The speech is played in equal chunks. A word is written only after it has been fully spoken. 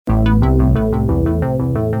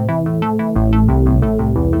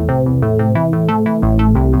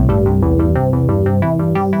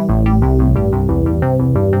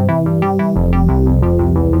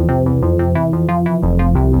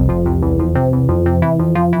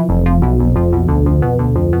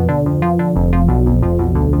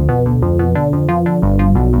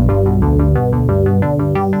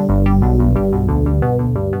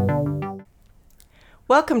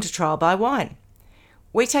Welcome to Trial by Wine.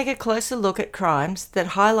 We take a closer look at crimes that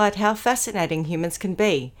highlight how fascinating humans can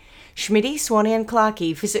be. Schmidty, Swanee and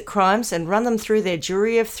Clarkey visit crimes and run them through their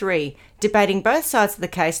jury of three, debating both sides of the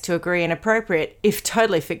case to agree an appropriate, if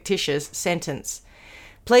totally fictitious, sentence.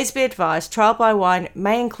 Please be advised, Trial by Wine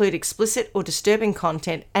may include explicit or disturbing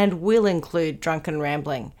content and will include drunken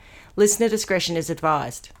rambling. Listener discretion is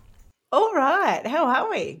advised. All right, how are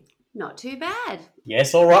we? Not too bad.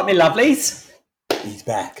 Yes, all right, me lovelies. He's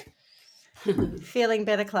back. Feeling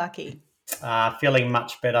better, Clarkey? Feeling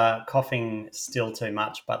much better. Coughing still too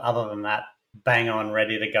much, but other than that, bang on,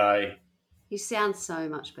 ready to go. You sound so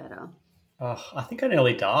much better. Oh, I think I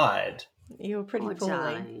nearly died. You were pretty poorly.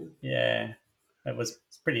 Darling. Yeah, it's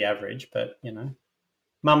pretty average, but, you know.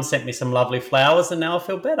 Mum sent me some lovely flowers and now I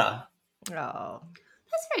feel better. Oh.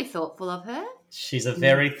 That's very thoughtful of her. She's a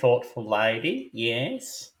very thoughtful lady,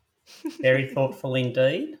 yes. Very thoughtful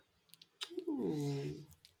indeed.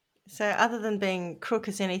 So other than being crook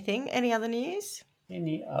as anything, any other news?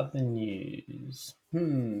 Any other news?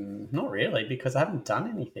 Not really, because I haven't done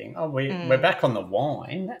anything. Oh, we're back on the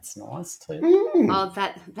wine. That's nice too. Oh,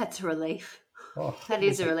 that's a relief. Oh, That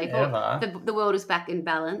is a relief. The world is back in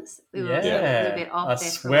balance. We were a little bit off I there.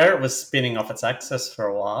 swear it was spinning off its axis for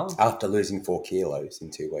a while. After losing 4 kilos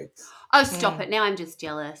in 2 weeks. Oh, stop it. Now I'm just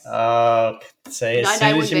jealous. Oh, see, as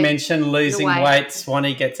soon as you mention losing weight,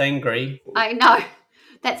 Swanee gets angry. I know.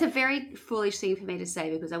 That's a very foolish thing for me to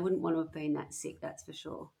say because I wouldn't want to have been that sick, that's for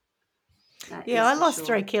sure. I lost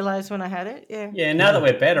 3 kilos when I had it, yeah. Yeah, now that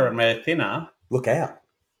we're better and we're thinner. Look out.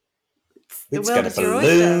 It's world going is to your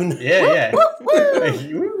balloon. Yeah.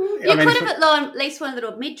 You could have at least one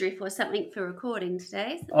little midriff or something for recording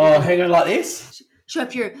today. Oh, hang on like this? Show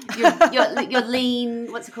up your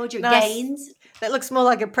lean, what's it called, your Nice. gains. That looks more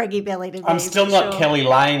like a preggy belly to me. I'm still not sure. Kelly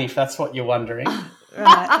Lane, if that's what you're wondering.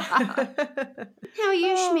 Right. How are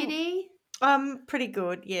you, Schmidty? I'm pretty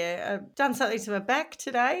good, yeah. I've done something to my back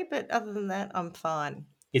today, but other than that, I'm fine.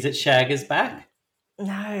 Is it Shagger's back?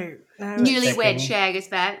 No. Newlywed Shag is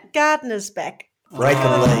back. Gardener's back.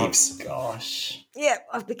 Breaking leaves. Gosh. Yeah,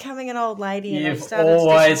 I'm becoming an old lady. And I've You've started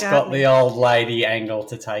always to do some got the gardening. old lady angle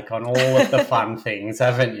to take on all of the fun things,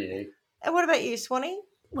 haven't you? And what about you, Swanee?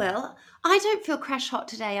 Well, I don't feel crash hot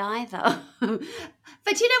today either. But you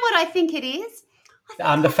know what I think it is?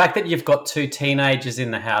 The fact that you've got 2 teenagers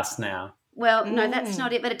in the house now. Well, no, that's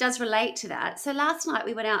not it, but it does relate to that. So last night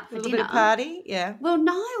we went out for A little dinner. bit of party, yeah. Well,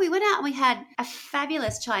 no, we went out and we had a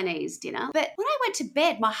fabulous Chinese dinner. But when I went to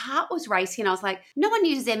bed, my heart was racing. I was like, no one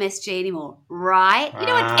uses MSG anymore, right? You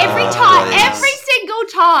know what? Every single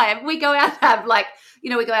time we go out and have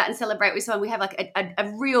we go out and celebrate with someone, we have like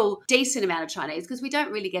a real decent amount of Chinese because we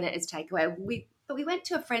don't really get it as takeaway. But we went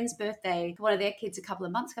to a friend's birthday for one of their kids a couple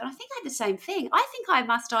of months ago, and I think I had the same thing. I think I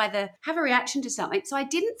must either have a reaction to something. So I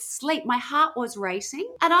didn't sleep. My heart was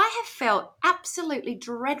racing, and I have felt absolutely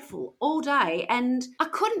dreadful all day. And I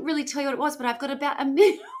couldn't really tell you what it was, but I've got about a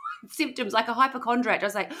million symptoms, like a hypochondriac. I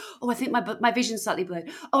was like, oh, I think my vision's slightly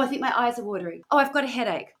blurred. Oh, I think my eyes are watering. Oh, I've got a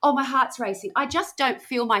headache. Oh, my heart's racing. I just don't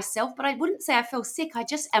feel myself, but I wouldn't say I feel sick. I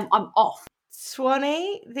just I'm off.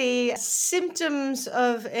 Swanee, the symptoms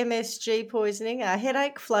of MSG poisoning are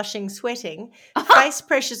headache, flushing, sweating, face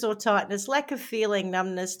pressures or tightness, lack of feeling,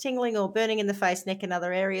 numbness, tingling or burning in the face, neck and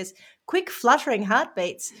other areas, quick fluttering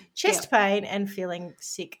heartbeats, chest pain and feeling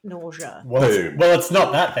sick, nausea. Well, it's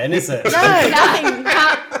not that then, is it?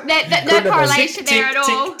 No correlation there at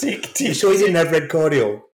all. You sure you didn't have red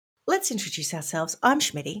cordial? Let's introduce ourselves. I'm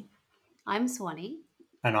Schmidty. I'm Swanee.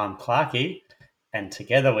 And I'm Clarkey. And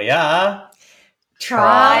together we are...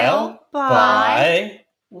 Trial by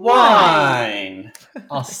Wine.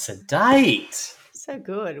 Oh, sedate. So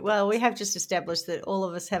good. Well, we have just established that all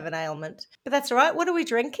of us have an ailment. But that's all right. What are we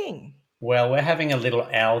drinking? Well, we're having a little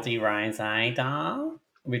Aldi rosé, darling.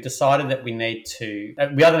 We've decided that we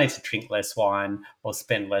either need to drink less wine or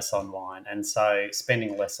spend less on wine. And so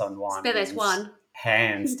spending less on wine Spend less wine.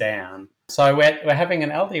 Hands down. So we're having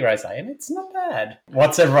an Aldi rosé and it's not bad.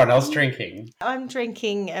 What's everyone else drinking? I'm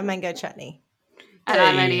drinking a mango chutney. And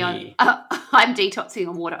I'm only I'm detoxing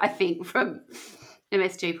on water, I think, from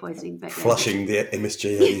MSG poisoning. But Flushing the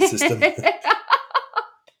MSG out of your system.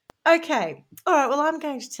 Okay. All right. Well, I'm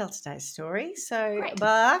going to tell today's story. So Great.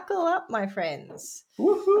 buckle up, my friends.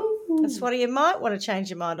 Woohoo. That's what you might want to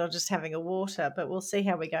change your mind on just having a water, but we'll see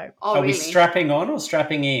how we go. Oh, Are really? we strapping on or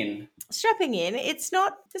strapping in? Strapping in, there's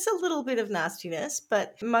a little bit of nastiness,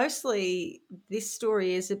 but mostly this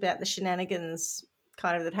story is about the shenanigans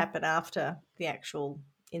kind of that happen after the actual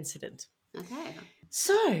incident. Okay.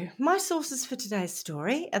 So, my sources for today's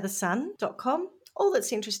story are thesun.com, All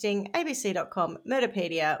That's Interesting, abc.com,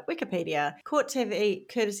 Murderpedia, Wikipedia, Court TV,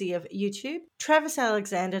 courtesy of YouTube,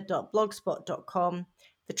 travisalexander.blogspot.com,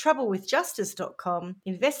 thetroublewithjustice.com,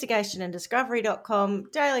 investigationanddiscovery.com,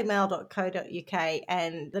 dailymail.co.uk,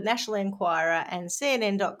 and the National Enquirer and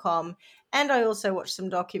CNN.com. And I also watched some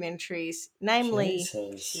documentaries, namely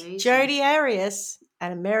Jesus. Jodi Arias,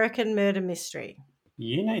 An American Murder Mystery.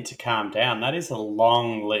 You need to calm down. That is a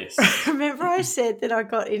long list. Remember I said that I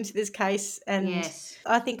got into this case and Yes.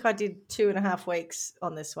 I think I did 2.5 weeks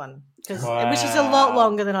on this one, which is a Wow. lot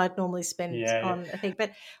longer than I'd normally spend Yeah. on a thing.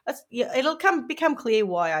 But it'll become clear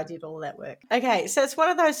why I did all that work. Okay, so it's one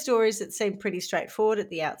of those stories that seemed pretty straightforward at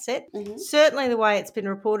the outset. Mhm. Certainly the way it's been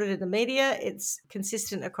reported in the media, it's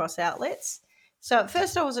consistent across outlets. So at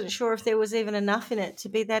first I wasn't sure if there was even enough in it to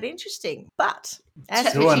be that interesting. But as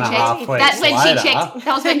That's Two when and she a half checked- weeks that's when later. she checked.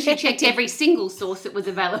 That was when she checked every single source that was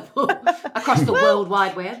available across the World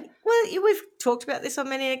Wide Web. Well, we've talked about this on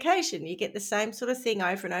many occasions. You get the same sort of thing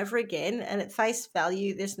over and over again, and at face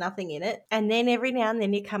value, there's nothing in it. And then every now and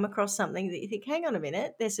then you come across something that you think, hang on a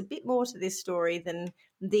minute, there's a bit more to this story than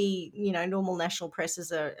the normal national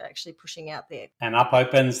presses are actually pushing out there. And up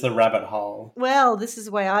opens the rabbit hole. Well, this is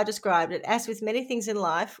the way I described it. As with many things in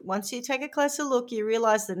life, once you take a closer look, you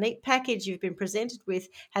realise the neat package you've been presented with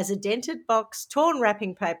has a dented box, torn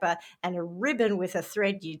wrapping paper, and a ribbon with a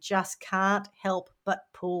thread you just can't help but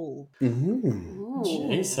pull. Mm. Ooh.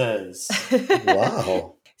 Jesus.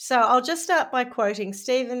 Wow. So I'll just start by quoting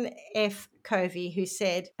Stephen F. Covey, who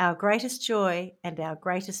said, "Our greatest joy and our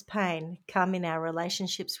greatest pain come in our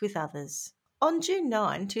relationships with others." On June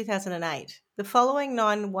 9, 2008, the following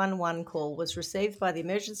 911 call was received by the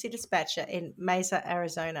emergency dispatcher in Mesa,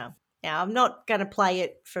 Arizona. Now, I'm not going to play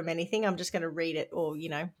it from anything. I'm just going to read it or,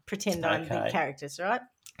 pretend I'm the Okay. characters, right?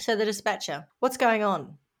 So the dispatcher, "What's going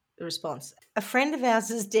on?" The response, "A friend of ours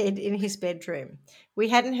is dead in his bedroom. We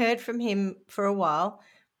hadn't heard from him for a while.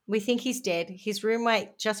 We think he's dead. His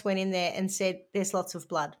roommate just went in there and said there's lots of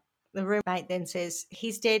blood." The roommate then says,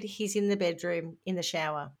 "He's dead. He's in the bedroom, in the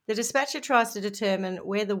shower." The dispatcher tries to determine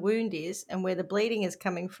where the wound is and where the bleeding is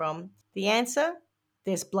coming from. The answer,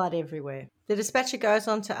 there's blood everywhere. The dispatcher goes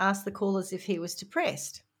on to ask the callers if he was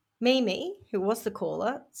depressed. Mimi, who was the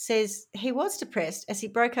caller, says he was depressed as he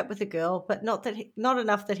broke up with a girl, but not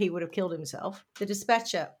enough that he would have killed himself. The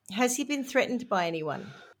dispatcher, "Has he been threatened by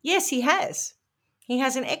anyone?" "Yes, he has. He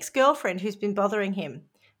has an ex-girlfriend who's been bothering him,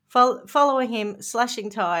 following him,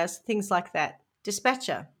 slashing tires, things like that."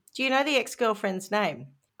 Dispatcher, "Do you know the ex-girlfriend's name?"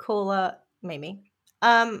 Caller, Mimi,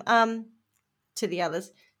 to the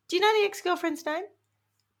others, "Do you know the ex-girlfriend's name?"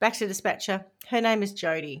 Back to dispatcher, "Her name is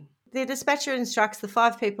Jodi." The dispatcher instructs the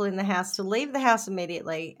 5 people in the house to leave the house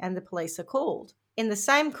immediately, and the police are called. In the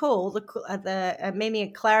same call, Mimi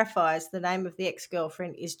clarifies the name of the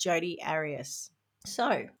ex-girlfriend is Jodi Arias.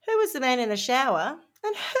 So, who was the man in the shower,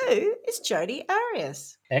 and who is Jodi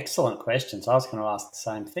Arias? Excellent questions. I was going to ask the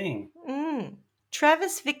same thing.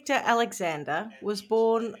 Travis Victor Alexander was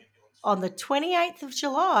born on the 28th of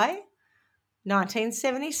July,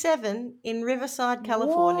 1977, in Riverside,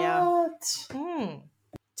 California. What?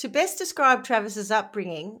 To best describe Travis's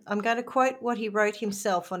upbringing, I'm going to quote what he wrote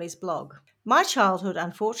himself on his blog. "My childhood,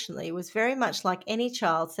 unfortunately, was very much like any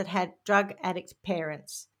child's that had drug addict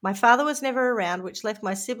parents. My father was never around, which left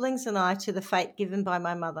my siblings and I to the fate given by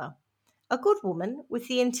my mother. A good woman, with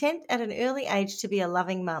the intent at an early age to be a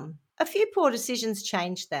loving mum. A few poor decisions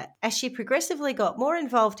changed that. As she progressively got more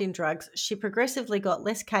involved in drugs, she progressively got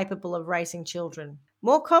less capable of raising children.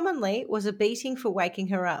 More commonly was a beating for waking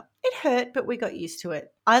her up. It hurt, but we got used to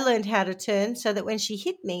it. I learned how to turn so that when she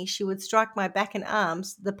hit me, she would strike my back and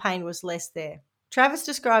arms. The pain was less there." Travis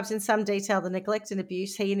describes in some detail the neglect and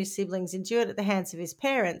abuse he and his siblings endured at the hands of his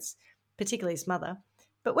parents, particularly his mother.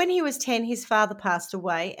 But when he was 10, his father passed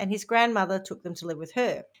away and his grandmother took them to live with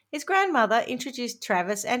her. His grandmother introduced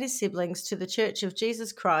Travis and his siblings to the Church of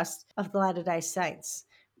Jesus Christ of the Latter-day Saints,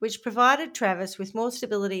 which provided Travis with more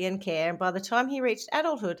stability and care, and by the time he reached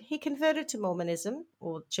adulthood, he converted to Mormonism,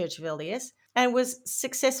 or Church of LDS, and was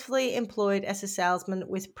successfully employed as a salesman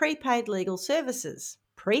with prepaid legal services.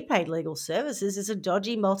 Prepaid legal services is a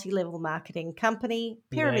dodgy multi-level marketing company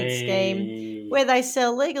pyramid scheme where they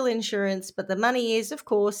sell legal insurance, but the money is, of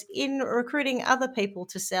course, in recruiting other people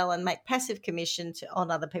to sell and make passive commission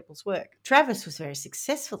on other people's work. Travis was very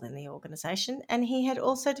successful in the organisation, and he had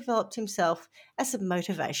also developed himself as a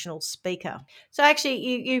motivational speaker. So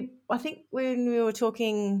actually, I think when we were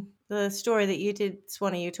talking the story that you did,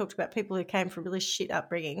 Swanee, you talked about people who came from really shit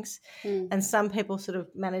upbringings, and some people sort of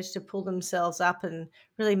managed to pull themselves up and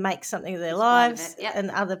really make something of their lives, and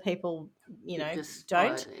other people, Just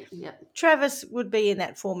don't. Yep. Travis would be in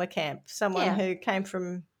that former camp, someone who came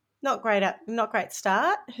from not great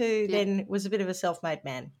start, who then was a bit of a self-made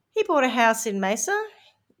man. He bought a house in Mesa,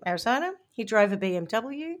 Arizona. He drove a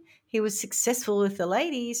BMW. He was successful with the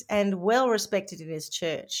ladies and well respected in his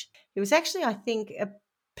church. He was actually, I think, a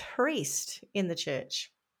priest in the church,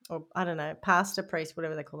 or I don't know, pastor, priest,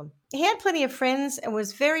 whatever they call them. He had plenty of friends and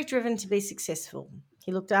was very driven to be successful.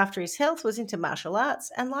 He looked after his health, was into martial arts,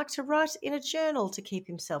 and liked to write in a journal to keep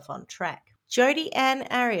himself on track. Jodi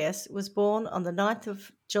Arias was born on the 9th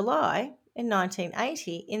of July in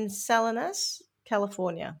 1980 in Salinas,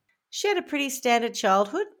 California. She had a pretty standard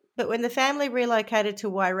childhood, but when the family relocated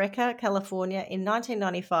to Yreka, California in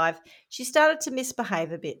 1995, she started to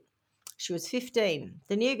misbehave a bit. She was 15,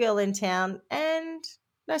 the new girl in town, and,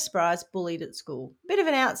 no surprise, bullied at school. Bit of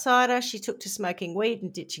an outsider, she took to smoking weed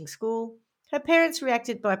and ditching school. Her parents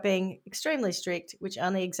reacted by being extremely strict, which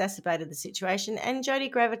only exacerbated the situation, and Jodi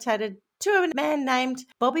gravitated to a man named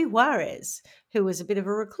Bobby Juarez, who was a bit of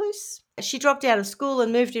a recluse. She dropped out of school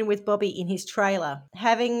and moved in with Bobby in his trailer,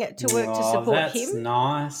 having to work to support that's him. That's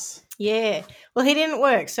nice. Yeah. Well, he didn't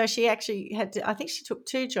work, so she actually had to, I think she took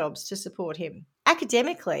 2 jobs to support him.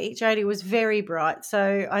 Academically, Jodi was very bright,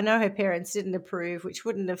 so I know her parents didn't approve, which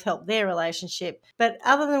wouldn't have helped their relationship. But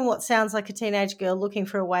other than what sounds like a teenage girl looking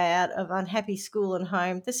for a way out of unhappy school and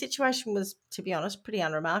home, the situation was, to be honest, pretty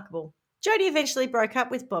unremarkable. Jodi eventually broke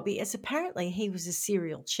up with Bobby as apparently he was a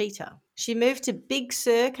serial cheater. She moved to Big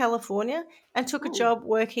Sur, California, and took a job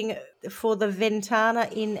working for the Ventana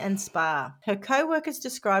Inn and Spa. Her co-workers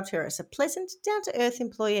described her as a pleasant, down-to-earth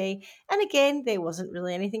employee, and again, there wasn't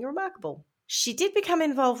really anything remarkable. She did become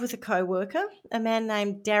involved with a co-worker, a man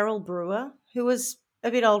named Daryl Brewer, who was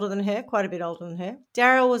a bit older than her, quite a bit older than her.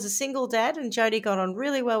 Daryl was a single dad, and Jodi got on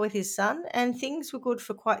really well with his son, and things were good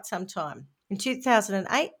for quite some time. In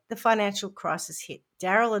 2008, the financial crisis hit.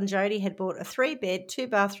 Daryl and Jodi had bought a 3-bed,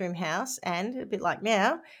 2-bathroom house, and, a bit like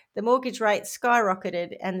now, the mortgage rate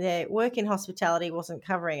skyrocketed and their work in hospitality wasn't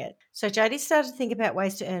covering it. So Jodi started to think about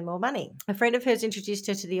ways to earn more money. A friend of hers introduced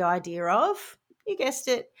her to the idea of, you guessed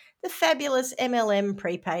it, the fabulous MLM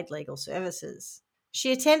prepaid legal services.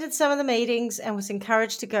 She attended some of the meetings and was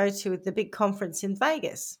encouraged to go to the big conference in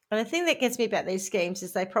Vegas. And the thing that gets me about these schemes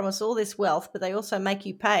is they promise all this wealth, but they also make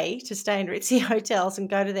you pay to stay in ritzy hotels and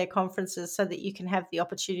go to their conferences so that you can have the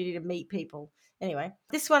opportunity to meet people. Anyway,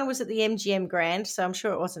 this one was at the MGM Grand, so I'm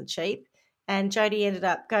sure it wasn't cheap. And Jodi ended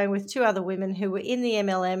up going with 2 other women who were in the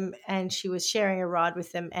MLM, and she was sharing a ride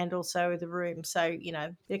with them and also the room. So,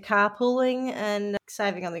 they're carpooling and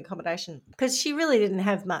saving on the accommodation because she really didn't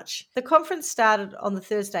have much. The conference started on the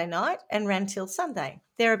Thursday night and ran till Sunday.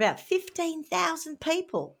 There are about 15,000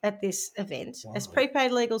 people at this event, as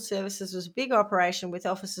prepaid legal services was a big operation with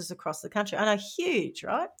offices across the country. I know, huge,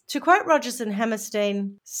 right? To quote Rogers and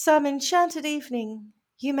Hammerstein, "Some enchanted evening,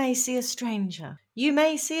 you may see a stranger. You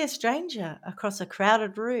may see a stranger across a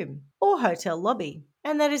crowded room or hotel lobby."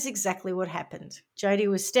 And that is exactly what happened. Jodi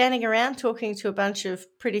was standing around talking to a bunch of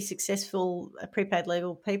pretty successful prepaid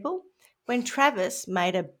legal people when Travis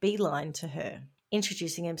made a beeline to her,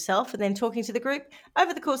 introducing himself and then talking to the group.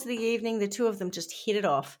 Over the course of the evening, the 2 of them just hit it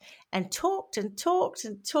off and talked and talked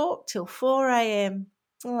and talked till 4 a.m.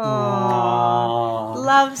 Aww.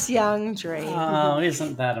 Love's young dream. Oh,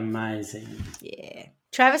 isn't that amazing? Yeah.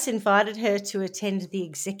 Travis invited her to attend the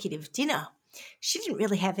executive dinner. She didn't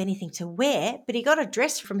really have anything to wear, but he got a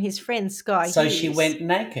dress from his friend Sky Hughes. So she went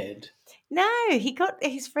naked? No, he got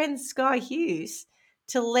his friend Sky Hughes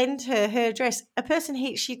to lend her dress, a person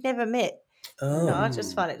she'd never met. Oh. No, I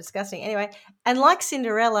just find it disgusting. Anyway, and like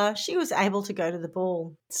Cinderella, she was able to go to the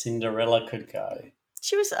ball. Cinderella could go.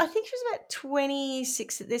 I think she was about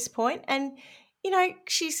 26 at this point, and,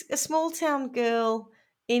 she's a small-town girl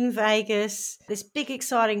in Vegas, this big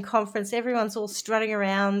exciting conference. Everyone's all strutting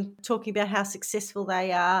around talking about how successful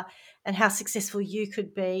they are and how successful you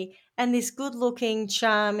could be. And this good-looking,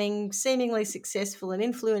 charming, seemingly successful and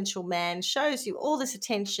influential man shows you all this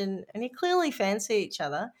attention and you clearly fancy each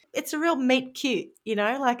other. It's a real meet cute,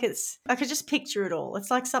 I could just picture it all. It's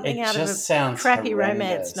like something out of a crappy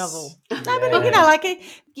romance novel. Yeah. No, but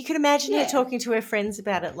you could imagine her talking to her friends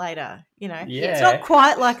about it later, Yeah. It's not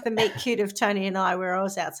quite like the meet cute of Tony and I, where I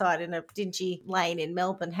was outside in a dingy lane in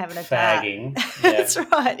Melbourne having a fagging. That's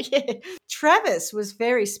right, yeah. Travis was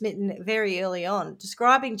very smitten very early on,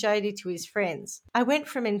 describing Jodi to his friends. "I went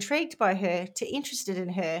from intrigued by her to interested in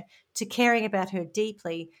her to caring about her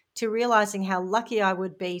deeply, to realizing how lucky I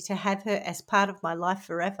would be to have her as part of my life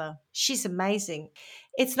forever. She's amazing.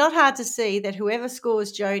 It's not hard to see that whoever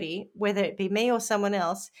scores Jodi, whether it be me or someone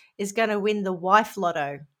else, is going to win the wife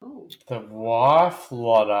lotto. Ooh. The wife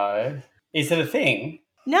lotto. Is it a thing?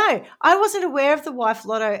 No, I wasn't aware of the wife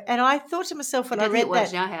lotto, and I thought to myself when I don't think read it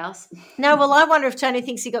works that. in our house. No, well, I wonder if Tony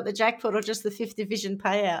thinks he got the jackpot or just the 5th division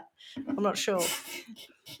payout. I'm not sure.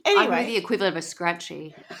 I'm Anyway, the equivalent of a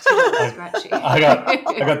scratchy. Scratchy. I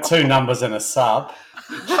got 2 numbers and a sub.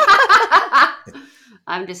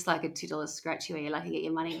 I'm just like a $2 scratchy where you're lucky to get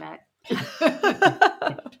your money back.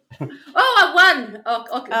 I won!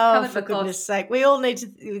 oh, for goodness sake. We all need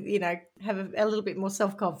to, have a little bit more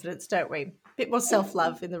self-confidence, don't we? A bit more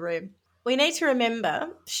self-love in the room. We need to remember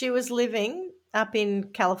she was living up in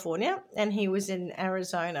California and he was in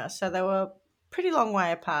Arizona, so they were a pretty long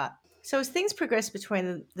way apart. So as things progressed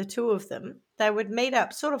between the two of them, they would meet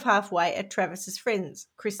up sort of halfway at Travis's friends,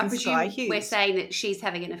 Chris and Sky Hughes. We're saying that she's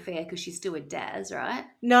having an affair because she's still with Daz, right?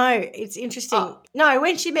 No, it's interesting. Oh. No,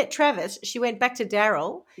 when she met Travis, she went back to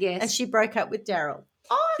Daryl and she broke up with Daryl.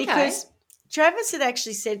 Oh, okay. Because Travis had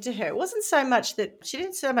actually said to her, it wasn't so much that she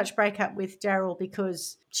didn't so much break up with Daryl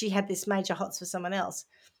because she had this major hots for someone else.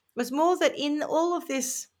 It was more that in all of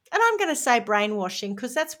this, and I'm going to say brainwashing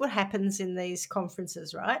because that's what happens in these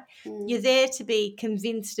conferences, right? You're there to be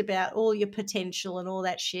convinced about all your potential and all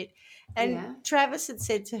that shit. And Travis had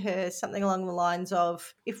said to her something along the lines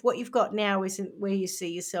of, if what you've got now isn't where you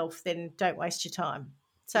see yourself, then don't waste your time.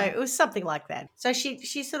 So it was something like that. So she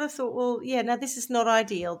sort of thought, well, yeah, no, this is not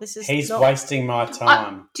ideal. He's wasting my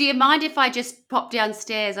time. Do you mind if I just pop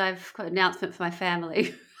downstairs? I've got an announcement for my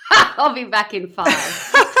family. I'll be back in 5.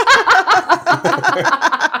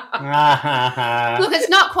 Look, it's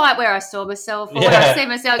not quite where I saw myself or where I see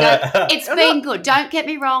myself go, it's been good. Don't get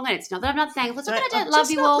me wrong, and it's not that I'm not thankful. It's not that I don't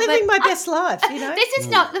love you all. I'm living my best life, you know. This is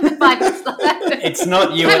not living my best life. It's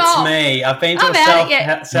not you, it's me. I've been to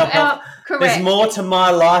a self-help. Correct. There's more to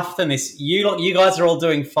my life than this. You guys are all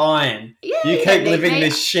doing fine. Yeah, you keep living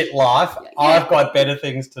this shit life. Yeah. I've got better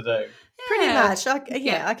things to do. Pretty much. I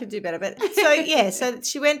could do better. But so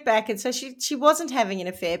she went back, and so she wasn't having an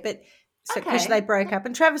affair, but because they broke up,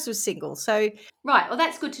 and Travis was single. So right, well,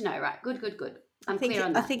 that's good to know. Right, good. I'm clear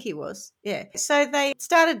on that. I think he was. Yeah. So they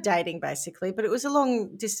started dating basically, but it was a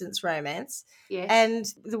long distance romance. Yes. And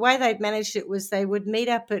the way they'd managed it was they would meet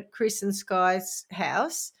up at Chris and Sky's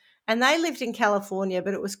house, and they lived in California,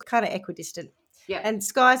 but it was kind of equidistant. Yeah. And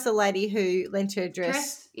Sky's the lady who lent her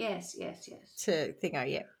dress. Yes. To Thingo,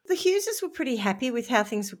 yeah. The Hugheses were pretty happy with how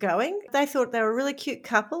things were going. They thought they were a really cute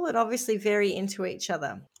couple and obviously very into each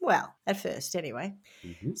other. Well, at first anyway.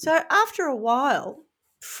 Mm-hmm. So after a while,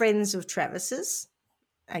 friends of Travis's,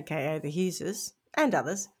 aka the Hugheses and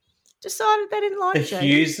others, decided they didn't like the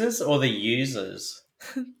Hugheses or the users?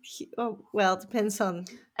 Oh, well, it depends on...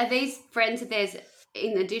 Are these friends of theirs...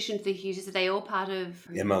 In addition to the Hugheses, are they all part of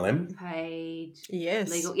MLM? Paid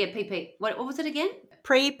legal? Yeah, PP. What was it again?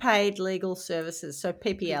 Prepaid legal services, so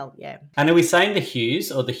PPL, yeah. And are we saying the Hughes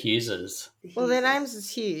or the Hugheses? Well, their names is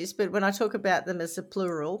Hughes, but when I talk about them as a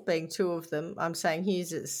plural, being 2 of them, I'm saying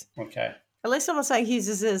Hugheses. Okay. At least I'm not saying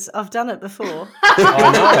Hugheses. I've done it before.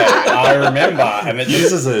 I know. I remember. And it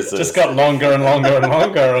just got longer and longer and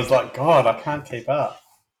longer. I was like, God, I can't keep up.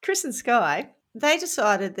 Chris and Sky... They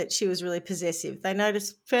decided that she was really possessive. They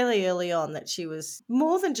noticed fairly early on that she was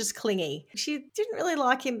more than just clingy. She didn't really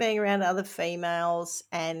like him being around other females,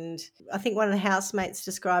 and I think one of the housemates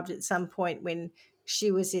described at some point when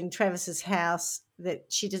she was in Travis's house that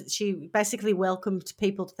she basically welcomed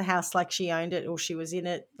people to the house like she owned it or she was in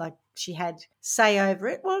it, like she had say over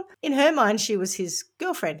it. Well, in her mind, she was his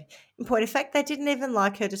girlfriend. In point of fact, they didn't even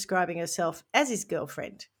like her describing herself as his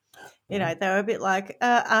girlfriend. You know, they were a bit like,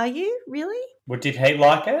 are you really? Well, did he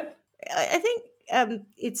like it? I think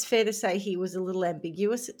it's fair to say he was a little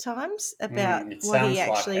ambiguous at times about what he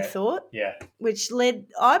actually thought. Yeah. Which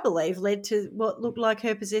I believe led to what looked like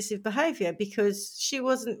her possessive behaviour because she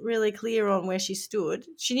wasn't really clear on where she stood.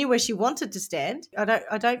 She knew where she wanted to stand.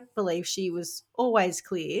 I don't believe she was always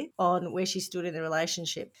clear on where she stood in the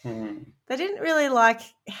relationship. Mm. They didn't really like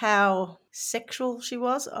how sexual she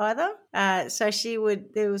was either. So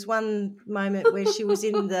there was one moment where she was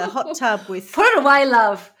in the hot tub with... Put it away,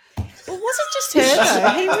 love. Well, it wasn't just her,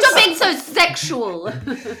 though. Stop being so sexual.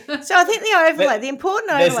 So I think the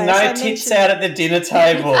important overlay... There's no tits out at the dinner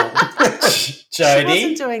table, Jodi. She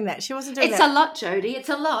wasn't doing that. It's a lot, Jodi. It's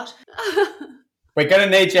a lot. We're going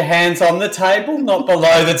to need your hands on the table, not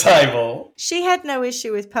below the table. She had no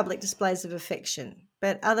issue with public displays of affection,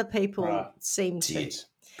 but other people seemed to.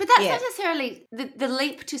 But that's Yeah. not necessarily the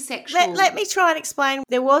leap to sexual. Let me try and explain.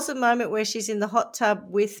 There was a moment where she's in the hot tub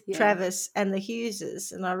with Yeah. Travis and the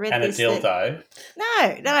Hugheses, and I read And this. a dildo.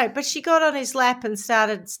 No, but she got on his lap and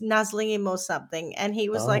started nuzzling him or something, and he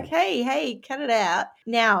was like, hey, cut it out.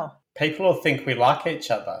 Now, People will think we like each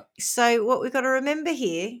other. so what we've got to remember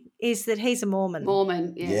here is that he's a Mormon.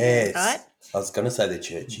 Mormon, yeah. Yes. Right? I was going to say the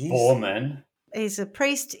churches. Borman. He's a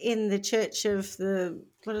priest in the church of the...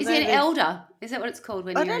 Is he an elder? Is that what it's called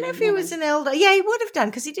when I you're don't know a if he Mormon? was an elder. Yeah, he would have done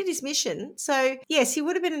because he did his mission. So, yes, he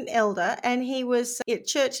would have been an elder, and he was at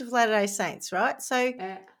Church of Latter-day Saints, right? So,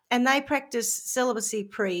 and they practice celibacy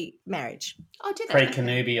pre-marriage. Oh, do they?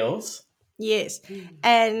 Pre-connubials. Yes,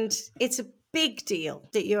 and it's a big deal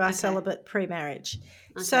that you are celibate pre-marriage.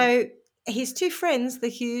 Okay. So his two friends, the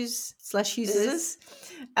Hugheses,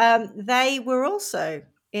 they were also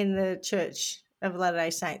in the Church of Latter-day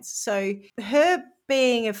Saints. So her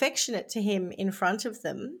being affectionate to him in front of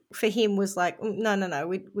them, for him was like, no,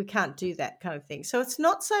 we can't do that kind of thing. So it's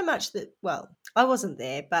not so much that, well, I wasn't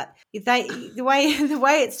there, but the way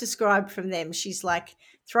it's described from them, she's like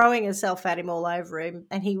throwing herself at him all over him,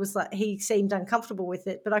 and he was like, he seemed uncomfortable with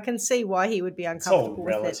it, but I can see why he would be uncomfortable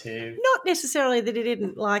with it. It's all relative. Not necessarily that he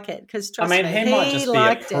didn't like it, because trust me, he might just be a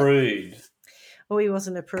liked it. prude. Well, he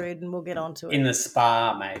wasn't a prude, and we'll get on to it. In the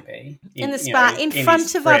spa, maybe. In the spa, in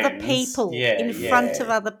front of other people. Yeah, in front of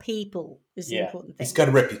other people is the important thing. He's got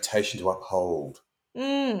a reputation to uphold.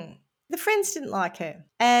 The friends didn't like her.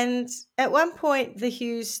 And at one point, the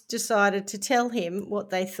Hughes decided to tell him what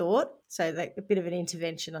they thought. So a bit of an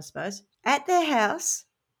intervention, I suppose, at their house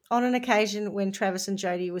on an occasion when Travis and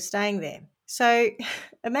Jodi were staying there. So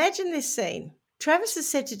imagine this scene. Travis has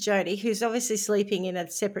said to Jodi, who's obviously sleeping in a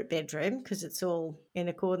separate bedroom because it's all in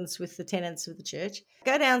accordance with the tenets of the church,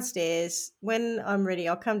 go downstairs. When I'm ready,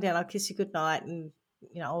 I'll come down, I'll kiss you goodnight, and,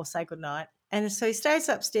 I'll say goodnight. And so he stays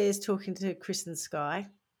upstairs talking to Chris and Sky,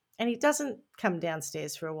 and he doesn't come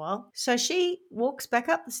downstairs for a while. So she walks back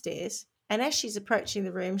up the stairs, and as she's approaching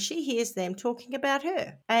the room, she hears them talking about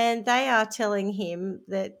her. And they are telling him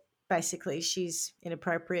that basically she's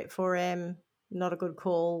inappropriate for him, not a good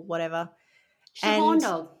call, whatever. She's a horn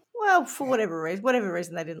dog. Well, for whatever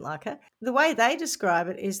reason they didn't like her. The way they describe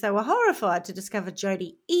it is they were horrified to discover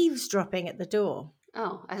Jodi eavesdropping at the door.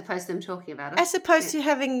 Oh, as opposed to them talking about her. As opposed to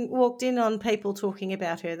having walked in on people talking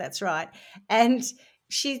about her, that's right. And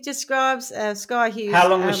she describes Sky Hughes. How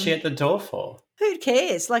long was she at the door for? Who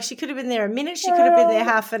cares? Like, she could have been there a minute, she could have been there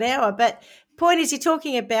half an hour. But point is, you're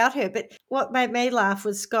talking about her. But what made me laugh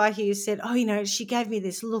was Sky Hughes said, she gave me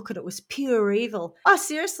this look and it was pure evil. Oh,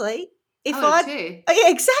 seriously? Too. Yeah,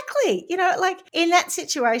 exactly. In that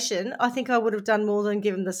situation, I think I would have done more than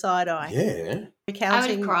give him the side eye. Yeah. I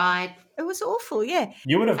would have cried. It was awful, yeah.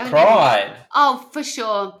 You would have cried. Oh, for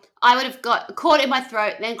sure. I would have got caught in my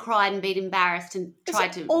throat, then cried and been embarrassed and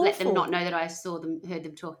tried to let them not know that I heard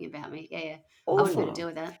them talking about me. Yeah. Awful. I wouldn't know to deal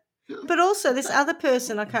with that. But also this other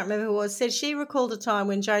person, I can't remember who it was, said she recalled a time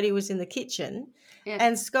when Jodi was in the kitchen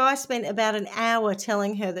and Sky spent about an hour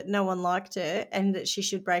telling her that no one liked her and that she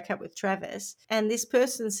should break up with Travis. And this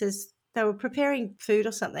person says they were preparing food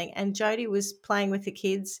or something and Jodi was playing with the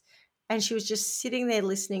kids and she was just sitting there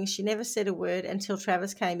listening. She never said a word until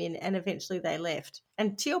Travis came in and eventually they left.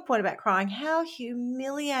 And to your point about crying, how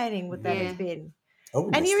humiliating would that have been?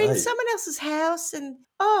 And you're in someone else's house and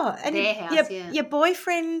their house, your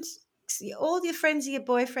boyfriend, all your friends of your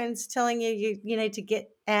boyfriend's telling you need to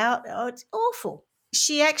get out. Oh, it's awful.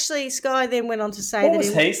 Sky then went on to say what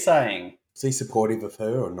was he saying? Is he supportive of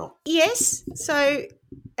her or not? Yes. So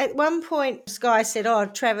at one point, Sky said,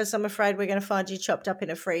 Travis, I'm afraid we're going to find you chopped up in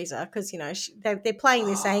a freezer because, they're playing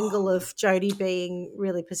this angle of Jodi being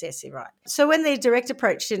really possessive, right? So when the direct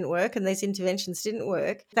approach didn't work and these interventions didn't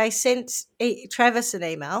work, they sent Travis an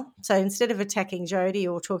email. So instead of attacking Jodi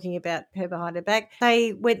or talking about her behind her back,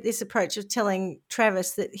 they went this approach of telling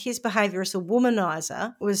Travis that his behaviour as a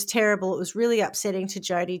womanizer was terrible. It was really upsetting to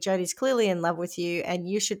Jodi. Jodi's clearly in love with you and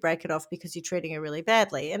you should break it off because you're treating her really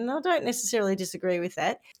badly. And I don't necessarily disagree with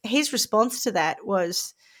that. His response to that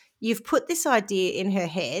was, you've put this idea in her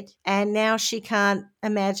head and now she can't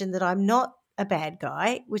imagine that I'm not a bad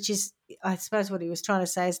guy, which is, I suppose what he was trying to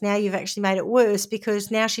say is now you've actually made it worse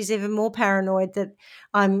because now she's even more paranoid that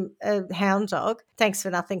I'm a hound dog, thanks for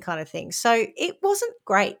nothing kind of thing. So it wasn't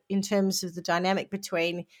great in terms of the dynamic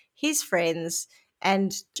between his friends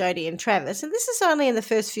and Jodi and Travis. And this is only in the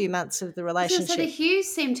first few months of the relationship. So the Hughes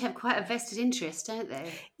seem to have quite a vested interest, don't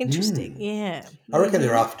they? Interesting, yeah. I reckon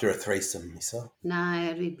they're after a threesome myself. No,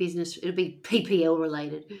 it'll be business. It'll be PPL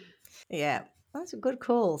related. Yeah, that's a good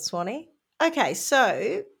call, Swanee. Okay,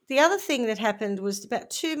 so the other thing that happened was about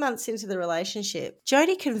 2 months into the relationship,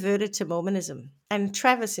 Jodi converted to Mormonism, and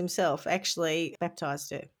Travis himself actually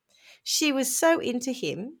baptized her. She was so into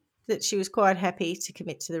him that she was quite happy to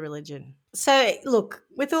commit to the religion. So, look,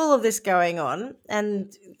 with all of this going on,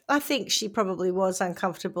 and I think she probably was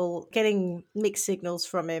uncomfortable getting mixed signals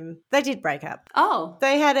from him, they did break up. Oh.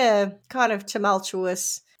 They had a kind of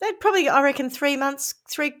tumultuous, they'd probably, I reckon, 3 months,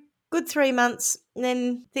 good 3 months, and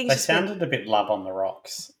then things They just went. sounded a bit love on the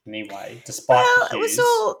rocks anyway, despite Well, the it was cues.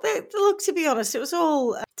 all, look, to be honest, it was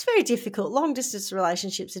all, it's very difficult. Long distance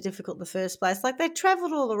relationships are difficult in the first place. Like, they'd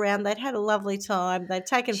travelled all around, they'd had a lovely time, they'd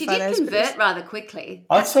taken She photos. did but it was- convert rather quickly.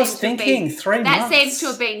 I was That seems just to have thinking, been- 3 months. That seems to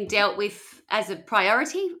have been dealt with as a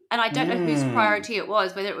priority, and I don't know whose priority it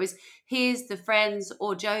was, whether it was his, the friends,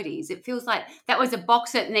 or Jodi's. It feels like that was a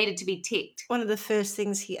box that needed to be ticked. One of the first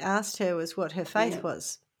things he asked her was what her faith Yeah.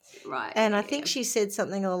 was. Right. And I yeah. think she said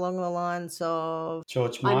something along the lines of,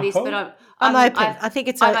 George I'm Michael. this, but I'm open. I think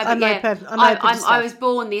it's, I'm open. I'm open to I stuff. was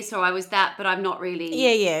born this or I was that, but I'm not really.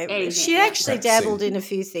 Yeah. anything. She Yeah. actually Practicing. dabbled in a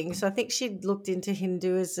few things. I think she'd looked into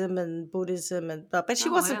Hinduism and Buddhism, but she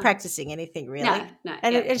Oh, wasn't wow. practicing anything really. No.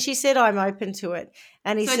 And, yeah. and she said, I'm open to it.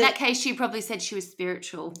 And he So in said, that case, she probably said she was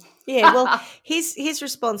spiritual. yeah, well, his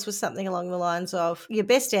response was something along the lines of, your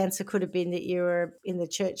best answer could have been that you were in the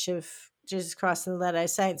Church of Jesus Christ and the Latter-day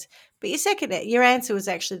Saints. But your answer was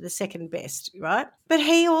actually the second best, right? But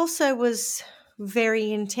he also was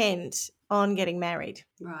very intent on getting married.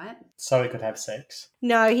 Right. So he could have sex.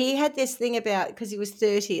 No, he had this thing about, because he was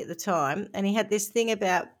 30 at the time, and he had this thing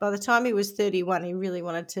about by the time he was 31, he really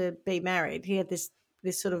wanted to be married. He had this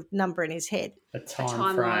sort of number in his head. A A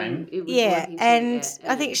time frame. timeline. It was Yeah, working to, and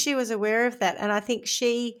yeah, I think she was aware of that, and I think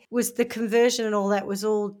she was, the conversion and all that was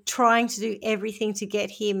all trying to do everything to get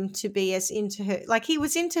him to be as into her. Like, he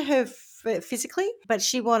was into her physically, but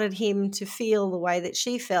she wanted him to feel the way that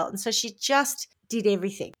she felt, and so she just did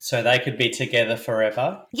everything. So they could be together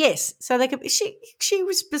forever. Yes, so they could. She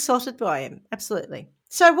was besotted by him, absolutely.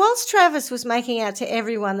 So whilst Travis was making out to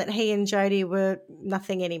everyone that he and Jodi were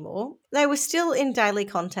nothing anymore, they were still in daily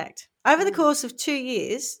contact. Over the course of 2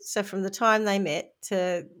 years, so from the time they met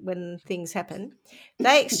to when things happened,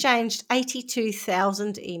 they exchanged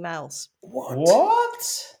 82,000 emails.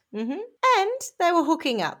 What? And they were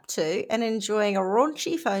hooking up to and enjoying a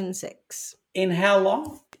raunchy phone sex. In how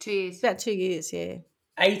long? 2 years. About 2 years, yeah.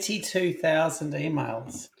 82,000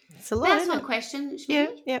 emails. It's a lot, That's isn't one it? question. Yeah,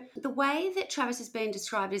 Schmidty. yeah. The way that Travis has been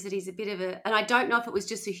described is that he's a bit of a, and I don't know if it was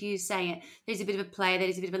just a Hughes saying it, that he's a bit of a player, that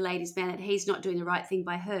he's a bit of a ladies' man, that he's not doing the right thing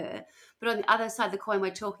by her. But on the other side of the coin,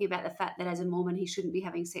 we're talking about the fact that as a Mormon, he shouldn't be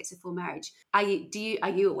having sex before marriage. Are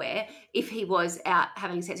you aware if he was out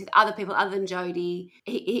having sex with other people other than Jodi?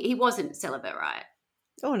 He wasn't celibate, right?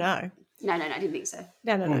 Oh, no. No, I didn't think so.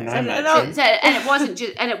 No. no, And no. So, and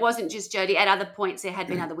it wasn't just Jodi. At other points, there had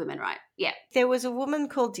been other women, right? Yeah. there was a woman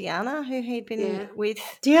called Deanna who he'd been Yeah. with.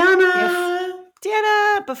 Deanna!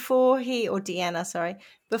 Deanna before he went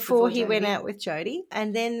Jodi. out with Jodi.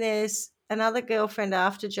 And then there's another girlfriend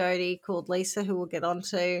after Jodi called Lisa, who we'll get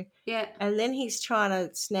onto. Yeah. And then he's trying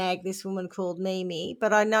to snag this woman called Mimi.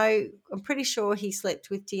 But I'm pretty sure he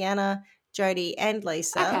slept with Deanna, Jodi, and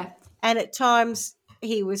Lisa. Okay. And at times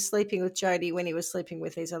he was sleeping with Jodi when he was sleeping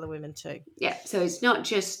with these other women too. Yeah, so it's not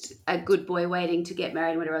just a good boy waiting to get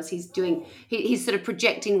married and whatever else. He's doing, he's sort of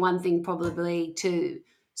projecting one thing probably to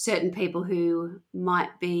certain people who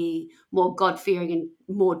might be more God-fearing and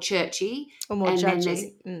more churchy. Or more and judgy.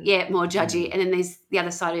 then there's, more judgy. And then there's the other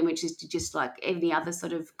side of him, which is just like any other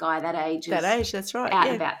sort of guy that age. That age, that's right. Out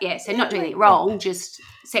yeah. and about. Yeah, so not doing anything wrong, just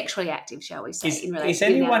sexually active, shall we say. Is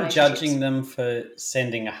anyone judging them for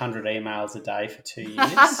sending 100 emails a day for 2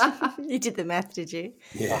 years? You did the math, did you?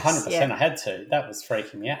 Yes. 100%. Yeah. I had to. That was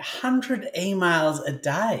freaking me out. 100 emails a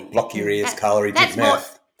day. Block your ears, Carla. He that's did more-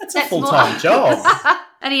 math. That's a That's full-time more- job.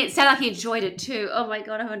 And it sounded like he enjoyed it too. Oh my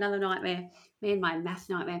God, I have another nightmare. Me and my math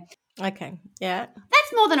nightmare. Okay. Yeah.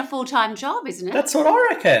 That's more than a full-time job, isn't it? That's what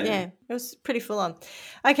I reckon. Yeah. It was pretty full on.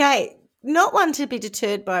 Okay. Not one to be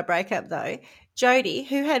deterred by a breakup though. Jodi,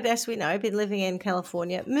 who had, as we know, been living in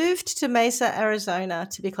California, moved to Mesa, Arizona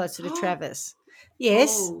to be closer to Travis.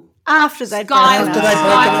 Yes. Oh. After they'd Sky broken was up. After they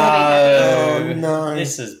Sky broke was up. Oh, no.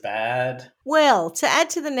 This is bad. Well, to add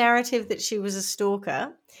to the narrative that she was a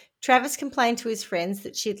stalker, Travis complained to his friends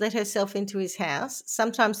that she'd let herself into his house,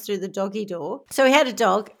 sometimes through the doggy door. So he had a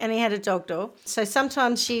dog and he had a dog door. So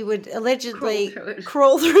sometimes she would allegedly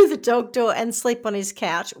crawl through the dog door and sleep on his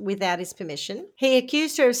couch without his permission. He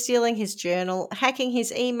accused her of stealing his journal, hacking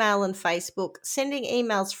his email and Facebook, sending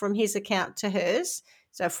emails from his account to hers,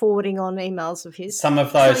 so forwarding on emails of his. Some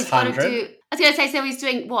of So those he's got to 100. do, I was going to say, so he's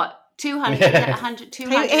doing what? 200, Yeah. 100,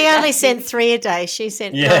 200. He only sent 3 a day. She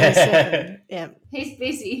sent Yeah. probably 7. Yeah. He's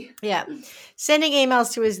busy. Yeah. Sending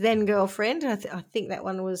emails to his then girlfriend, I think that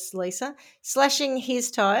one was Lisa, slashing his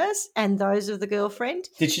tyres and those of the girlfriend.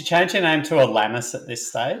 Did she change her name to Alanis at this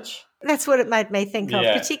stage? That's what it made me think of,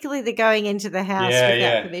 Yeah. particularly the going into the house Yeah, without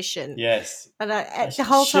yeah. permission. Yes. And the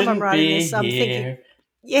whole time I'm writing this, I'm thinking,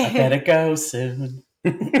 I better go soon.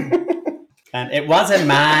 And it wasn't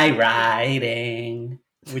my writing.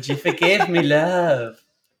 Would you forgive me, love?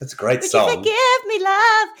 That's a great would song. you forgive me,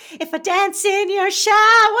 love, if I dance in your shower?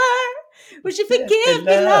 Would you forgive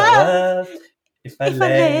me, love, if I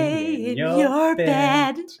lay in your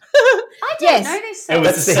bed? I don't know this It song. was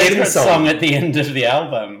That's the the hidden secret song. song at the end of the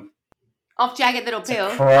album. Off Jagged Little It's a Pill.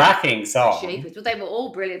 cracking song. Jeepers. Well, they were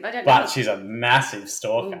all brilliant. But I don't But know. she's a massive Oh,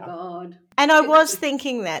 stalker. God. And I was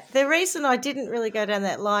thinking that. The reason I didn't really go down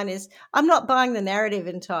that line is I'm not buying the narrative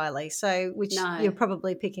entirely, which No. you're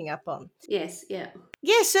probably picking up on. Yes, yeah.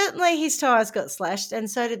 Yeah, certainly his tyres got slashed and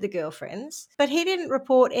so did the girlfriend's, but he didn't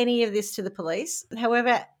report any of this to the police.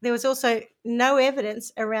 However, there was also no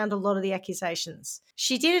evidence around a lot of the accusations.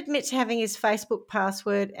 She did admit to having his Facebook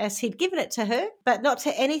password as he'd given it to her, but not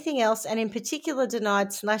to anything else, and in particular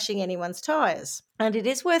denied slashing anyone's tyres. And it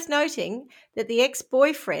is worth noting that the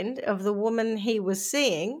ex-boyfriend of the woman he was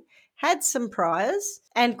seeing had some priors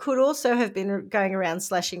and could also have been going around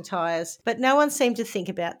slashing tyres, but no one seemed to think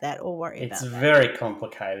about that or worry It's about that. very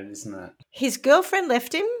complicated, isn't it? His girlfriend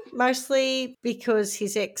left him, mostly because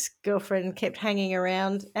his ex-girlfriend kept hanging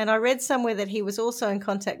around. And I read somewhere that he was also in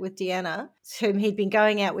contact with Deanna, whom he'd been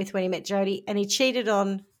going out with when he met Jodi, and he cheated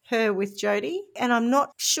on her with Jodi. And I'm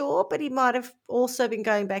not sure, but he might have also been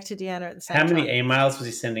going back to Deanna at the same How time. many emails was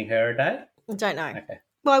he sending her a day? I don't know. Okay.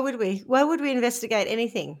 Why would we? Why would we investigate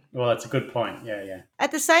anything? Well, that's a good point. Yeah.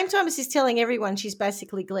 At the same time as he's telling everyone she's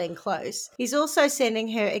basically Glenn Close, he's also sending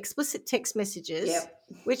her explicit text messages,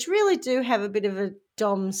 which really do have a bit of a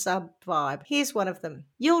Dom sub vibe. Here's one of them.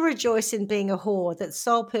 You'll rejoice in being a whore that's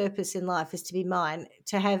sole purpose in life is to be mine,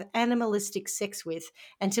 to have animalistic sex with,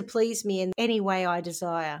 and to please me in any way I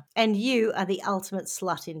desire. And you are the ultimate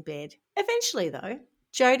slut in bed. Eventually, though,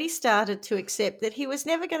 Jodi started to accept that he was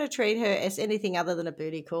never going to treat her as anything other than a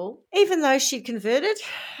booty call, even though she'd converted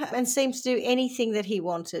and seemed to do anything that he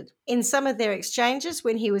wanted. In some of their exchanges,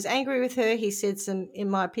 when he was angry with her, he said some, in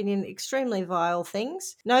my opinion, extremely vile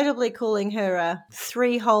things, notably calling her a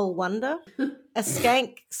three-hole wonder, a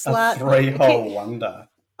skank, slut. A three-hole wonder.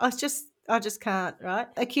 I just can't, right?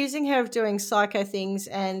 Accusing her of doing psycho things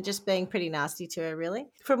and just being pretty nasty to her, really.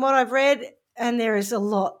 From what I've read, and there is a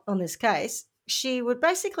lot on this case, she would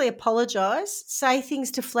basically apologise, say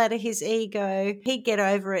things to flatter his ego, he'd get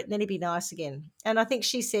over it, and then he'd be nice again. And I think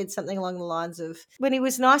she said something along the lines of, when he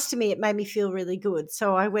was nice to me, it made me feel really good.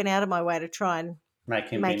 So I went out of my way to try and Make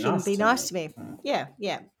him be nice to me. Yeah.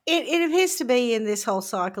 It appears to be in this whole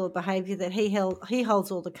cycle of behaviour that he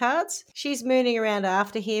holds all the cards. She's mooning around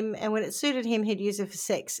after him, and when it suited him, he'd use her for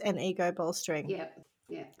sex and ego bolstering. Yeah.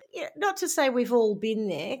 Yeah, not to say we've all been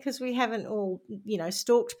there, because we haven't all,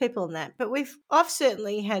 stalked people and that, but I've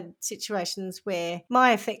certainly had situations where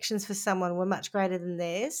my affections for someone were much greater than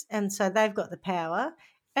theirs, and so they've got the power,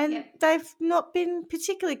 and they've not been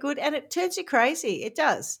particularly good, and it turns you crazy. It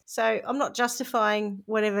does. So I'm not justifying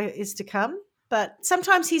whatever is to come, but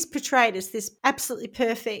sometimes he's portrayed as this absolutely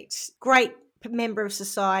perfect, great member of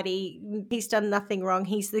society. He's done nothing wrong.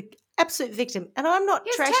 He's the absolute victim, and I'm not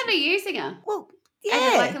He's trashing. totally using her. Well, yeah.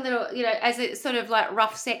 As like a little, as a sort of like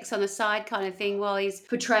rough sex on the side kind of thing, while he's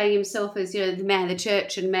portraying himself as, the man of the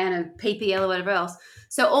church and man of PPL or whatever else.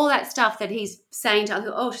 So all that stuff that he's saying to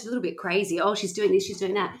her, oh, she's a little bit crazy. Oh, she's doing this, she's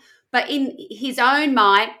doing that. But in his own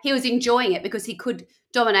mind, he was enjoying it because he could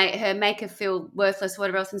dominate her, make her feel worthless,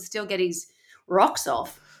 whatever else, and still get his rocks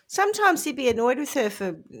off. Sometimes he'd be annoyed with her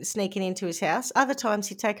for sneaking into his house. Other times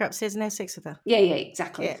he'd take her upstairs and have sex with her. Yeah,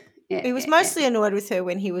 exactly. Yeah. Yeah, He was mostly annoyed with her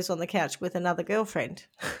when he was on the couch with another girlfriend.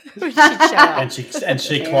 When she'd show up. And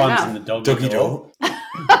she climbs in the doggy door.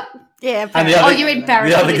 Yeah, And the apparently. other, you're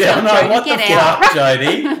embarrassing the other girl, yourself, no, Jodi. what Get the out. fuck,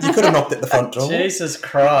 Jodi? You could have knocked at the front door. Jesus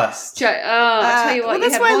Christ. I tell you what, well, you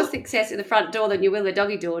that's have why- more success at the front door than you will the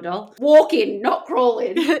doggy door, doll. Walk in, not crawl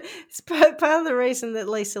in. It's part of the reason that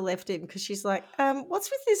Lisa left him, because she's like, what's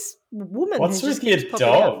with this woman? What's who with just your keeps popping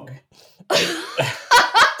up?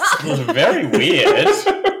 dog? Very weird.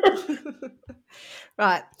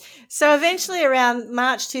 Right. So eventually around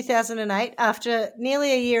March 2008, after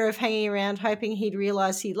nearly a year of hanging around hoping he'd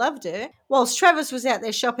realise he loved her, whilst Travis was out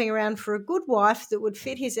there shopping around for a good wife that would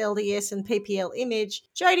fit his LDS and PPL image,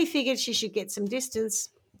 Jodi figured she should get some distance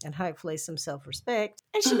and hopefully some self-respect,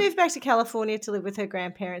 and she moved back to California to live with her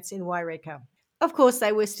grandparents in Waireka. Of course,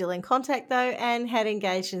 they were still in contact, though, and had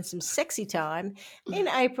engaged in some sexy time in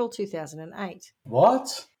April 2008.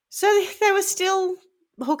 What? So they were still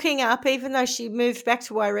hooking up, even though she moved back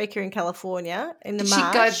to Wairika in California in the Did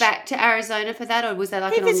March. she go back to Arizona for that, or was that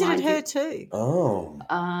like He an online visited her thing? too. Oh.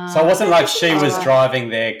 So it wasn't like she was right. driving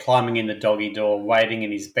there, climbing in the doggy door, waiting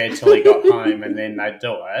in his bed till he got home, and then they'd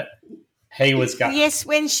do it. He was going. Yes,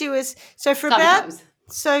 when she was so for Sometimes. about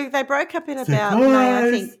so they broke up in about May,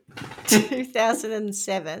 I think,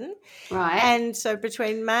 2007. Right. And so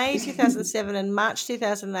between May 2007 and March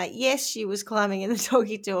 2008, yes, she was climbing in the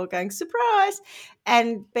doggy door going, surprise,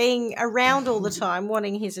 and being around all the time,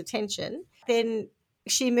 wanting his attention. Then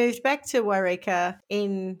she moved back to Wairika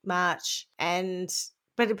in March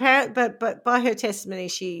but by her testimony,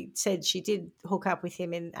 she said she did hook up with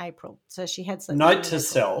him in April. So she had slept with him Note in to April.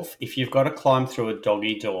 self, if you've got to climb through a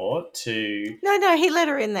doggy door to... No, he let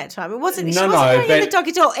her in that time. It wasn't. She No, wasn't going in but- the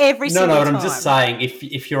doggy door every No, single no, time. but I'm just saying,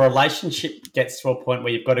 if your relationship gets to a point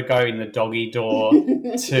where you've got to go in the doggy door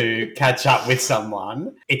to catch up with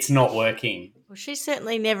someone, it's not working. Well, she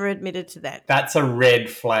certainly never admitted to that. That's a red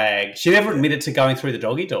flag. She never admitted to going through the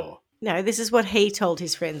doggy door. No, this is what he told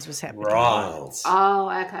his friends was happening. Right. Oh,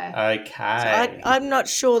 okay. Okay. So I'm not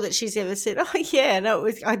sure that she's ever said, oh, yeah, no,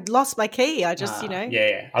 I lost my key. I just,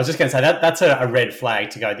 Yeah. I was just going to say, that's a red flag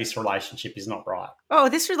to go, this relationship is not right. Oh,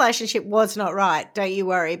 this relationship was not right. Don't you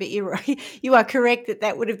worry. But you are correct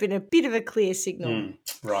that would have been a bit of a clear signal.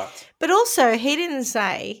 Right. But also, he didn't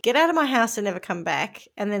say, get out of my house and never come back,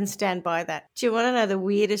 and then stand by that. Do you want to know the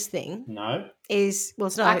weirdest thing? No. It's I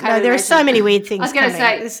not. can't No, there are so imagine. many weird things I was gonna coming.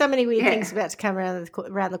 say, There's so many weird yeah. things about to come around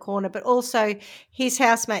the corner. But also, his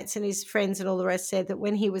housemates and his friends and all the rest said that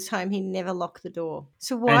when he was home, he never locked the door.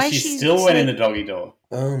 So why And she still went in the doggy door.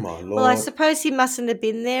 Oh, my Lord. Well, I suppose he mustn't have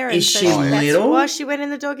been there. And Is so she that's little? why she went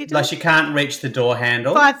in the doggy door. Like she can't reach the door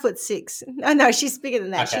handle? 5'6". No, she's bigger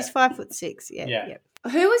than that. Okay. She's 5'6". Yeah. Yeah.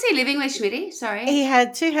 Who was he living with, Schmidty? Sorry. He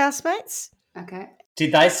had 2 housemates. Okay.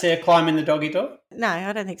 Did they see her climb in the doggy door? No,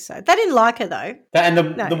 I don't think so. They didn't like her though. And the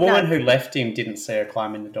No, woman no. who left him didn't see her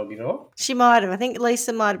climb in the doggy door? She might have. I think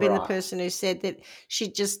Lisa might have been the Right. person who said that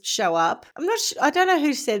she'd just show up. I'm not sure. I don't know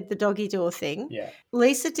who said the doggy door thing. Yeah.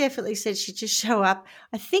 Lisa definitely said she'd just show up.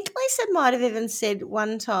 I think Lisa might have even said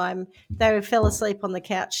one time they fell asleep on the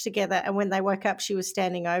couch together, and when they woke up, she was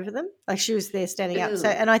standing over them. Like she was there standing up. Ew. So,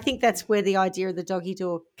 and I think that's where the idea of the doggy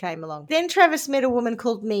door came along. Then Travis met a woman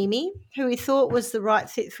called Mimi, who he thought was the right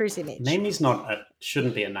fit for his image. Mimi's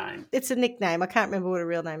shouldn't be a name. It's a nickname. I can't remember what her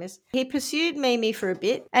real name is. He pursued Mimi for a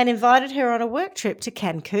bit and invited her on a work trip to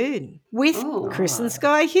Cancun with Oh. Chris and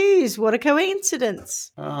Sky Hughes. What a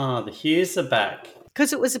coincidence. Oh, the Hughes are back.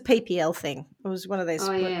 Because it was a PPL thing. It was one of those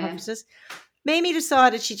Oh, yeah. conferences. Mimi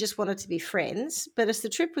decided she just wanted to be friends, but as the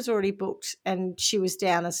trip was already booked and she was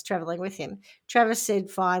down as travelling with him, Travis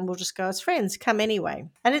said, fine, we'll just go as friends. Come anyway.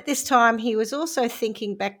 And at this time, he was also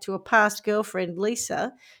thinking back to a past girlfriend,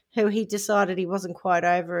 Lisa, who he decided he wasn't quite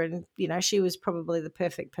over and, she was probably the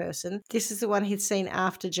perfect person. This is the one he'd seen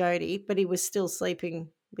after Jodi, but he was still sleeping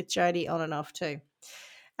with Jodi on and off too.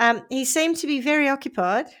 He seemed to be very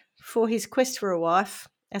occupied for his quest for a wife,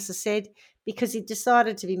 as I said, because he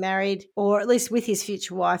decided to be married, or at least with his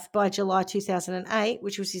future wife, by July 2008,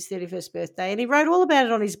 which was his 31st birthday. And he wrote all about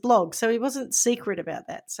it on his blog, so he wasn't secret about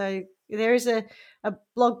that. So there is a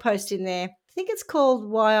blog post in there. I think it's called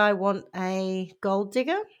Why I Want a Gold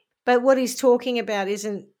Digger. But what he's talking about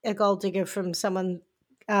isn't a gold digger from someone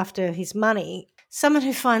after his money, someone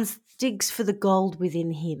who digs for the gold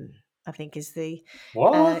within him, I think is the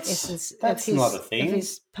What? essence That's of not a thing.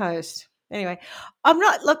 his post. Anyway,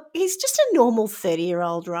 he's just a normal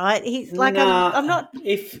 30-year-old, right? He's like, Nah, I'm not.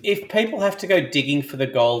 If people have to go digging for the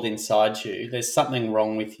gold inside you, there's something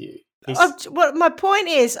wrong with you. What my point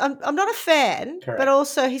is, I'm not a fan, Correct. but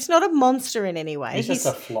also he's not a monster in any way. He's just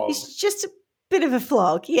a flog. He's just a bit of a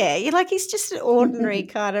flog, yeah. He's just an ordinary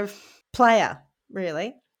kind of player,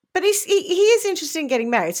 really. But he is interested in getting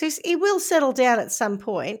married, so he will settle down at some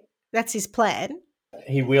point. That's his plan.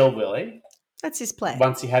 He will he? That's his plan.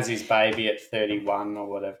 Once he has his baby at 31 or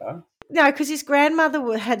whatever. No, because his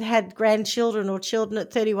grandmother had grandchildren or children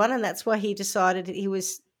at 31, and that's why he decided he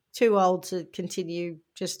was too old to continue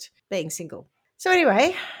just being single. So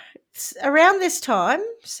anyway, around this time,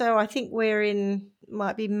 so I think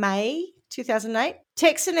might be May 2008,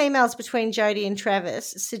 texts and emails between Jodi and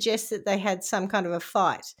Travis suggest that they had some kind of a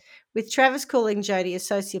fight, with Travis calling Jodi a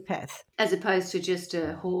sociopath. As opposed to just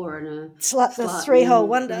a whore and a The three-hole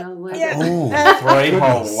wonder. Yeah. Oh,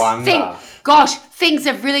 Three-hole wonder. Gosh, things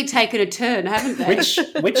have really taken a turn, haven't they?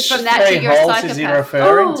 Which From that to three you're a holes is he psychopath.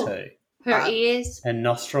 referring Oh. to? Her ears. And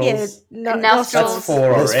nostrils? Yeah, nostrils. That's four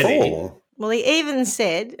there's already. 4. Well, he even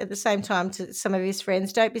said at the same time to some of his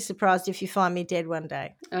friends, don't be surprised if you find me dead one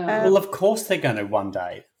day. Well, of course they're going to one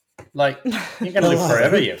day. Like, you're going to live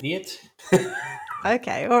forever, you idiot.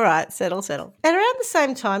 Okay, all right, settle. And around the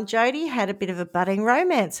same time, Jodi had a bit of a budding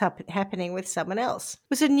romance happening with someone else. It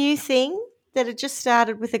was a new thing that had just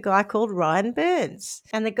started with a guy called Ryan Burns.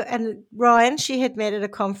 And Ryan, she had met at a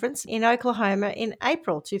conference in Oklahoma in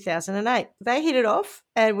April 2008. They hit it off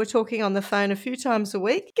and were talking on the phone a few times a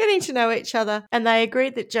week, getting to know each other, and they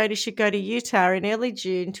agreed that Jodi should go to Utah in early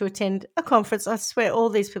June to attend a conference. I swear all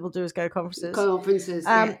these people do is go to conferences.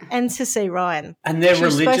 And to see Ryan. And they're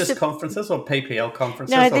religious conferences or PPL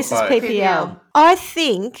conferences? No, or this both? is PPL. I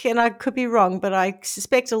think, and I could be wrong, but I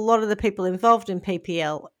suspect a lot of the people involved in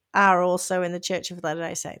PPL are also in the Church of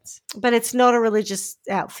Latter-day Saints. But it's not a religious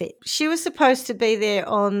outfit. She was supposed to be there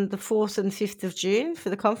on the 4th and 5th of June for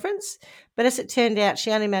the conference, but as it turned out,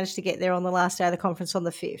 she only managed to get there on the last day of the conference on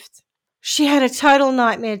the 5th. She had a total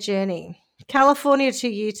nightmare journey. California to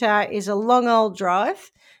Utah is a long old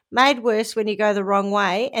drive, made worse when you go the wrong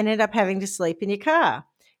way and end up having to sleep in your car,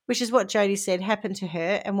 which is what Jodi said happened to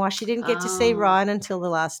her and why she didn't get to see Ryan until the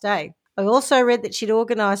last day. I also read that she'd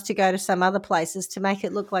organised to go to some other places to make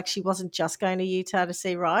it look like she wasn't just going to Utah to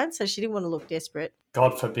see Ryan, so she didn't want to look desperate.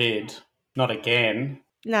 God forbid. Not again.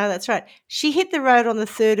 No, that's right. She hit the road on the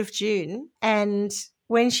 3rd of June, and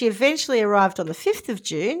when she eventually arrived on the 5th of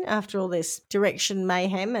June, after all this direction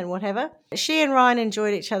mayhem and whatever, she and Ryan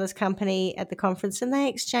enjoyed each other's company at the conference and they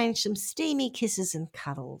exchanged some steamy kisses and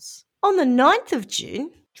cuddles. On the 9th of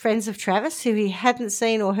June, friends of Travis, who he hadn't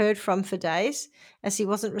seen or heard from for days, as he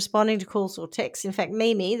wasn't responding to calls or texts. In fact,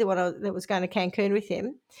 Mimi, the one that was going to Cancun with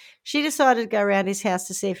him, she decided to go around his house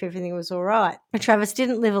to see if everything was all right. But Travis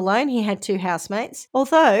didn't live alone. He had 2 housemates.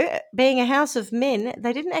 Although, being a house of men,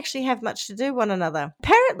 they didn't actually have much to do one another.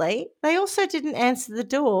 Apparently, they also didn't answer the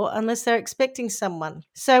door unless they were expecting someone.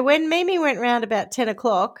 So when Mimi went round about 10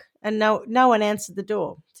 o'clock and no one answered the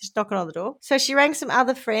door, just knocking on the door. So she rang some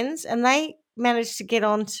other friends and they managed to get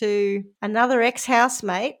on to another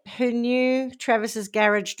ex-housemate who knew Travis's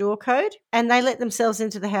garage door code, and they let themselves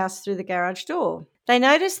into the house through the garage door. They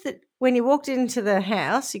noticed that when you walked into the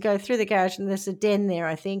house, you go through the garage and there's a den there,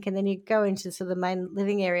 I think, and then you go into sort of the main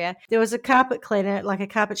living area. There was a carpet cleaner, like a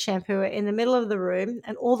carpet shampooer, in the middle of the room,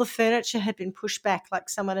 and all the furniture had been pushed back, like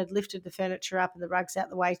someone had lifted the furniture up and the rugs out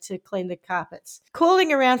the way to clean the carpets.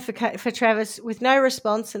 Calling around for Travis with no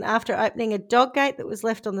response, and after opening a dog gate that was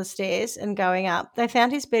left on the stairs and going up, they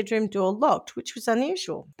found his bedroom door locked, which was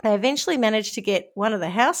unusual. They eventually managed to get one of the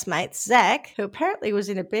housemates, Zach, who apparently was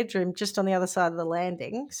in a bedroom just on the other side of the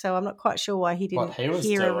landing, so I'm not quite sure why he didn't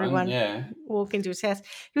hear everyone walk into his house.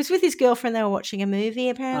 He was with his girlfriend. They were watching a movie,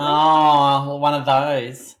 apparently. Oh, one of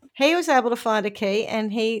those. He was able to find a key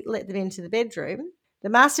and he let them into the bedroom. The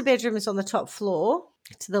master bedroom is on the top floor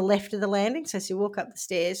to the left of the landing. So as you walk up the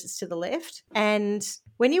stairs, it's to the left. And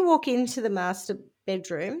when you walk into the master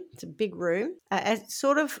bedroom, it's a big room,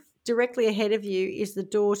 sort of directly ahead of you is the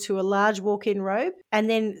door to a large walk-in robe. And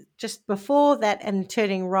then just before that and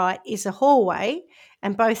turning right is a hallway.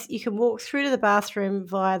 And both you can walk through to the bathroom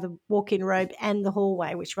via the walk-in robe and the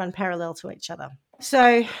hallway, which run parallel to each other.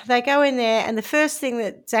 So they go in there, and the first thing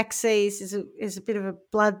that Zach sees is a bit of a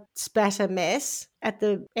blood spatter mess at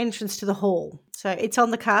the entrance to the hall. So it's on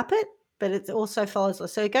the carpet, but it also follows.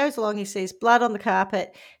 So he goes along, he sees blood on the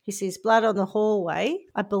carpet, he sees blood on the hallway.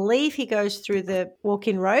 I believe he goes through the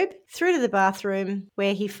walk-in robe, through to the bathroom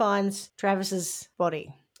where he finds Travis's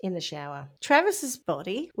body in the shower. Travis's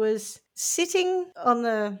body was sitting in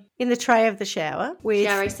the tray of the shower with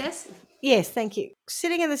shower recess. Yes, thank you.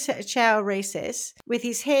 Sitting in the shower recess with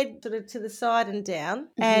his head sort of to the side and down,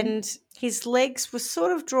 and his legs were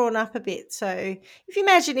sort of drawn up a bit. So if you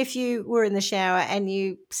imagine if you were in the shower and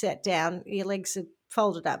you sat down, your legs are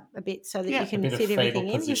folded up a bit so that you can fit everything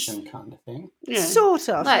in. Position kind of thing. Yeah. Sort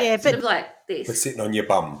of, sort of like this. But sitting on your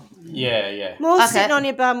bum. Yeah. More sitting on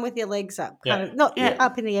your bum with your legs up, kind of not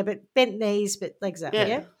up in the air, but bent knees, but legs up.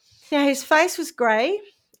 Yeah. Now his face was grey,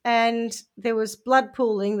 and there was blood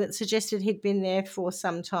pooling that suggested he'd been there for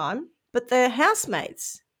some time. But the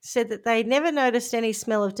housemates said that they never noticed any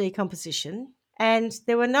smell of decomposition, and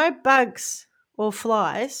there were no bugs or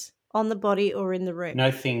flies on the body or in the room. No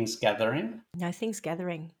things gathering. No things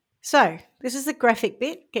gathering. So this is the graphic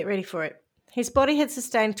bit. Get ready for it. His body had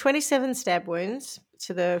sustained 27 stab wounds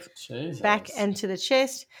to the back and to the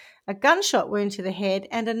chest, a gunshot wound to the head,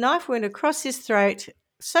 and a knife wound across his throat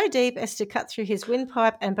so deep as to cut through his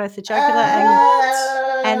windpipe and both the jugular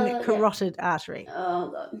and carotid artery.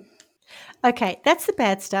 Oh, God. Okay, that's the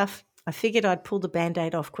bad stuff. I figured I'd pull the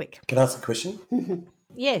Band-Aid off quick. Can I ask a question?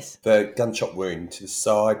 Yes, The gunshot wound to the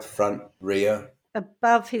side, front, rear.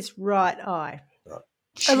 above his right eye. Right.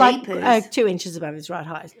 Cheapers. 2 inches above his right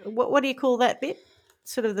eye. What do you call that bit?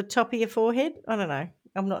 Sort of the top of your forehead? I don't know.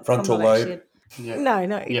 Frontal I'm not actually lobe.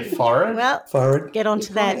 No. Your forehead? Well, Forehead. get onto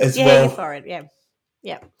Your that. forehead. As Yeah, well. your forehead.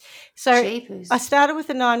 Yeah. So Cheapers. I started with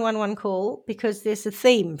the 911 call because there's a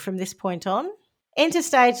theme from this point on. Enter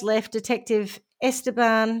stage left, Detective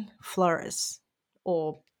Esteban Flores,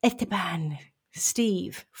 or Esteban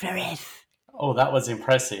Steve Flores. Oh, that was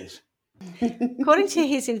impressive. According to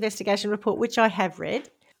his investigation report, which I have read,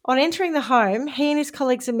 on entering the home, he and his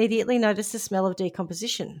colleagues immediately noticed the smell of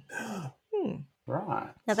decomposition. Right.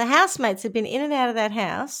 Now, the housemates had been in and out of that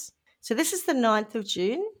house. So this is the 9th of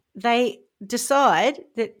June. They decide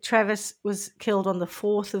that Travis was killed on the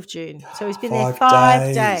 4th of June. So he's been there 5 5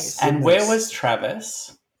 days. days. And where was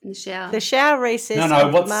Travis? In the shower. The shower recess No,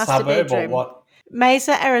 of the what master suburb bedroom. or what?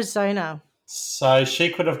 Mesa, Arizona. So she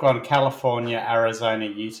could have gone California, Arizona,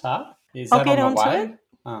 Utah. Is I'll that get on the onto way? it.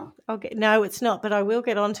 Oh. No, it's not, but I will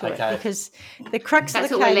get onto it Okay. because the crux That's of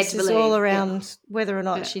the what we're led case to is all believe. around whether or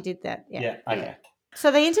not Yeah. she did that. Yeah, okay.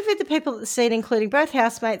 So they interviewed the people at the scene, including both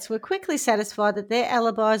housemates, were quickly satisfied that their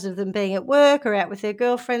alibis of them being at work or out with their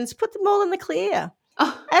girlfriends put them all in the clear.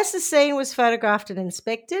 Oh, As the scene was photographed and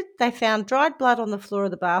inspected, they found dried blood on the floor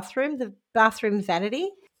of the bathroom vanity,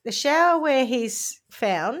 the shower where he's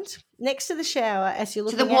found, next to the shower as you're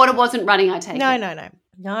so looking the water wasn't running, I take No, it.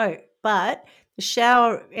 no. But the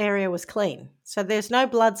shower area was clean. So there's no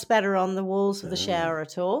blood spatter on the walls of the shower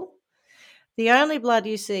at all. The only blood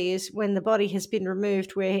you see is when the body has been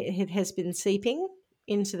removed where it has been seeping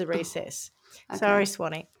into the recess. Okay. Sorry,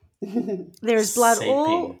 Swanee. There is blood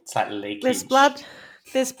Seeping. It's like leakage.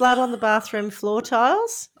 There's blood on the bathroom floor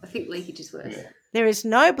tiles. I think leakage is worse. Yeah. There is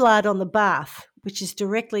no blood on the bath, which is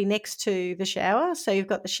directly next to the shower. So you've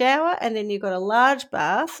got the shower and then you've got a large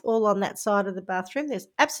bath all on that side of the bathroom. There's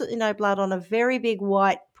absolutely no blood on a very big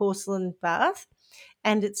white porcelain bath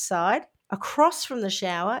and its side. Across from the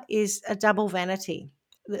shower is a double vanity.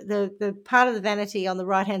 The part of the vanity on the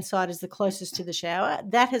right-hand side is the closest to the shower.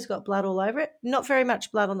 That has got blood all over it. Not very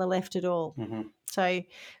much blood on the left at all. Mm-hmm. So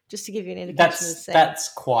just to give you an indication of the scene. That's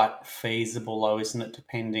quite feasible, though, isn't it?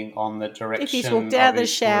 Depending on the direction. If he's walked out of the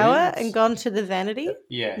his shower wounds. and gone to the vanity,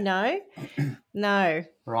 Yeah. no.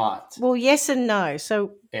 Right. Well, yes and no.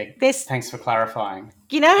 So Yeah. there's, Thanks for clarifying.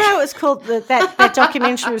 you know how it was called, that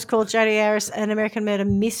documentary was called Jodi Arias, An American Murder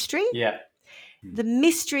Mystery? Yeah. The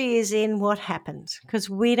mystery is in what happened because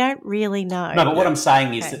we don't really know. No, but what I'm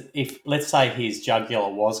saying is Okay. that if, let's say, his jugular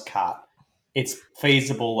was cut, it's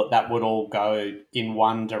feasible that would all go in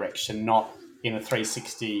one direction, not in a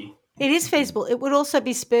 360. It is feasible. It would also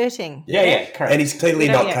be spurting. Yeah, correct. And he's clearly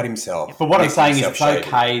You know, not yeah. cut himself. But what I'm Making saying is himself it's shady.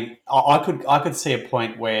 okay. I could see a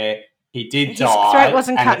point where he did His die. throat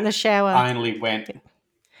wasn't and cut in it the shower. Only went.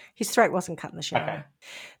 His throat wasn't cut in the shower. Okay.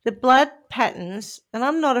 The blood patterns, and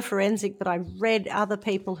I'm not a forensic, but I read other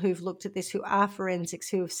people who've looked at this who are forensics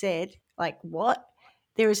who have said, like, what?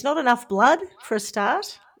 There is not enough blood for a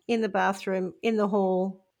start in the bathroom, in the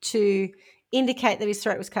hall, to indicate that his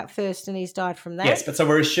throat was cut first and he's died from that. Yes, but so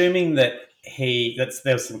we're assuming that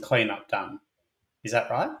there was some cleanup done. Is that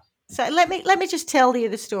right? So let me just tell you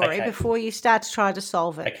the story Okay. before you start to try to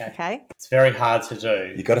solve it. Okay. Okay. It's very hard to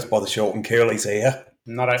do. You got us by the short and curlies here.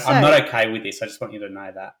 I'm not So- okay with this. I just want you to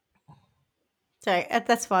know that. So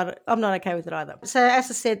that's fine. I'm not okay with it either. So as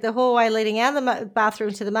I said, the hallway leading out of the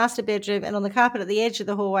bathroom to the master bedroom, and on the carpet at the edge of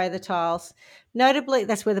the hallway, the tiles. Notably,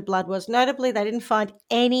 that's where the blood was. Notably, they didn't find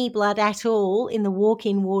any blood at all in the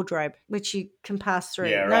walk-in wardrobe, which you can pass through.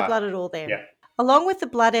 Yeah, No right. blood at all there. Yeah. Along with the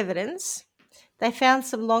blood evidence, they found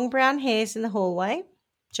some long brown hairs in the hallway.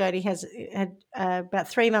 Jodi had about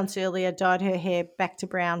 3 months earlier dyed her hair back to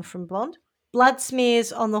brown from blonde. Blood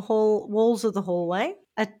smears on the walls of the hallway.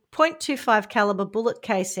 A .25 caliber bullet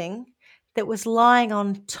casing that was lying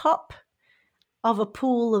on top of a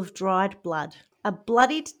pool of dried blood. A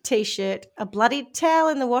bloodied T-shirt, a bloodied towel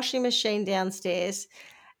in the washing machine downstairs,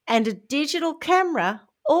 and a digital camera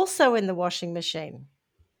also in the washing machine.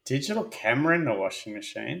 Digital camera in the washing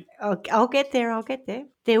machine. I'll get there.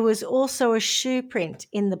 There was also a shoe print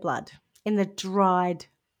in the blood, in the dried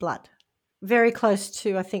blood, very close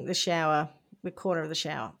to, I think, the corner of the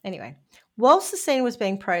shower. Anyway, whilst the scene was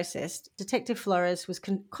being processed, Detective Flores was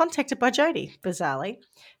contacted by Jodi, bizarrely,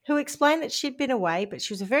 who explained that she'd been away, but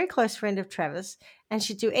she was a very close friend of Travis and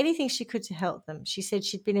she'd do anything she could to help them. She said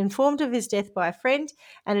she'd been informed of his death by a friend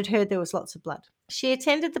and had heard there was lots of blood. She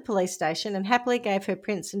attended the police station and happily gave her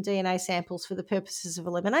prints and DNA samples for the purposes of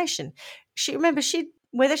elimination. She'd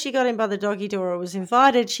whether she got in by the doggy door or was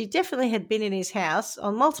invited, she definitely had been in his house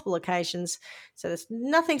on multiple occasions. So there's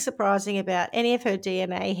nothing surprising about any of her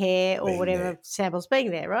DNA, hair, or Being whatever there. samples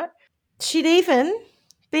being there, right? She'd even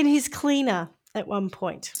been his cleaner at one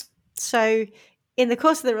point. So in the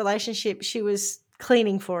course of the relationship, she was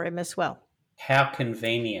cleaning for him as well. How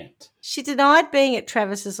convenient. She denied being at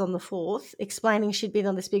Travis's on the 4th, explaining she'd been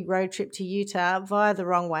on this big road trip to Utah via the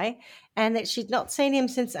wrong way and that she'd not seen him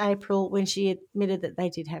since April when she admitted that they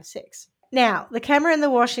did have sex. Now, the camera in the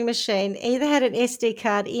washing machine either had an SD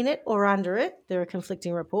card in it or under it. There are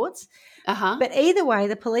conflicting reports. But either way,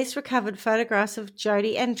 the police recovered photographs of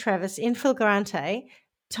Jodi and Travis in flagrante,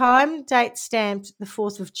 time date stamped the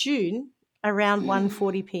 4th of June, around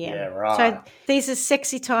 1:40 p.m. Yeah, right. So these are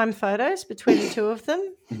sexy time photos between the two of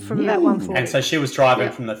them from about 1:40. And so she was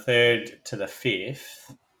driving from the 3rd to the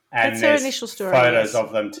 5th. And That's her there's initial story, photos yes.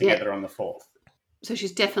 of them together on the 4th. So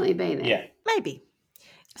she's definitely been there. Yeah. Maybe.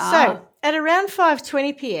 Ah. So at around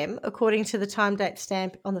 5:20 p.m., according to the time date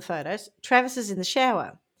stamp on the photos, Travis is in the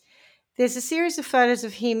shower. There's a series of photos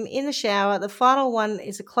of him in the shower. The final one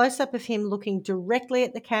is a close-up of him looking directly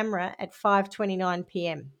at the camera at 5:29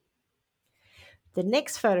 p.m. The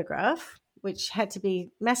next photograph, which had to be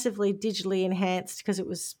massively digitally enhanced because it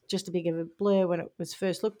was just a big of a blur when it was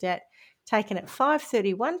first looked at, taken at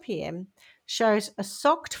 5:31 p.m., shows a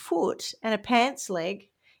socked foot and a pants leg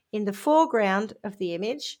in the foreground of the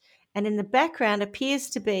image, and in the background appears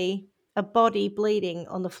to be a body bleeding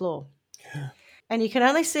on the floor. And you can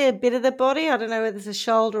only see a bit of the body. I don't know whether it's a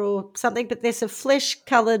shoulder or something, but there's a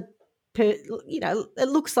flesh-coloured, it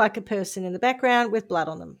looks like a person in the background with blood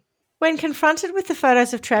on them. When confronted with the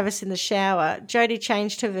photos of Travis in the shower, Jodi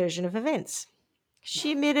changed her version of events.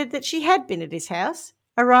 She admitted that she had been at his house,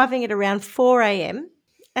 arriving at around 4 a.m.,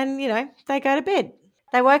 and, they go to bed.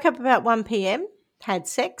 They woke up about 1 p.m., had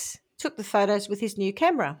sex, took the photos with his new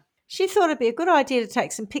camera. She thought it'd be a good idea to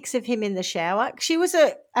take some pics of him in the shower. She was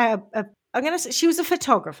she was a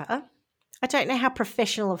photographer. I don't know how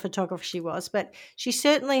professional a photographer she was, but she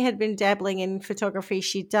certainly had been dabbling in photography.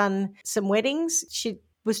 She'd done some weddings. She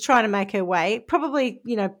was trying to make her way, probably,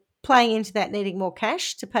 playing into that, needing more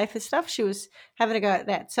cash to pay for stuff. She was having a go at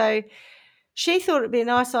that. So she thought it'd be a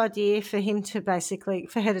nice idea for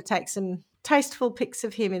her to take some tasteful pics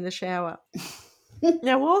of him in the shower.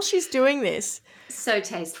 Now, while she's doing this, So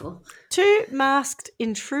tasteful. 2 masked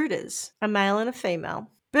intruders, a male and a female,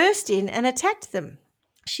 burst in and attacked them.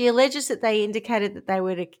 She alleges that they indicated that they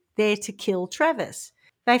were there to kill Travis.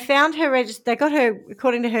 They found her, they got her,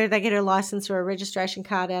 according to her, they get her license or a registration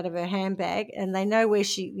card out of her handbag, and they know where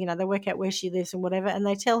she, they work out where she lives and whatever, and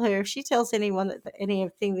they tell her if she tells anyone that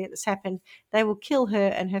anything that's happened, they will kill her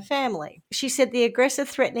and her family. She said the aggressor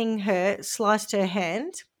threatening her sliced her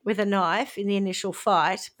hand with a knife in the initial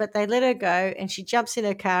fight, but they let her go, and she jumps in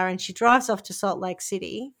her car and she drives off to Salt Lake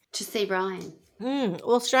City. To see Ryan.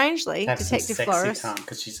 Well, strangely, Have some Detective sexy Flores... time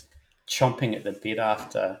because she's chomping at the bit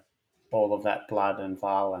after all of that blood and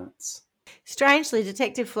violence. Strangely,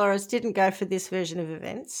 Detective Flores didn't go for this version of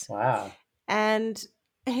events. Wow. And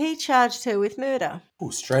he charged her with murder. Oh,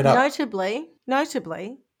 straight up.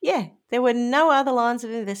 Notably, yeah, there were no other lines of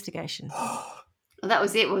investigation. Well, that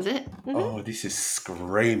was it, was it? Mm-hmm. Oh, this is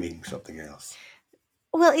screaming something else.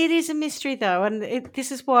 Well, it is a mystery, though, and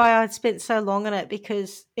this is why I spent so long on it,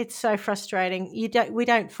 because it's so frustrating. We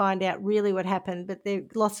don't find out really what happened, but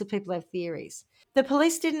lots of people have theories. The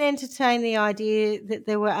police didn't entertain the idea that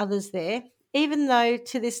there were others there, even though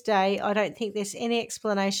to this day I don't think there's any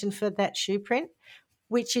explanation for that shoe print,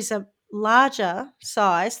 which is a larger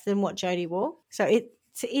size than what Jodi wore. So it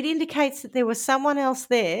indicates that there was someone else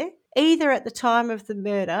there, either at the time of the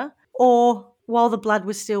murder or while the blood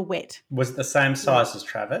was still wet. Was it the same size as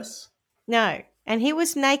Travis? No, and he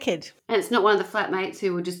was naked. And it's not one of the flatmates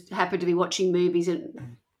who would just happen to be watching movies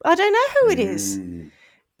and... I don't know who it is.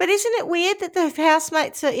 But isn't it weird that the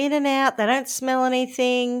housemates are in and out, they don't smell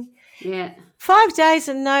anything? Yeah. 5 days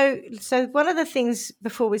and no... So one of the things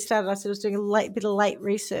before we started, I said I was doing a bit of late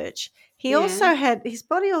research. His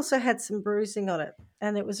body also had some bruising on it,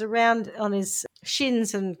 and it was around on his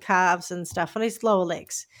shins and calves and stuff, on his lower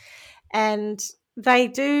legs. And they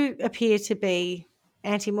do appear to be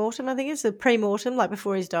ante-mortem, I think it's a pre-mortem, like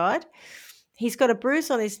before he's died. He's got a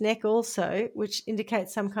bruise on his neck also, which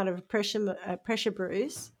indicates some kind of a pressure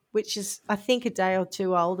bruise, which is, I think, a day or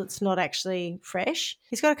two old. It's not actually fresh.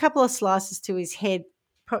 He's got a couple of slices to his head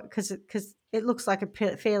because it looks like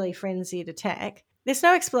a fairly frenzied attack. There's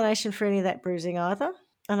no explanation for any of that bruising either,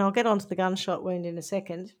 and I'll get onto the gunshot wound in a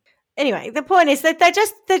second. Anyway, the point is that they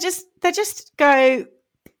just go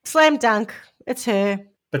slam dunk. It's her.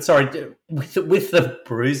 But sorry, with the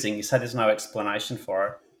bruising, you say there's no explanation for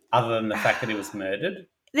it other than the fact that he was murdered?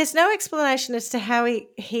 There's no explanation as to how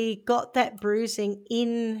he got that bruising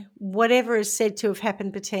in whatever is said to have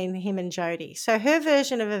happened between him and Jodi. So her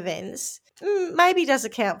version of events maybe does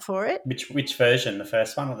account for it. Which version? The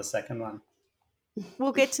first one or the second one?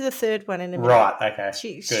 We'll get to the third one in a minute. Right, okay.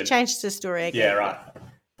 She changed the story again. Yeah, right.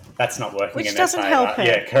 That's not working Which in their doesn't favour. help her.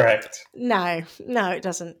 Yeah, correct. No, it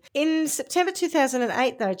doesn't. In September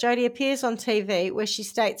 2008, though, Jodi appears on TV where she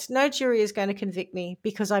states, "No jury is going to convict me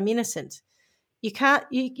because I'm innocent. You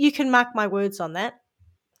can mark my words on that."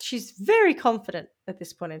 She's very confident at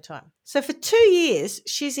this point in time. So for 2 years,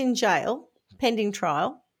 she's in jail, pending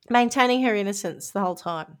trial, maintaining her innocence the whole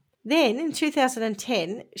time. Then in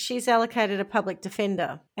 2010, she's allocated a public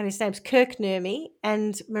defender, and his name's Kirk Nurmi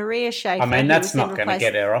and Maria Schaefer. I mean, that's not going to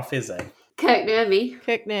get her off, is it? Kirk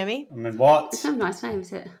Nurmi. I mean, what? It's a nice name,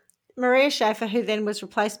 is it? Maria Schaefer, who then was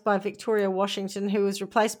replaced by Victoria Washington, who was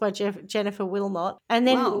replaced by Jennifer Wilmot. And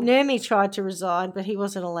then Nurmi tried to resign, but he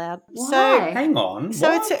wasn't allowed. Why? So, hang on.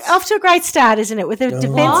 So it's off to a great start, isn't it? With a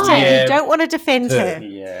defence team who don't want to defend her.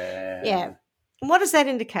 Yeah. What does that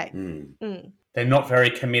indicate? They're not very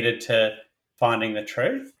committed to finding the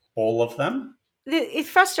truth, all of them. It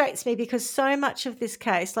frustrates me because so much of this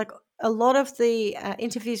case, like a lot of the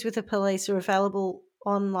interviews with the police are available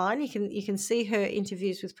online. You can see her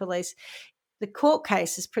interviews with police. The court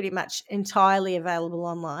case is pretty much entirely available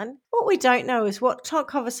online. What we don't know is what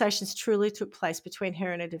conversations truly took place between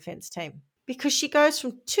her and her defence team. Because she goes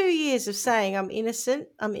from 2 years of saying, I'm innocent,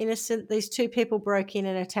 these two people broke in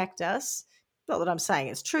and attacked us. Not that I'm saying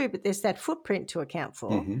it's true, but there's that footprint to account for.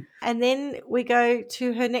 Mm-hmm. And then we go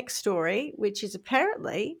to her next story, which is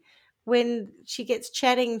apparently when she gets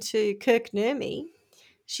chatting to Kirk Nurmi,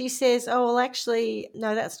 she says, oh, well, actually,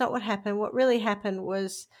 no, that's not what happened. What really happened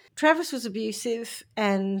was Travis was abusive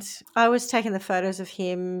and I was taking the photos of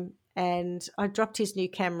him and I dropped his new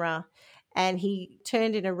camera and he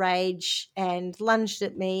turned in a rage and lunged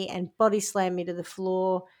at me and body slammed me to the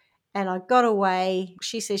floor. And I got away.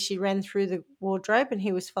 She says she ran through the wardrobe and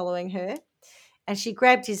he was following her. And she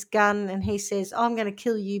grabbed his gun and he says, I'm going to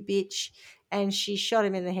kill you, bitch. And she shot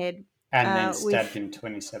him in the head. And then stabbed him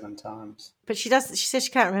 27 times. But she says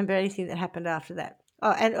she can't remember anything that happened after that.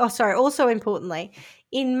 Also importantly,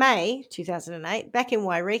 in May 2008, back in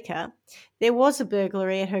Wairika, there was a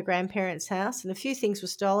burglary at her grandparents' house and a few things were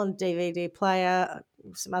stolen, a DVD player,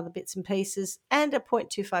 some other bits and pieces, and a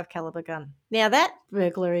 .25 caliber gun. Now, that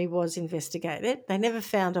burglary was investigated. They never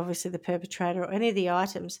found, obviously, the perpetrator or any of the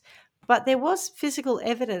items, but there was physical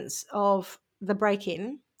evidence of the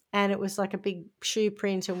break-in, and it was like a big shoe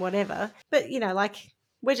print and whatever. But,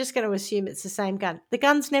 we're just going to assume it's the same gun. The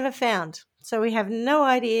gun's never found, so we have no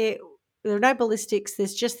idea. There are no ballistics.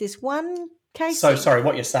 There's just this one case. So, sorry,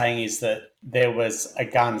 what you're saying is that there was a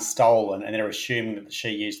gun stolen and they're assuming that she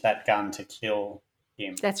used that gun to kill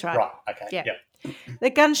him. That's right. Right, okay. Yeah. Yep. The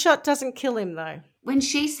gunshot doesn't kill him, though. When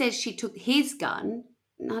she says she took his gun,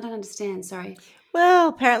 I don't understand, sorry. Well,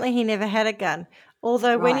 apparently he never had a gun.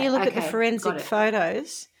 Although when you look at the forensic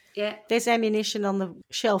photos, there's ammunition on the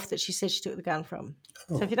shelf that she said she took the gun from.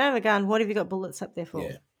 Oh. So if you don't have a gun, what have you got bullets up there for?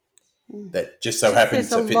 Yeah. That just so happens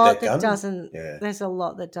to fit that gun. There's a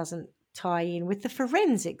lot that doesn't tie in with the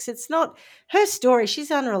forensics. It's not her story.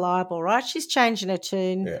 She's unreliable, right? She's changing her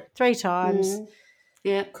tune 3 times. Mm.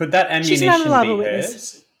 Yeah. Could that ammunition be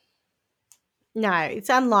hers? No, it's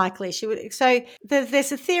unlikely. She would. So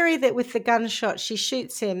there's a theory that with the gunshot, she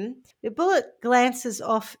shoots him. The bullet glances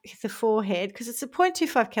off the forehead because it's a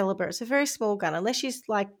 .25 caliber. It's a very small gun, unless she's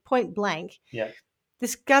like point blank. Yeah.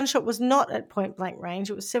 This gunshot was not at point blank range.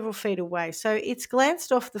 It was several feet away. So it's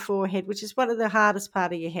glanced off the forehead, which is one of the hardest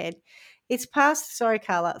part of your head. It's passed, sorry,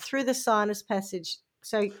 Carla, through the sinus passage.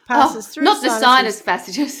 So it passes through not the sinus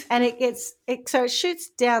passages. And so it shoots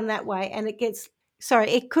down that way and it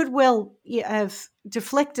could well have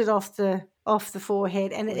deflected off the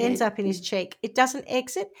forehead and it ends up in his cheek. It doesn't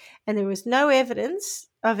exit and there was no evidence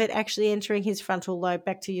of it actually entering his frontal lobe.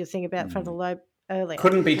 Back to your thing about frontal lobe earlier.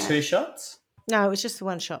 Couldn't be 2 shots? No, it was just the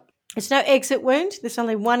one shot. It's no exit wound. There's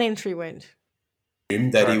only one entry wound.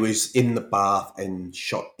 That he was in the bath and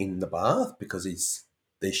shot in the bath because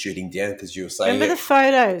they're shooting down because you were saying Remember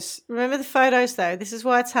the photos, though. This is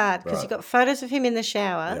why it's hard because you've got photos of him in the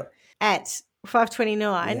shower at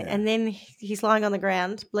 5:29 and then he's lying on the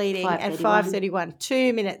ground bleeding at 5:31.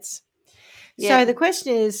 2 minutes. So the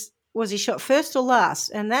question is, was he shot first or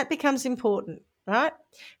last? And that becomes important, right?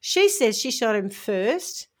 She says she shot him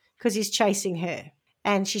first because he's chasing her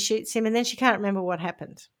and she shoots him and then she can't remember what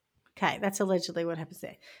happened. Okay, that's allegedly what happens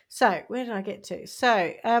there. So where did I get to?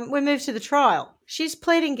 So we move to the trial. She's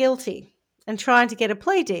pleading guilty and trying to get a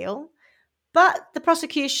plea deal, but the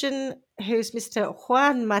prosecution, who's Mr.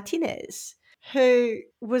 Juan Martinez, who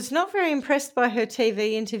was not very impressed by her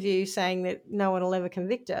TV interview saying that no one will ever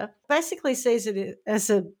convict her, basically sees it as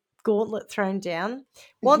a gauntlet thrown down,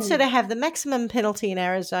 wants her to have the maximum penalty in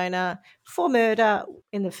Arizona for murder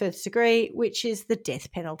in the first degree, which is the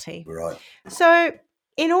death penalty. Right. So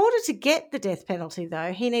in order to get the death penalty,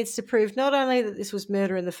 though, he needs to prove not only that this was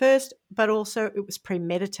murder in the first, but also it was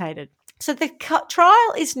premeditated. So the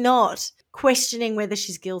trial is not questioning whether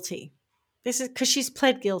she's guilty. This is because she's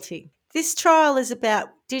pled guilty. This trial is about,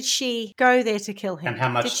 did she go there to kill him? And how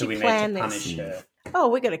much do we need to punish her? Oh,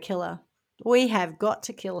 we got to kill her. We have got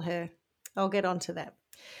to kill her. I'll get on to that.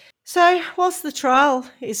 So whilst the trial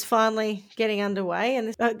is finally getting underway,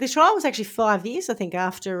 and the trial was actually 5 years, I think,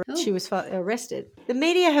 after she was arrested, the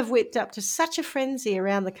media have whipped up to such a frenzy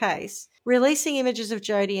around the case, releasing images of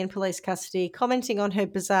Jodi in police custody, commenting on her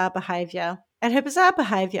bizarre behaviour. And her bizarre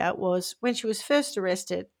behaviour was when she was first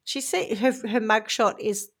arrested, her mugshot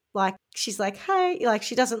is like, she's like, hey, like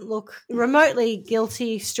she doesn't look remotely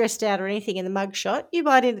guilty, stressed out or anything in the mugshot. You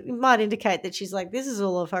might indicate that she's like, this is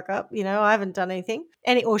all a fuck up, I haven't done anything.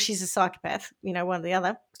 Or she's a psychopath, one or the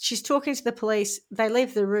other. She's talking to the police. They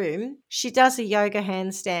leave the room. She does a yoga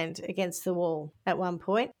handstand against the wall at one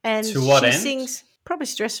point. And to what end? Sings, probably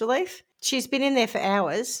stress relief. She's been in there for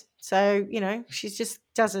hours. So, she just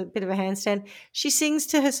does a bit of a handstand. She sings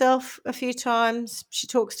to herself a few times. She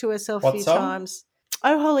talks to herself a few times.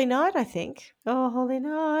 Oh, Holy Night, I think. Oh, Holy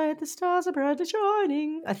Night, the stars are brightly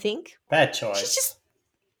shining, I think. Bad choice. She's just,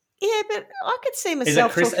 but I could see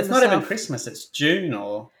myself talking to myself. It's not even Christmas, it's June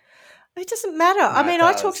or... It doesn't matter.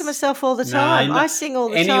 I talk to myself all the time. I sing all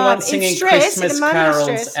the time. Anyone singing Christmas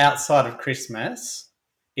carols outside of Christmas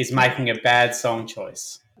is making a bad song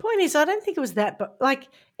choice. Point is, I don't think it was that, but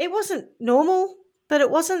it wasn't normal. But it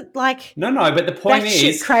wasn't like no. But the point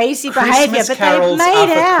is, crazy Christmas behaviour. But carols they made are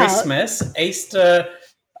for out Christmas. Easter,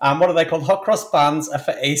 what are they called? Hot cross buns are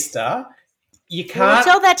for Easter. You can't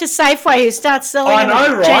tell that to Safeway, who starts selling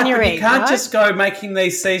them in January. But you can't just go making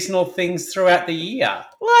these seasonal things throughout the year.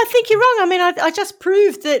 Well, I think you're wrong. I just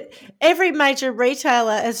proved that every major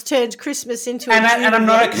retailer has turned Christmas into and I'm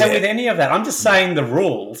not okay with any of that. I'm just saying the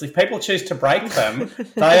rules. If people choose to break them,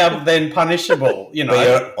 they are then punishable.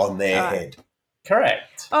 We're on their head.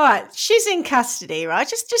 Correct. All right, she's in custody, right?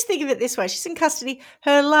 Just think of it this way. She's in custody.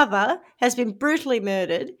 Her lover has been brutally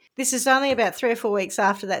murdered. This is only about 3 or 4 weeks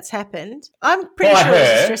after that's happened. I'm pretty sure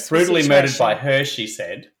it's a stressful brutally situation. Murdered by her, she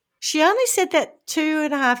said. She only said that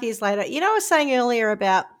 2.5 years later. I was saying earlier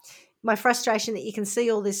about my frustration that you can see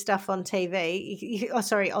all this stuff on TV,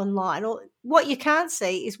 online. Or what you can't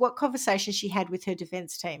see is what conversation she had with her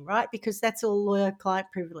defence team, right? Because that's all lawyer-client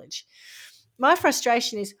privilege. My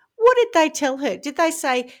frustration is, what did they tell her? Did they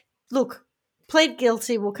say, look, plead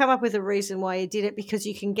guilty, we'll come up with a reason why you did it because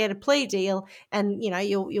you can get a plea deal and,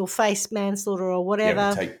 you'll face manslaughter or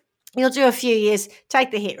whatever. You'll do a few years,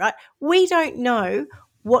 take the hit, right? We don't know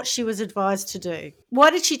what she was advised to do.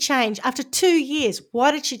 Why did she change? After 2 years,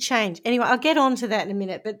 why did she change? Anyway, I'll get on to that in a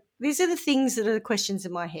minute, but these are the things that are the questions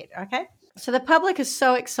in my head, okay? So the public is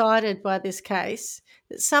so excited by this case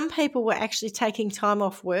that some people were actually taking time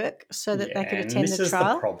off work so that they could attend the trial. This is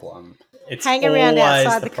the problem. It's hang around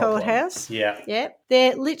outside the courthouse. Yeah. Yeah.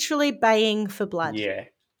 They're literally baying for blood. Yeah.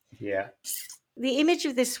 The image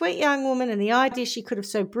of this sweet young woman and the idea she could have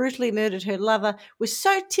so brutally murdered her lover was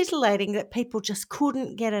so titillating that people just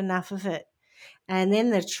couldn't get enough of it. And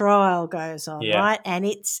then the trial goes on, right? And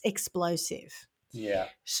it's explosive. Yeah.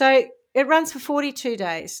 So it runs for 42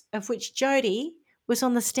 days, of which Jodi was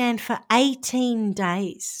on the stand for 18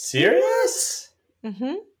 days. Serious?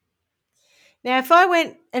 Mm-hmm. Now, if I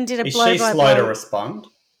went and did a blow-by-blow... Is she slow to respond?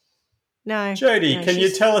 No. Jodi, can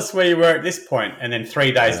you tell us where you were at this point? And then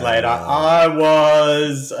 3 days later, I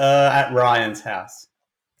was at Ryan's house.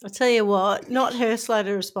 I'll tell you what, not her slow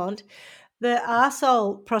to respond. The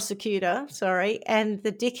arsehole prosecutor, and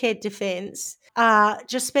the dickhead defence are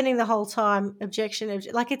just spending the whole time objection.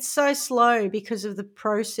 Like, it's so slow because of the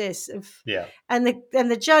process of and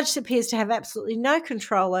the judge appears to have absolutely no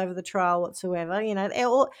control over the trial whatsoever.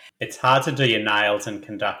 It's hard to do your nails and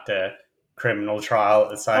conduct a criminal trial at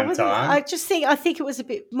the same time. I think it was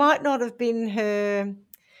might not have been her.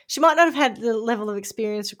 She might not have had the level of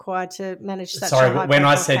experience required to manage such a high-profile when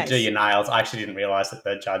I said case. do your nails, I actually didn't realise that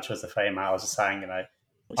the judge was a female. I was just saying,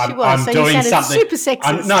 I'm doing something. Super sexist.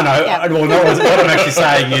 What I'm actually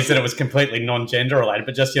saying is that it was completely non-gender related,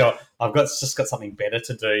 but just I've got something better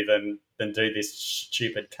to do than do this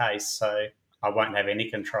stupid case. So I won't have any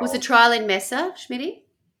control. Was the trial in Mesa, Schmidty?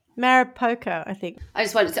 Maripoca, I think. I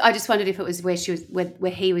just wondered if it was where she was,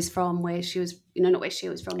 where he was from, where she was, not where she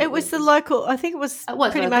was from. It was the local. I think it was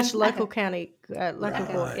pretty local. much local county, local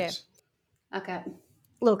court. Yeah. Okay.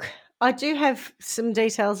 Look, I do have some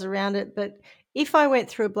details around it, but if I went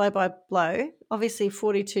through a blow by blow, obviously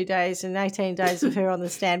 42 days and 18 days of her on the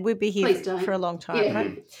stand, we'd be here for a long time. Yeah.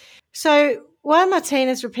 Right? So Juan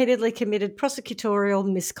Martinez repeatedly committed prosecutorial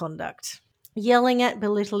misconduct, yelling at,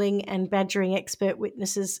 belittling and badgering expert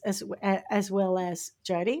witnesses as well as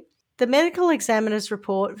Jodi. The medical examiner's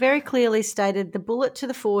report very clearly stated the bullet to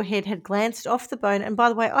the forehead had glanced off the bone. And by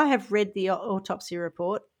the way, I have read the autopsy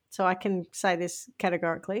report, so I can say this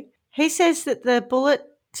categorically. He says that the bullet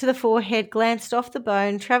to the forehead glanced off the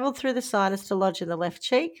bone, travelled through the sinus to lodge in the left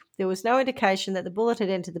cheek. There was no indication that the bullet had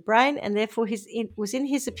entered the brain, and therefore was in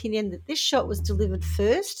his opinion that this shot was delivered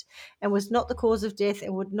first and was not the cause of death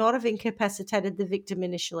and would not have incapacitated the victim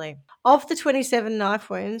initially. Of the 27 knife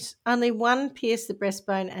wounds, only one pierced the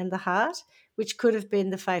breastbone and the heart, which could have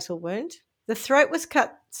been the fatal wound. The throat was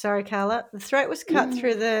cut, sorry, Carla, the throat was cut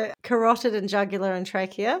through the carotid and jugular and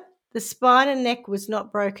trachea. The spine and neck was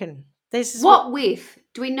not broken. This is what with?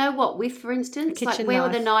 Do we know what with, for instance? Kitchen where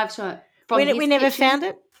knife. were the knives from? We never found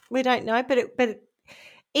it. We don't know, but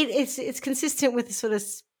it's consistent with the sort of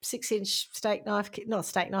 6-inch steak knife, not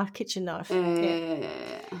steak knife, kitchen knife. Okay.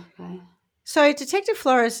 So Detective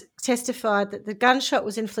Flores testified that the gunshot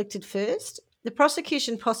was inflicted first. The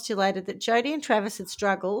prosecution postulated that Jodi and Travis had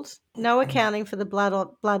struggled, no accounting for the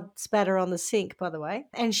blood spatter on the sink, by the way,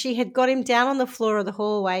 and she had got him down on the floor of the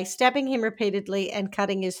hallway, stabbing him repeatedly and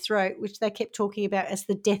cutting his throat, which they kept talking about as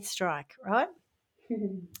the death strike, right?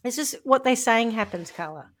 This is what they're saying happened,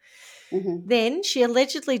 Carla. Mm-hmm. Then she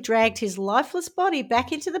allegedly dragged his lifeless body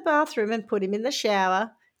back into the bathroom and put him in the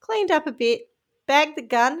shower, cleaned up a bit, bagged the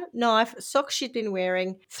gun, knife, socks she'd been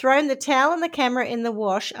wearing, thrown the towel and the camera in the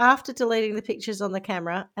wash after deleting the pictures on the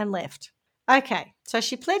camera and left. Okay, so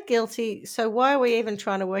she pled guilty, so why are we even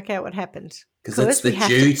trying to work out what happened? Because that's the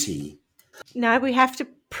duty. No, we have to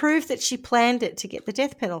prove that she planned it to get the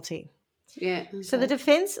death penalty. Yeah. Okay. So the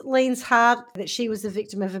defence leans hard that she was the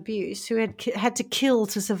victim of abuse who had to kill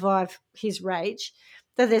to survive his rage,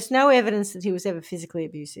 though there's no evidence that he was ever physically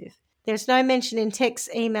abusive. There's no mention in texts,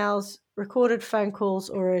 emails, recorded phone calls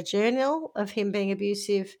or a journal of him being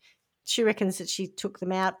abusive. She reckons that she took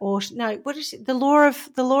them out, or no, what is it? The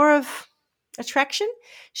law of attraction?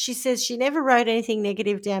 She says she never wrote anything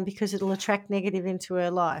negative down because it'll attract negative into her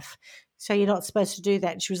life. So you're not supposed to do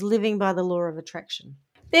that. She was living by the law of attraction.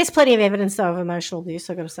 There's plenty of evidence, though, of emotional abuse,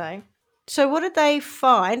 I've got to say. So what did they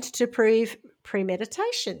find to prove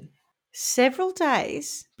premeditation? Several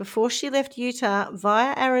days before she left Utah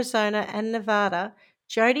via Arizona and Nevada,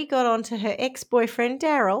 Jodi got on to her ex-boyfriend,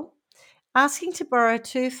 Daryl, asking to borrow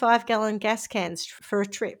 2 5-gallon gas cans for a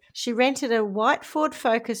trip. She rented a white Ford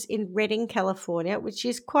Focus in Redding, California, which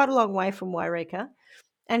is quite a long way from Wairika,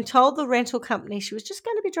 and told the rental company she was just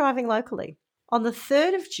going to be driving locally. On the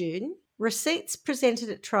 3rd of June, receipts presented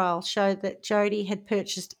at trial showed that Jodi had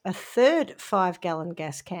purchased a third 5-gallon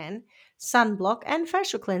gas can, sunblock and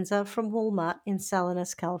facial cleanser from Walmart in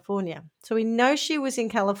Salinas, California. So we know she was in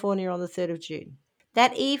California on the 3rd of June.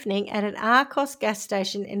 That evening at an Arcos gas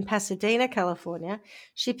station in Pasadena, California,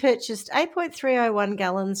 she purchased 8.301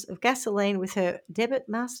 gallons of gasoline with her debit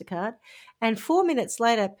MasterCard and 4 minutes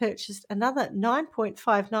later purchased another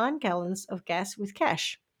 9.59 gallons of gas with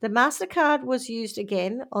cash. The MasterCard was used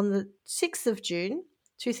again on the 6th of June,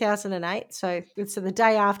 2008, so the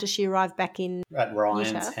day after she arrived back in at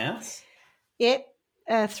Ryan's Utah. house. Yep,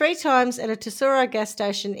 3 times at a Tesoro gas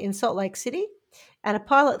station in Salt Lake City, at a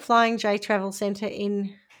Pilot Flying J Travel Center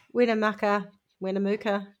in Winnemucca,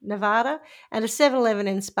 Nevada, and a 7-Eleven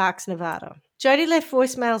in Sparks, Nevada. Jodi left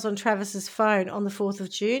voicemails on Travis's phone on the 4th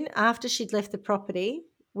of June after she'd left the property,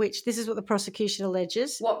 which this is what the prosecution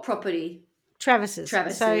alleges. What property? Travis's.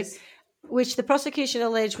 So, which the prosecution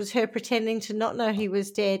alleged was her pretending to not know he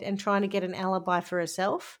was dead and trying to get an alibi for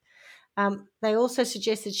herself. They also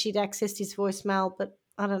suggested she'd accessed his voicemail, but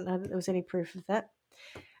I don't know that there was any proof of that.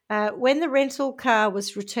 When the rental car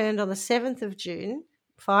was returned on the 7th of June,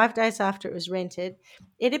 5 days after it was rented,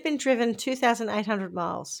 it had been driven 2,800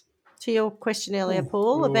 miles. To your question earlier,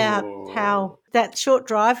 Paul, about how that short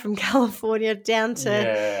drive from California down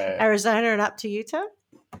to Arizona and up to Utah.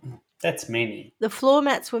 That's many. The floor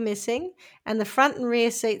mats were missing and the front and rear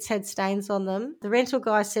seats had stains on them. The rental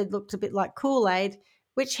guy said looked a bit like Kool-Aid,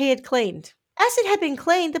 which he had cleaned. As it had been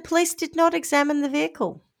cleaned, the police did not examine the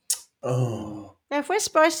vehicle. Oh. Now, if we're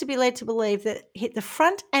supposed to be led to believe that the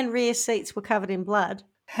front and rear seats were covered in blood.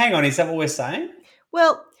 Hang on, is that what we're saying?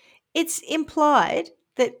 Well, it's implied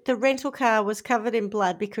that the rental car was covered in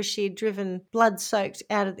blood because she had driven blood-soaked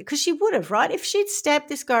out of it. Because she would have, right? If she'd stabbed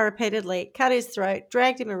this guy repeatedly, cut his throat,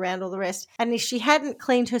 dragged him around, all the rest, and if she hadn't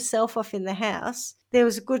cleaned herself off in the house, there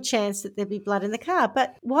was a good chance that there'd be blood in the car.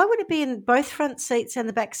 But why would it be in both front seats and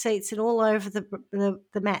the back seats and all over the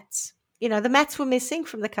mats? You know, the mats were missing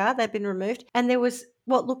from the car. They'd been removed. And there was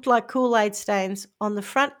what looked like Kool-Aid stains on the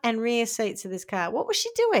front and rear seats of this car. What was she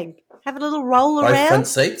doing? Having a little roll Both around? front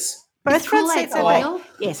seats? Both front seats are back.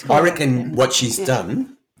 Yes, I reckon what she's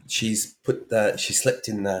done, she's she slept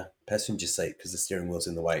in the passenger seat because the steering wheel's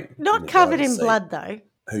in the way. Not covered in blood, though.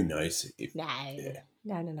 Who knows? No.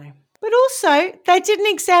 But also, they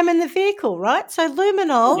didn't examine the vehicle, right? So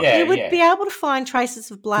luminol, you would be able to find traces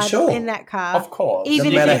of blood in that car. Of course.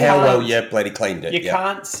 Doesn't matter how well you bloody cleaned it. You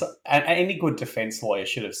can't, and any good defence lawyer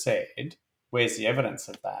should have said, where's the evidence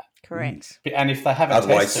of that? Correct. And if they haven't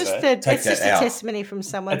tested it's just a testimony from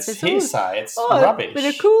someone. It's hearsay. It's rubbish.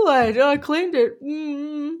 Bit of Kool-Aid. I cleaned it.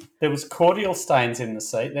 Mm. There was cordial stains in the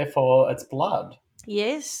seat, therefore it's blood.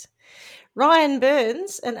 Yes. Ryan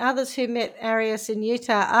Burns and others who met Arias in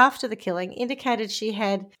Utah after the killing indicated she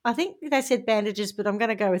had, I think they said bandages, but I'm going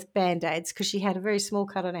to go with Band-Aids because she had a very small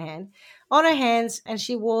cut on her hands, and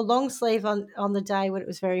she wore long sleeve on the day when it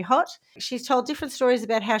was very hot. She's told different stories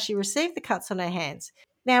about how she received the cuts on her hands.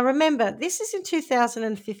 Now, remember, this is in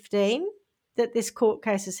 2015 that this court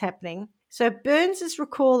case is happening. So Burns is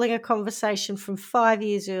recalling a conversation from 5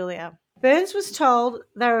 years earlier. Burns was told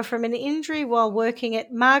they were from an injury while working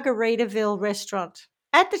at Margaritaville restaurant.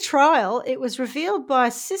 At the trial, it was revealed by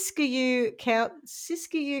Siskiyou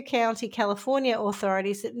County, California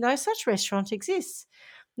authorities that no such restaurant exists,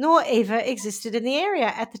 nor ever existed in the area.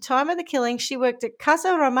 At the time of the killing, she worked at Casa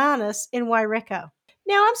Romanes in Waireka.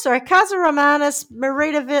 Now, I'm sorry, Casa Romanes,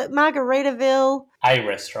 Margaritaville. A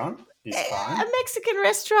restaurant is fine. A Mexican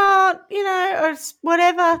restaurant, or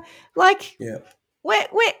whatever. Where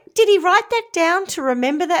did he write that down to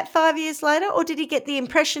remember that 5 years later, or did he get the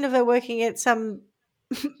impression of her working at some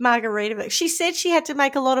Margaritaville? She said she had to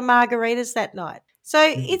make a lot of margaritas that night.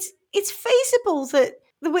 So it's feasible that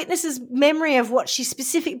the witness's memory of what she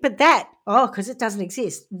but because it doesn't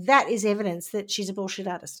exist, that is evidence that she's a bullshit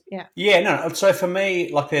artist. Yeah. Yeah, no. So for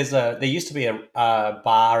me, there used to be a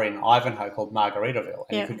bar in Ivanhoe called Margaritaville,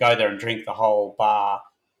 and you could go there and drink the whole bar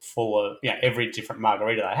full of every different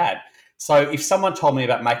margarita they had. So if someone told me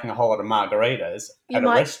about making a whole lot of margaritas at a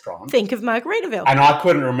restaurant, think of Margaritaville, and I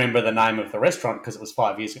couldn't remember the name of the restaurant because it was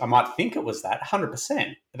 5 years ago, I might think it was that 100%.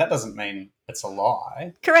 But that doesn't mean it's a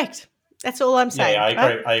lie. Correct. That's all I'm saying. Yeah, I agree.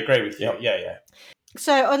 Right? I agree with you. Yeah.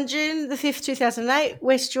 So on June the 5th, 2008,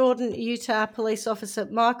 West Jordan, Utah police officer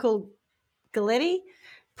Michael Galletti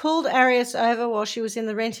pulled Arias over while she was in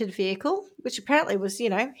the rented vehicle, which apparently was,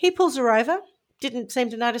 he pulls her over. Didn't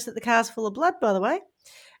seem to notice that the car's full of blood, by the way.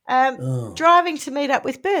 Driving to meet up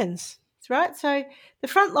with Burns, right? So the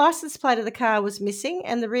front license plate of the car was missing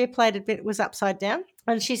and the rear plate was upside down.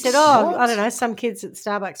 And she said, I don't know, some kids at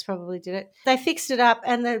Starbucks probably did it. They fixed it up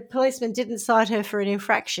and the policeman didn't cite her for an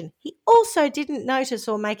infraction. He also didn't notice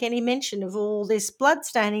or make any mention of all this blood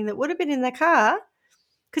staining that would have been in the car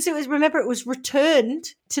because it was returned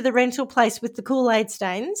to the rental place with the Kool-Aid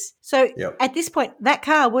stains. So at this point, that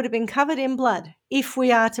car would have been covered in blood if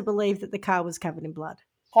we are to believe that the car was covered in blood.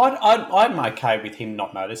 I'm okay with him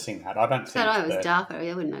not noticing that. I don't think it was darker.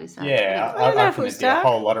 I wouldn't notice that. Yeah, I don't know if there'd be a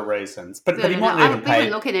whole lot of reasons. But he might even pay.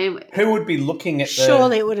 Who would be looking at the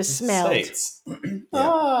Surely it would have smelled. Seats? No,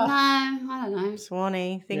 I don't know.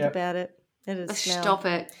 Swanee, think about it. It smell. Stop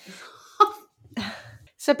it.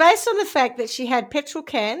 So based on the fact that she had petrol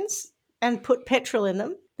cans and put petrol in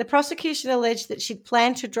them, the prosecution alleged that she'd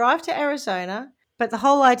planned to drive to Arizona, but the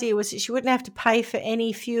whole idea was that she wouldn't have to pay for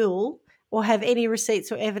any fuel or have any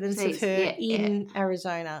receipts or evidence of her in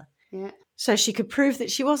Arizona. Yeah. So she could prove that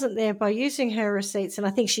she wasn't there by using her receipts, and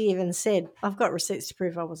I think she even said, I've got receipts to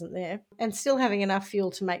prove I wasn't there, and still having enough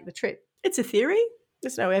fuel to make the trip. It's a theory.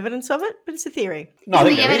 There's no evidence of it, but it's a theory. No, I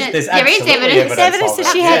think there is evidence. There's evidence that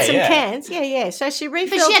she had some cans. Yeah. So she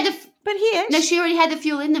refilled. But she had she already had the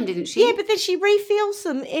fuel in them, didn't she? Yeah, but then she refills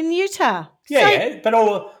them in Utah. But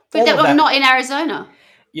that not in Arizona.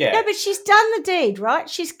 Yeah. No, but she's done the deed, right?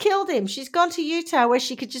 She's killed him. She's gone to Utah where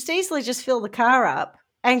she could just easily fill the car up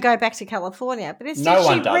and go back to California. But instead no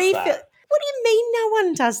one does that. What do you mean no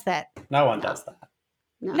one does that? No one does that.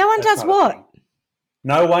 No one does what?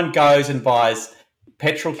 No one goes and buys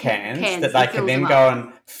petrol cans that they can then go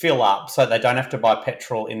and fill up so they don't have to buy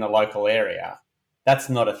petrol in the local area. That's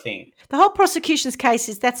not a thing. The whole prosecution's case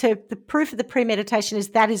is the proof of the premeditation is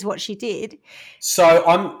that is what she did. So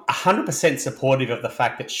I'm 100% supportive of the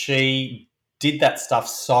fact that she did that stuff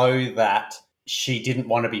so that she didn't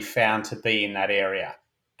want to be found to be in that area.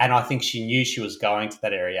 And I think she knew she was going to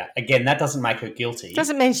that area. Again, that doesn't make her guilty.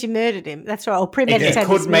 Doesn't mean she murdered him. That's right. Or premeditated It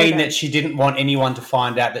could mean murder. that she didn't want anyone to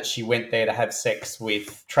find out that she went there to have sex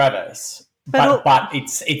with Travis. But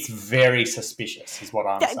it's very suspicious is what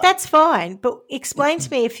I'm saying. That's fine. But explain to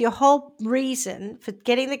me if your whole reason for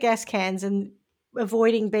getting the gas cans and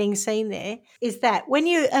avoiding being seen there is that when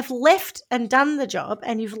you have left and done the job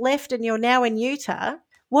and you've left and you're now in Utah,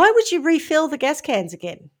 why would you refill the gas cans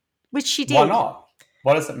again? Which she did. Why not?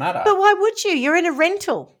 What does it matter? But why would you? You're in a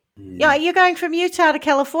rental. Yeah, you're going from Utah to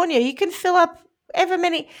California. You can fill up ever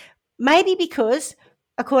many. Maybe because,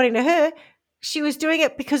 according to her, she was doing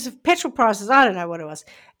it because of petrol prices. I don't know what it was.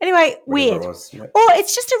 Anyway, weird. Or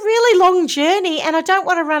it's just a really long journey and I don't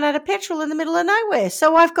want to run out of petrol in the middle of nowhere.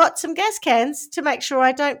 So I've got some gas cans to make sure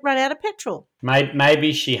I don't run out of petrol.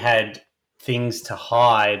 Maybe she had things to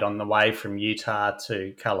hide on the way from Utah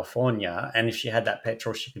to California, and if she had that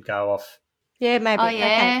petrol, she could go off. Yeah, maybe. Oh,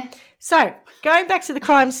 yeah. Okay. So going back to the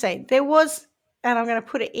crime scene, there was, and I'm going to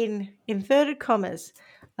put it in inverted commas,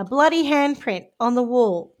 a bloody handprint on the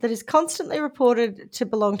wall that is constantly reported to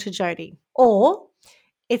belong to Jodi, or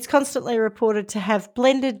it's constantly reported to have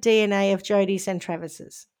blended DNA of Jodi's and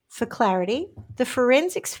Travis's. For clarity, the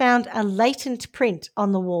forensics found a latent print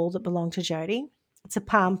on the wall that belonged to Jodi. It's a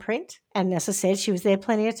palm print, and as I said, she was there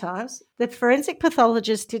plenty of times. The forensic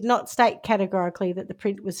pathologist did not state categorically that the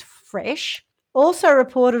print was fresh. Also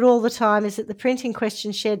reported all the time is that the print in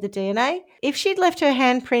question shared the DNA. If she'd left her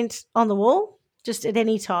handprint on the wall, just at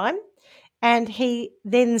any time, and he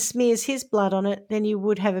then smears his blood on it, then you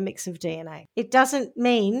would have a mix of DNA. It doesn't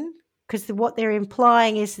mean, because what they're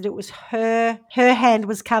implying is that it was her hand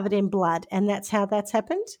was covered in blood, and that's how that's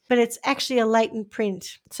happened. But it's actually a latent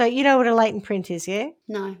print. So you know what a latent print is, yeah?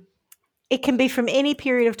 No. It can be from any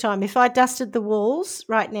period of time. If I dusted the walls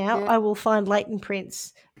right now, I will find latent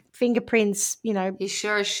prints, fingerprints, you know. You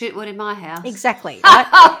sure as shit would in my house. Exactly.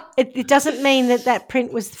 Right? It doesn't mean that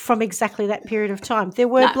print was from exactly that period of time. There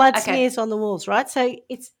were blood smears on the walls, right? So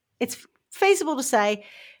it's feasible to say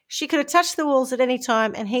she could have touched the walls at any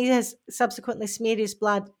time and he has subsequently smeared his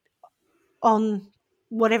blood on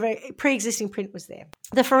whatever pre-existing print was there.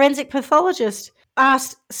 The forensic pathologist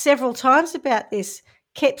asked several times about this,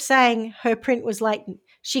 kept saying her print was latent.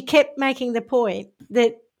 She kept making the point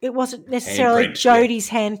that it wasn't necessarily Jodi's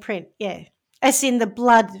handprint, as in the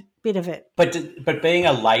blood bit of it. But being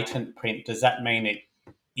a latent print, does that mean it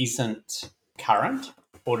isn't current,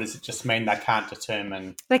 or does it just mean they can't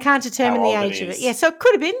determine? They can't determine the age of it. Yeah, so it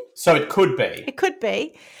could have been. So it could be. It could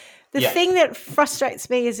be. The thing that frustrates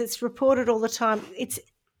me is it's reported all the time. It's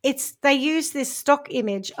they use this stock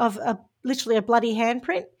image of literally a bloody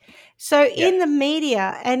handprint. So in the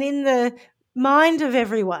media and in the mind of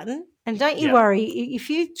everyone. And don't you worry,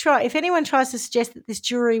 if anyone tries to suggest that this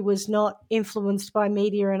jury was not influenced by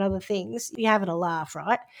media and other things, you're having a laugh,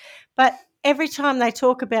 right? But every time they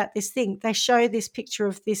talk about this thing, they show this picture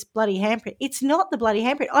of this bloody handprint. It's not the bloody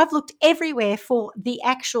handprint. I've looked everywhere for the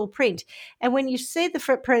actual print. And when you see the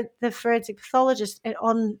forensic pathologist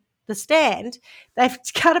on the stand, they've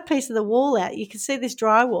cut a piece of the wall out. You can see this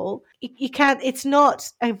drywall. It's not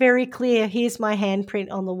a very clear, here's my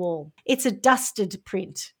handprint on the wall. It's a dusted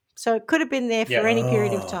print. So it could have been there for any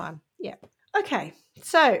period of time. Yeah. Okay.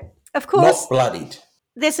 So, of course. Not bloodied.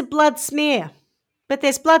 There's a blood smear, but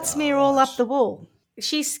there's blood smear all up the wall.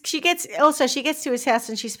 She gets to his house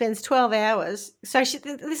and she spends 12 hours. So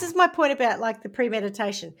this is my point about like the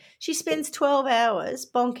premeditation. She spends 12 hours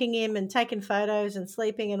bonking him and taking photos and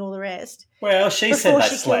sleeping and all the rest. Well, she said they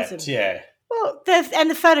slept, yeah. Well,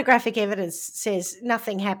 the photographic evidence says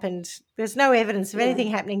nothing happened. There's no evidence of anything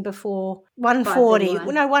happening before 1:40.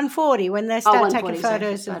 1:40 when they start taking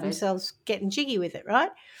photos of themselves getting jiggy with it, right?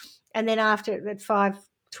 And then after at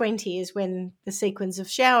 5:20 is when the sequence of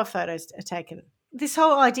shower photos are taken. This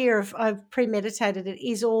whole idea of I've premeditated it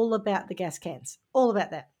is all about the gas cans, all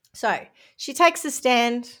about that. So she takes the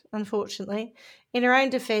stand, unfortunately, in her own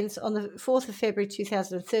defence on the 4th of February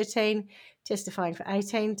 2013, testifying for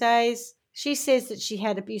 18 days. She says that she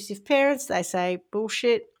had abusive parents. They say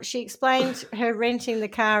bullshit. She explained her renting the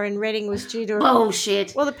car in Reading was due to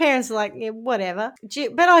bullshit. Well, the parents are like, yeah, whatever.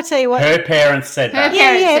 But I tell you what, her parents said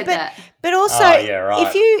that. But also,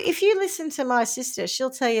 if you listen to my sister,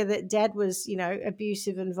 she'll tell you that Dad was,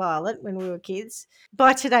 abusive and violent when we were kids.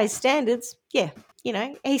 By today's standards,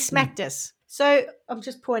 he smacked us. So I'm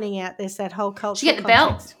just pointing out there's that whole culture. Did you get the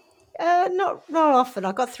belt? Not often.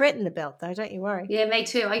 I got threatened the belt though. Don't you worry. Yeah, me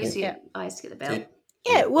too. I used to get the belt.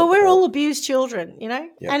 Yeah, well, we're all abused children, Yeah.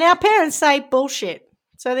 And our parents say bullshit.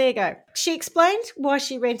 So there you go. She explained why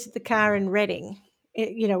she rented the car in Reading,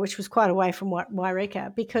 which was quite away from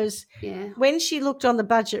Wairika, because when she looked on the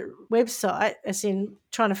budget website, as in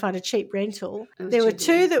trying to find a cheap rental, there were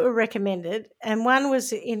two that were recommended, and one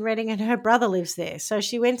was in Reading, and her brother lives there. So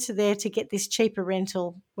she went to there to get this cheaper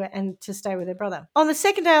rental and to stay with her brother. On the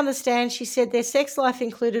second day on the stand, she said their sex life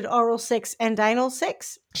included oral sex and anal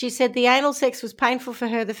sex. She said the anal sex was painful for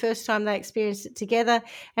her the first time they experienced it together,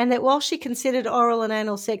 and that while she considered oral and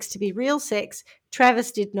anal sex to be real sex,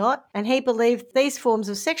 Travis did not, and he believed these forms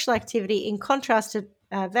of sexual activity, in contrast to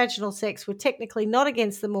vaginal sex, were technically not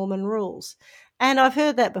against the Mormon rules. And I've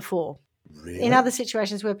heard that before. Really? In other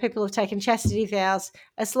situations where people have taken chastity vows,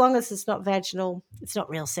 as long as it's not vaginal, it's not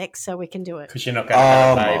real sex, so we can do it. Because you're not going to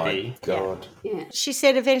have a baby. My God. Yeah. She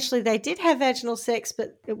said eventually they did have vaginal sex,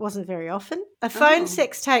 but it wasn't very often. A phone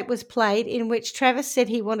sex tape was played in which Travis said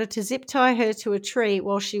he wanted to zip tie her to a tree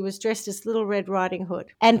while she was dressed as Little Red Riding Hood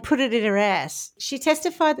and put it in her ass. She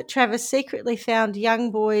testified that Travis secretly found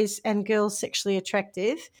young boys and girls sexually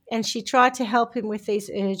attractive, and she tried to help him with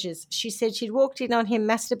these urges. She said she'd walked in on him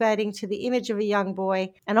masturbating to the image of a young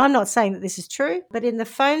boy, and I'm not saying that this is true, but in the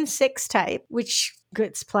phone sex tape, which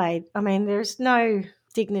gets played, I mean, there's no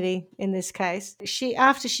dignity in this case.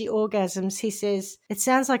 After she orgasms, he says, "It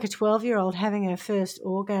sounds like a 12-year-old having her first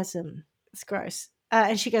orgasm." It's gross.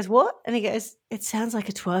 And she goes, "What?" And he goes, "It sounds like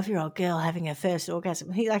a 12-year-old girl having her first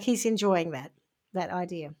orgasm." He's enjoying that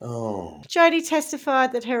idea. Oh. Jodi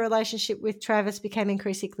testified that her relationship with Travis became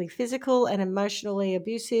increasingly physical and emotionally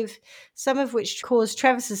abusive, some of which caused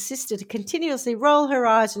Travis's sister to continuously roll her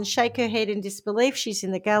eyes and shake her head in disbelief. She's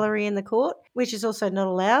in the gallery in the court, which is also not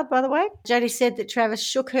allowed, by the way. Jodi said that Travis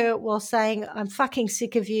shook her while saying, "I'm fucking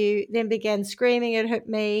sick of you," then began screaming at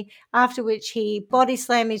me, after which he body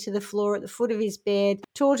slammed me to the floor at the foot of his bed,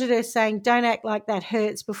 taunted her saying, "Don't act like that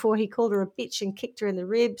hurts," before he called her a bitch and kicked her in the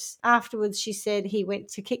ribs. Afterwards, she said he went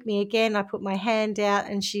to kick me again. I put my hand out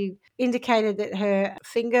and she indicated that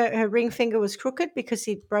her ring finger was crooked because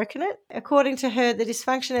he'd broken it. According to her, the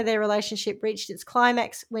dysfunction of their relationship reached its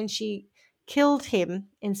climax when she killed him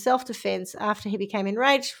in self-defense after he became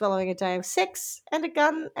enraged following a day of sex and a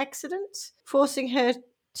gun accident, forcing her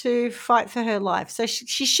to fight for her life. So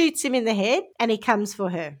she shoots him in the head and he comes for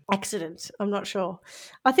her. Accident. I'm not sure.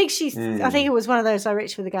 I think it was one of those I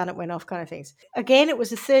reached for the gun, it went off kind of things. Again, it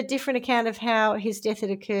was a third different account of how his death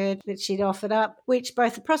had occurred that she'd offered up, which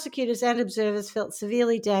both the prosecutors and observers felt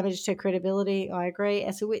severely damaged her credibility. I agree.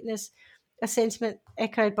 As a witness, a sentiment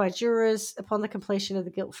echoed by jurors upon the completion of the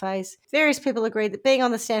guilt phase. Various people agreed that being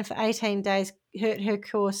on the stand for 18 days hurt her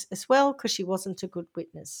cause as well because she wasn't a good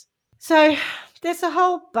witness. So there's a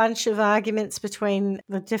whole bunch of arguments between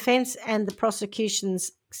the defence and the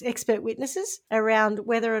prosecution's expert witnesses around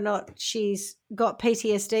whether or not she's got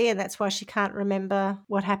PTSD and that's why she can't remember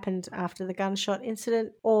what happened after the gunshot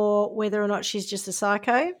incident, or whether or not she's just a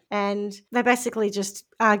psycho. And they basically just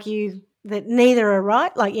argue that neither are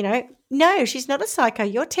right. Like, no, she's not a psycho.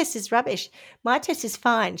 Your test is rubbish. My test is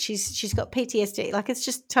fine. She's got PTSD. Like, it's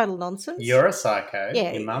just total nonsense. You're a psycho.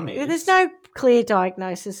 Yeah. Your mum is. There's no clear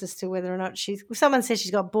diagnosis as to whether or not someone says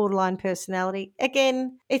she's got borderline personality.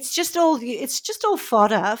 Again, it's just all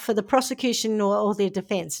fodder for the prosecution or their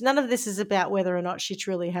defense. None of this is about whether or not she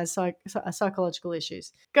truly has psychological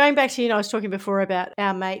issues. Going back to, I was talking before about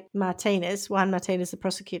our mate Martinez, Juan Martinez, the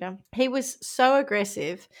prosecutor. He was so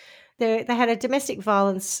aggressive. They had a domestic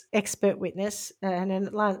violence expert witness, and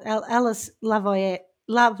Alice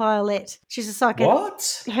LaViolette. She's a psycho.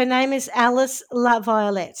 What? Her name is Alice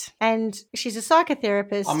LaViolette, and she's a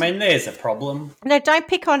psychotherapist. I mean, there's a problem. No, don't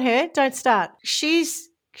pick on her. Don't start. She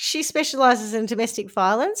specialises in domestic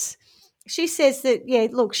violence. She says that,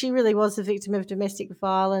 she really was a victim of domestic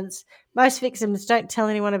violence. Most victims don't tell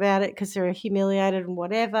anyone about it because they're humiliated and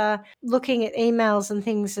whatever. Looking at emails and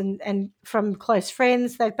things and from close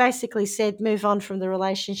friends, they've basically said, move on from the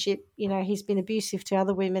relationship. He's been abusive to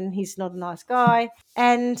other women. He's not a nice guy.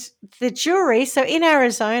 And the jury, so in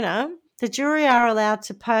Arizona, the jury are allowed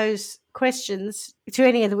to pose questions to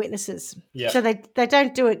any of the witnesses. Yep. So they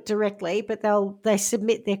don't do it directly, but they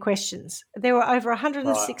submit their questions. There were over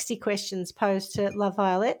 160 questions posed to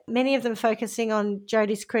LaViolette, many of them focusing on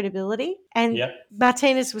Jodi's credibility. And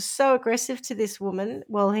Martinez was so aggressive to this woman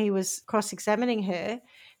while he was cross-examining her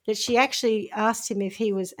that she actually asked him if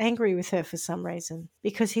he was angry with her for some reason,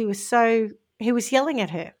 because he was yelling at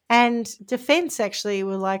her. And defense actually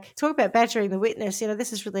were like, talk about badgering the witness,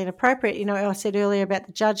 this is really inappropriate. I said earlier about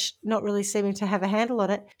the judge not really seeming to have a handle on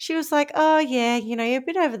it. She was like, oh yeah, you're a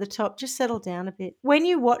bit over the top, just settle down a bit. When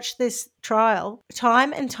you watch this trial,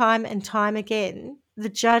 time and time and time again, the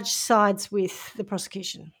judge sides with the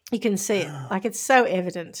prosecution. You can see it. Like, it's so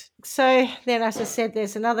evident. So then, as I said,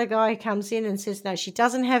 there's another guy who comes in and says, no, she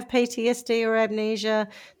doesn't have PTSD or amnesia.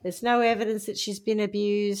 There's no evidence that she's been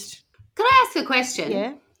abused. Could I ask a question?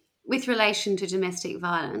 Yeah. With relation to domestic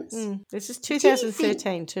violence. This is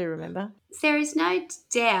 2013 too, remember? There is no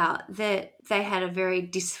doubt that they had a very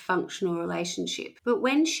dysfunctional relationship. But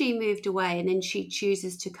when she moved away and then she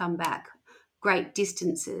chooses to come back great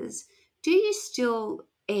distances, do you still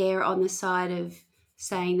err on the side of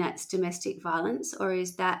saying that's domestic violence, or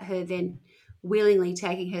is that her then willingly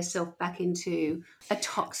taking herself back into a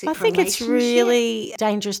toxic relationship? I think it's really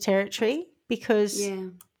dangerous territory because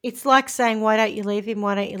it's like saying, why don't you leave him?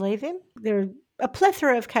 Why don't you leave him? There are a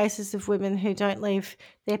plethora of cases of women who don't leave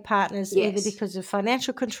their partners either because of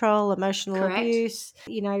financial control, emotional abuse,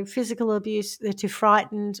 physical abuse, they're too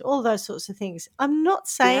frightened, all those sorts of things. I'm not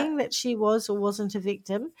saying that she was or wasn't a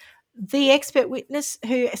victim. The expert witness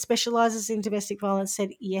who specialises in domestic violence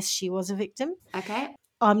said, yes, she was a victim. Okay.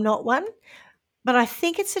 I'm not one. But I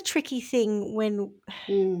think it's a tricky thing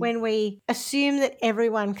when we assume that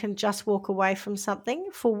everyone can just walk away from something.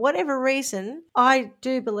 For whatever reason, I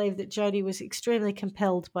do believe that Jodi was extremely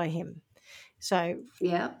compelled by him. So,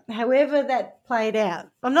 however that played out,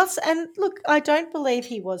 and look, I don't believe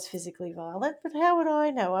he was physically violent, but how would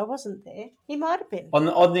I know? I wasn't there. He might have been.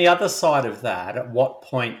 On the other side of that, at what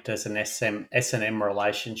point does an S&M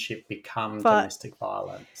relationship become domestic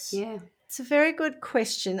violence? Yeah. It's a very good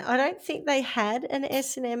question. I don't think they had an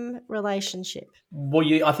S&M relationship. Well,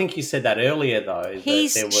 I think you said that earlier, though.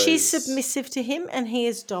 She's submissive to him and he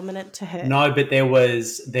is dominant to her. No, but there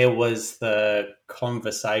was the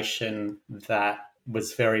conversation that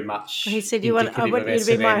was very much. He said, I want you to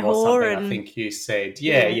be my whore. I think you said,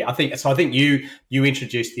 I think so. I think you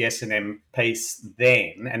introduced the S&M piece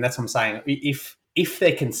then, and that's what I'm saying. If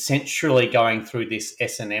they're consensually going through this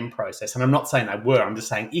S&M process, and I'm not saying they were, I'm just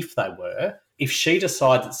saying if they were, if she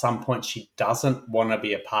decides at some point she doesn't want to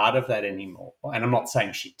be a part of that anymore, and I'm not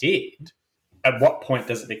saying she did, at what point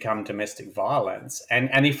does it become domestic violence?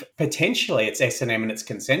 And if potentially it's S&M and it's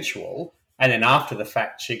consensual, and then after the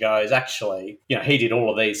fact she goes, actually, he did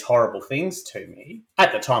all of these horrible things to me.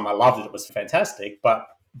 At the time I loved it, it was fantastic, but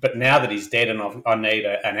now that he's dead and I need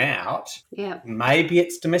an out, maybe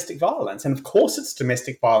it's domestic violence. And of course it's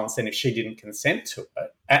domestic violence then if she didn't consent to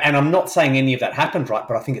it. And I'm not saying any of that happened, right,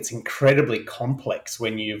 but I think it's incredibly complex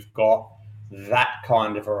when you've got that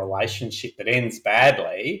kind of a relationship that ends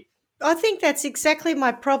badly. I think that's exactly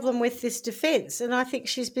my problem with this defence, and I think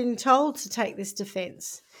she's been told to take this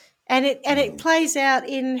defence. And it plays out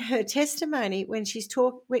in her testimony when she's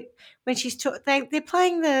they're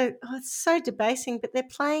playing it's so debasing, but they're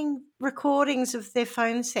playing recordings of their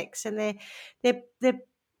phone sex and they're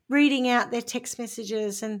reading out their text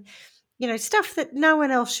messages and stuff that no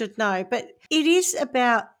one else should know. But it is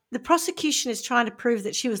about the prosecution is trying to prove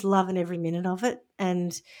that she was loving every minute of it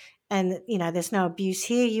and there's no abuse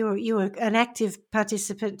here. You were an active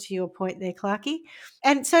participant, to your point there, Clarkie.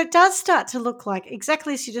 And so it does start to look like,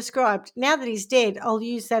 exactly as you described, now that he's dead, I'll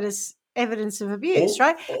use that as evidence of abuse,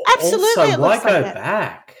 right? Absolutely. Also, why go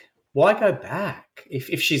back? Why go back?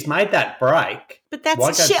 If she's made that break, but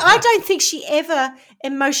I don't think she ever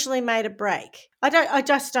emotionally made a break. I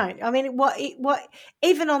just don't. I mean, what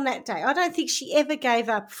even on that day, I don't think she ever gave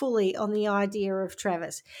up fully on the idea of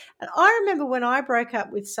Travis. And I remember when I broke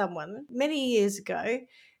up with someone many years ago,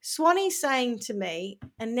 Swanee saying to me,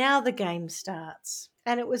 "And now the game starts."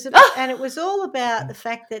 And it was all about the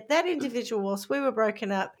fact that individual, whilst we were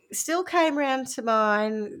broken up, still came round to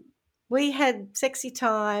mine. We had sexy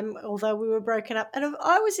time, although we were broken up. And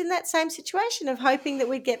I was in that same situation of hoping that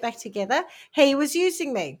we'd get back together. He was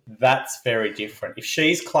using me. That's very different. If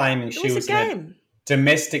she's claiming she was in a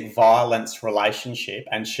domestic violence relationship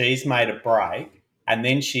and she's made a break and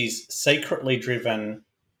then she's secretly driven,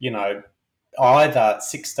 either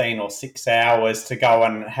 16 or 6 hours to go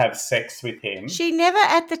and have sex with him. She never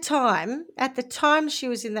at the time she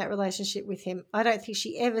was in that relationship with him, I don't think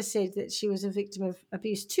she ever said that she was a victim of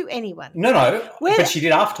abuse to anyone. No, but she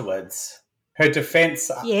did afterwards. Her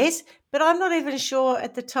defence... Yes, but I'm not even sure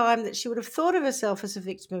at the time that she would have thought of herself as a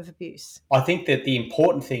victim of abuse. I think that the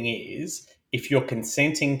important thing is if you're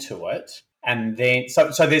consenting to it and then...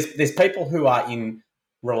 So there's people who are in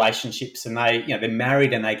relationships and they're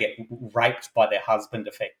married and they get raped by their husband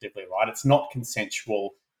effectively, right? It's not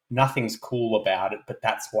consensual. Nothing's cool about it, but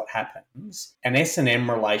that's what happens. An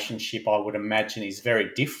S&M relationship, I would imagine, is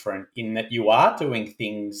very different in that you are doing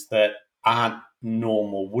things that aren't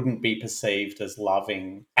normal, wouldn't be perceived as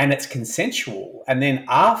loving, and it's consensual. And then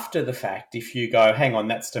after the fact, if you go, hang on,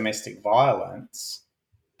 that's domestic violence,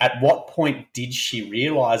 at what point did she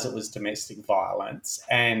realise it was domestic violence,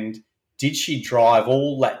 and did she drive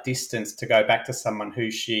all that distance to go back to someone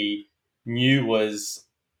who she knew was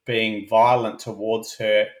being violent towards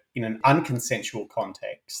her in an unconsensual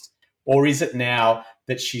context? Or is it now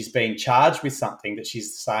that she's been charged with something that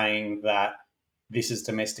she's saying that this is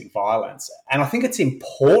domestic violence? And I think it's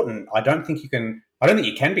important. I don't think you can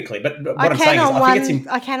be clear, but what I'm saying is I think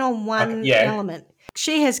it's I can on one element.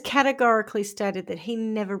 She has categorically stated that he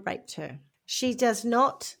never raped her. She does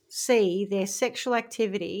not see their sexual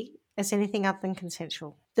activity as anything other than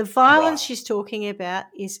consensual. The violence she's talking about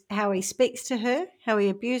is how he speaks to her, how he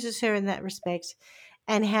abuses her in that respect,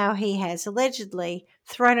 and how he has allegedly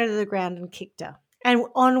thrown her to the ground and kicked her.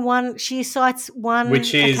 And she cites one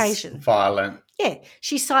which is occasion. Violent. Yeah,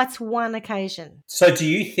 she cites one occasion. So do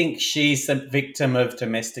you think she's a victim of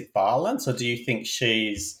domestic violence, or do you think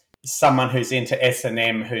she's someone who's into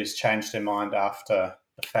S&M who's changed her mind after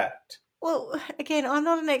the fact? Well, again, I'm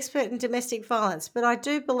not an expert in domestic violence, but I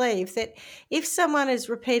do believe that if someone is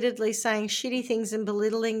repeatedly saying shitty things and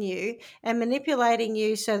belittling you and manipulating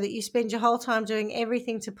you so that you spend your whole time doing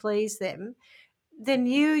everything to please them, then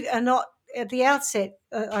you are not, at the outset,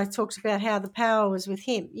 I talked about how the power was with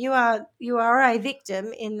him. You are a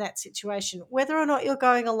victim in that situation, whether or not you're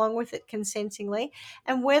going along with it consentingly,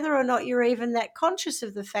 and whether or not you're even that conscious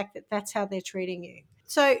of the fact that that's how they're treating you.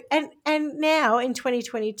 So, and now in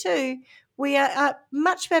 2022, we are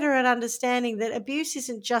much better at understanding that abuse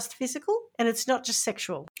isn't just physical and it's not just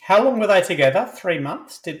sexual. How long were they together? 3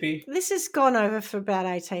 months? Did we? This has gone over for about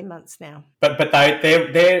 18 months now. But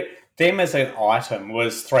them as an item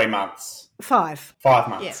was 3 months. 5. 5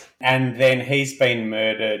 months. Yeah. And then he's been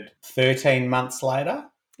murdered 13 months later?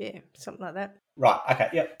 Yeah, something like that. Right, okay,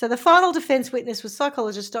 yep. So the final defence witness was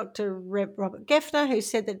psychologist Dr. Robert Geffner, who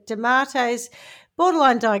said that D'Amate's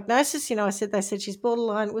borderline diagnosis, they said she's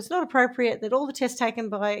borderline, was not appropriate, that all the tests taken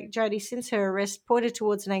by Jodi since her arrest pointed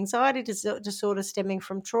towards an anxiety disorder stemming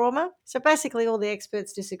from trauma. So basically all the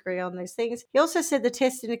experts disagree on those things. He also said the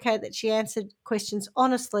tests indicate that she answered questions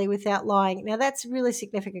honestly without lying. Now that's really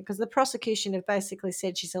significant because the prosecution have basically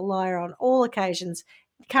said she's a liar on all occasions.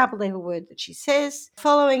 Can't believe a word that she says.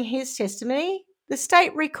 Following his testimony, the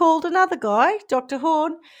state recalled another guy, Dr.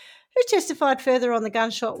 Horn, who testified further on the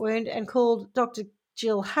gunshot wound and called Dr.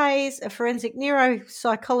 Jill Hayes, a forensic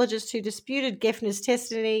neuropsychologist who disputed Geffner's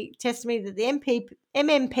testimony that the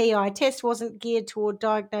MMPI test wasn't geared toward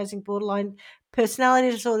diagnosing borderline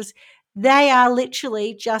personality disorders. They are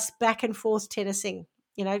literally just back and forth tennising,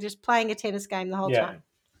 just playing a tennis game the whole time.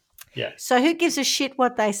 Yeah. So who gives a shit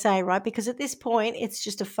what they say, right? Because at this point, it's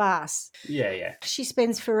just a farce. Yeah. She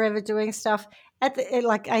spends forever doing stuff at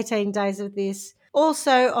 18 days of this.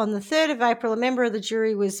 Also, on the 3rd of April, a member of the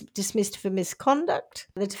jury was dismissed for misconduct.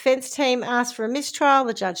 The defence team asked for a mistrial.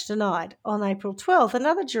 The judge denied. On April 12th,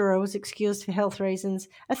 another juror was excused for health reasons.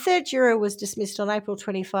 A third juror was dismissed on April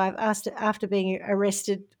 25 after being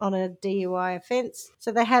arrested on a DUI offence.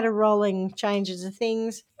 So they had a rolling changes of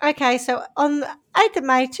things. Okay, so on 8th of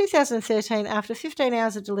May 2013, after 15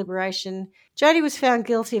 hours of deliberation, Jodi was found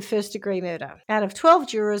guilty of first-degree murder. Out of 12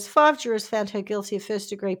 jurors, 5 jurors found her guilty of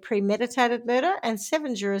first-degree premeditated murder and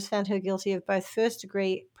 7 jurors found her guilty of both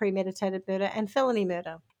first-degree premeditated murder and felony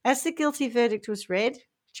murder. As the guilty verdict was read,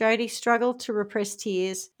 Jodi struggled to repress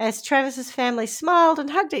tears as Travis's family smiled and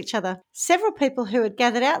hugged each other. Several people who had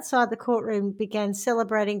gathered outside the courtroom began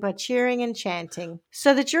celebrating by cheering and chanting.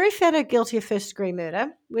 So the jury found her guilty of first-degree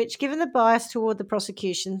murder, which, given the bias toward the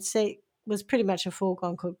prosecution, was pretty much a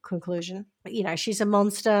foregone conclusion. She's a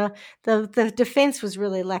monster. The defence was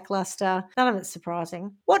really lackluster. None of it's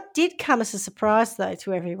surprising. What did come as a surprise, though,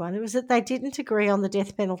 to everyone, was that they didn't agree on the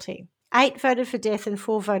death penalty. 8 voted for death and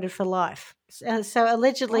 4 voted for life. So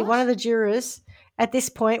allegedly one of the jurors, at this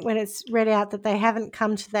point when it's read out that they haven't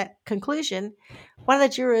come to that conclusion, one of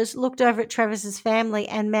the jurors looked over at Travis's family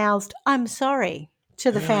and mouthed, "I'm sorry,"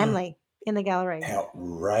 to the family in the gallery.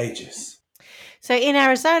 Outrageous. So in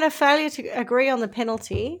Arizona, failure to agree on the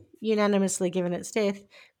penalty, unanimously given its death,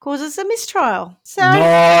 causes a mistrial. So,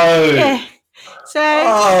 No! Yeah.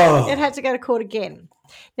 So it had to go to court again.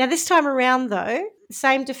 Now, this time around, though,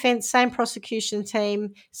 same defence, same prosecution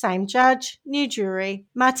team, same judge, new jury.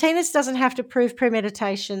 Martinez doesn't have to prove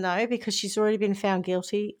premeditation, though, because she's already been found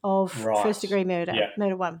guilty of first-degree murder,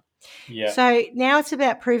 murder 1. Yeah. So now it's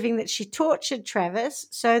about proving that she tortured Travis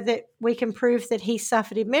so that we can prove that he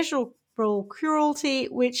suffered immeasurable cruelty,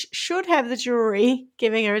 which should have the jury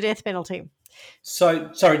giving her a death penalty.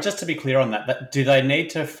 So, sorry, just to be clear on that, do they need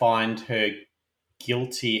to find her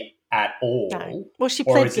guilty at all? No. Well, she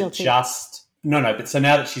pled guilty. No, but so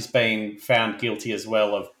now that she's been found guilty as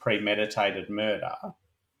well of premeditated murder,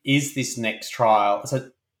 is this next trial? So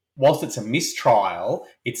whilst it's a mistrial,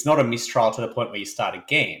 it's not a mistrial to the point where you start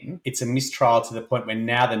again. It's a mistrial to the point where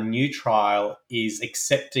now the new trial is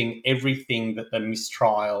accepting everything that the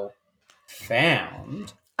mistrial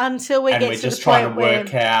found. Until we and get we're to just the trying point to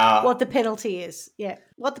work where out what the penalty is. Yeah,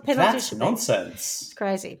 what the penalty that's should nonsense. be. It's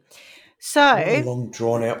crazy. So What a long,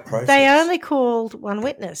 drawn-out process. they only called one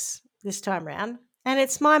witness this time round, and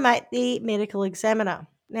it's my mate, the medical examiner.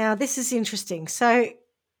 Now, this is interesting. So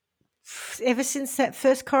ever since that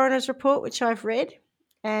first coroner's report, which I've read,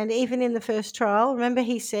 and even in the first trial, remember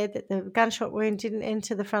he said that the gunshot wound didn't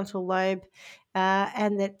enter the frontal lobe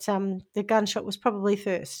and that the gunshot was probably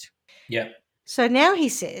first. Yeah. So now he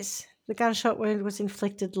says the gunshot wound was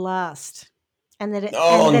inflicted last and that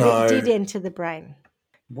it did enter the brain.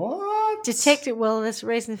 What? Well, there's a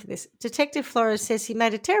reason for this. Detective Flores says he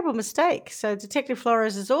made a terrible mistake. So Detective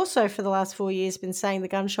Flores has also for the last 4 years been saying the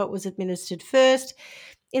gunshot was administered first.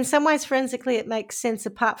 In some ways, forensically, it makes sense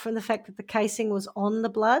apart from the fact that the casing was on the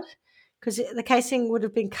blood, because the casing would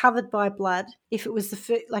have been covered by blood. If it was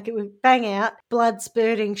it would bang out, blood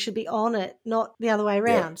spurting should be on it, not the other way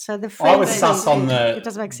around. Yeah. So I was sus on it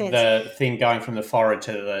doesn't make sense. The thing going from the forehead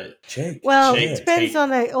to the cheek. Well, cheek, it depends on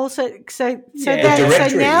the also. So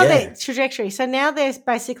the trajectory. So now they're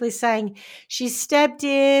basically saying she stabbed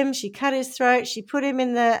him, she cut his throat, she put him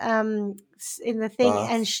in the thing bath.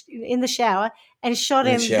 and in the shower and shot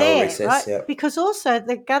him shower there, recess, right? Yep. Because also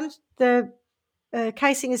the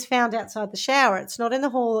casing is found outside the shower. It's not in the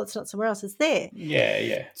hall. It's not somewhere else. It's there.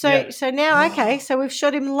 Yeah. So now, okay, so we've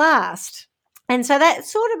shot him last. And so that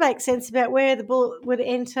sort of makes sense about where the bullet would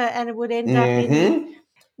enter and it would end up in,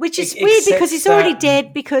 which is weird because he's already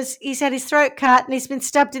dead because he's had his throat cut and he's been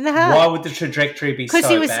stabbed in the heart. Why would the trajectory be so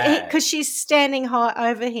bad? Because she's standing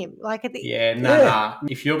high over him. Like at the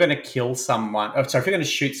If you're going to kill someone, if you're going to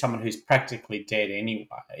shoot someone who's practically dead anyway,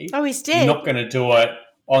 he's dead. You're not going to do it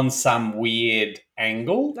on some weird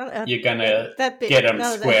angle. You're going to get them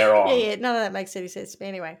square on. Yeah, none of that makes any sense to me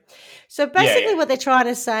anyway. So basically what they're trying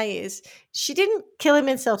to say is she didn't kill him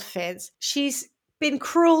in self-defense. She's been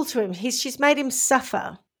cruel to him. She's made him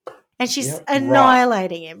suffer. And she's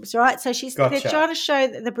annihilating him, right? So they're trying to show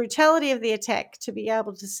the brutality of the attack to be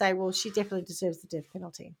able to say, well, she definitely deserves the death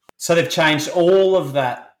penalty. So they've changed all of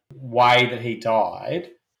that way that he died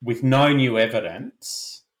with no new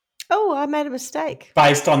evidence. Oh, I made a mistake.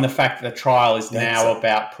 Based on the fact that the trial is now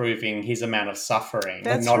about proving his amount of suffering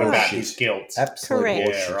and not about his guilt. Absolutely.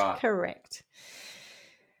 Correct. Yeah, right. Correct.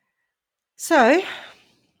 So...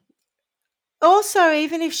 also,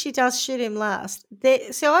 even if she does shoot him last,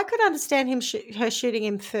 so I could understand her shooting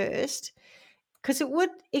him first because it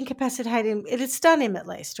would incapacitate him. It'd stun him at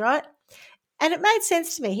least, right? And it made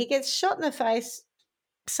sense to me. He gets shot in the face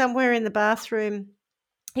somewhere in the bathroom.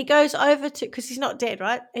 He goes over to, because he's not dead,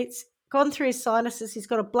 right? It's gone through his sinuses. He's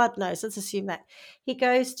got a blood nose. Let's assume that. He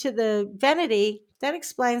goes to the vanity. That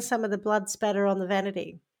explains some of the blood spatter on the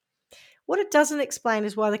vanity. What it doesn't explain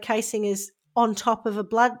is why the casing is on top of a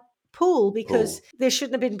blood pool because there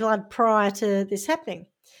shouldn't have been blood prior to this happening.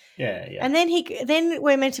 Yeah. And then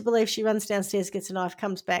we're meant to believe she runs downstairs, gets a knife,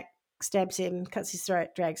 comes back, stabs him, cuts his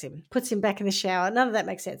throat, drags him, puts him back in the shower. None of that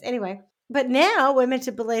makes sense. Anyway, but now we're meant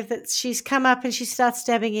to believe that she's come up and she starts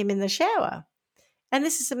stabbing him in the shower. And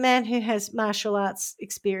this is a man who has martial arts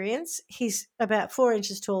experience. He's about 4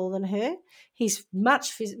 inches taller than her. He's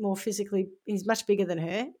much more physically, he's much bigger than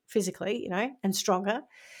her physically, and stronger.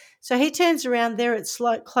 So he turns around there at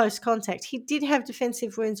close contact. He did have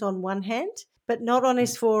defensive wounds on one hand, but not on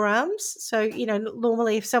his forearms. So,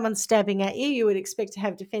 normally if someone's stabbing at you, you would expect to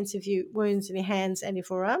have defensive wounds in your hands and your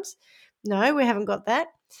forearms. No, we haven't got that.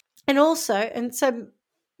 And so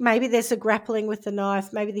maybe there's a grappling with the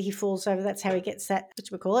knife. Maybe he falls over. That's how he gets that,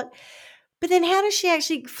 whatchamacallit. But then how does she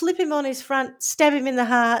actually flip him on his front, stab him in the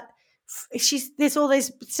heart? There's all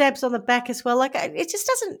these stabs on the back as well. Like it just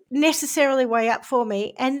doesn't necessarily weigh up for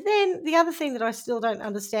me. And then the other thing that I still don't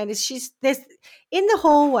understand is there's in the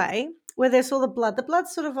hallway where there's all the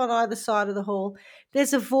blood's sort of on either side of the hall.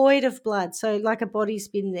 There's a void of blood, so like a body's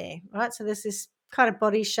been there, right? So there's this kind of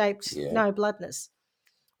body shaped no bloodness.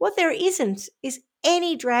 What there isn't is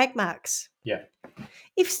any drag marks. Yeah.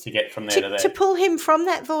 To get from there to there. To pull him from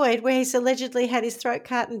that void where he's allegedly had his throat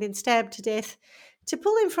cut and been stabbed to death. To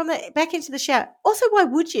pull him from that back into the shower. Also, why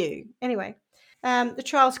would you? Anyway, the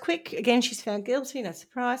trial's quick. Again, she's found guilty, no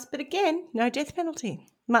surprise. But again, no death penalty,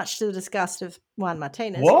 much to the disgust of Juan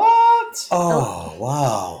Martinez. What? Oh,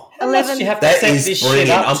 wow. 11. You have to set this shit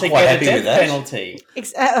up I'm to quite get a happy with death that. penalty.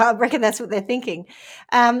 I reckon that's what they're thinking.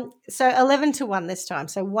 So 11-1 this time.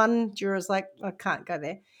 So one juror's like, I can't go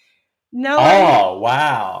there. No. Oh,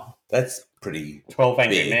 wow. That's pretty 12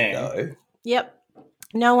 Angry big, Men. though. Yep.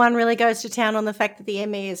 No one really goes to town on the fact that the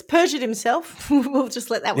ME has perjured himself. We'll just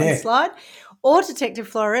let that one slide. Or Detective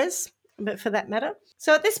Flores, but for that matter.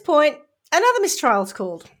 So at this point, another mistrial's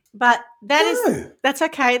called. But that's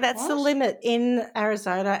okay. That's the limit in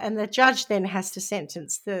Arizona, and the judge then has to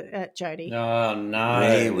sentence the Jodi. Oh, no.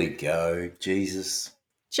 There we go. Jesus.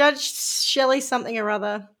 Judge Shelley something or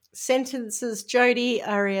other sentences Jodi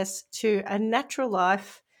Arias to a natural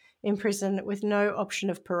life in prison with no option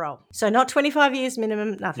of parole. So not 25 years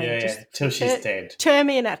minimum, nothing. Yeah, till she's dead. Term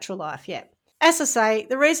me a natural life, yeah. As I say,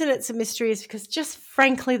 the reason it's a mystery is because just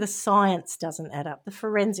frankly the science doesn't add up. The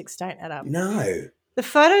forensics don't add up. No. The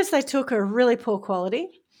photos they took are really poor quality.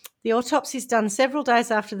 The autopsy's done several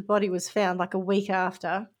days after the body was found, like a week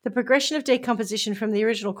after. The progression of decomposition from the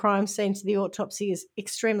original crime scene to the autopsy is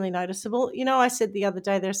extremely noticeable. You know, I said the other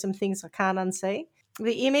day there are some things I can't unsee.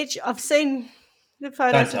 The image, I've seen the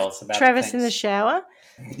photos of Travis in the shower.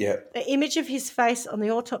 Yeah. The image of his face on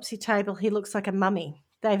the autopsy table, he looks like a mummy.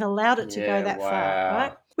 They've allowed it to go that far,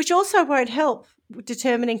 right? Which also won't help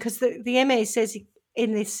determining, because the ME says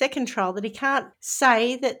in this second trial that he can't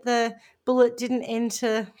say that the bullet didn't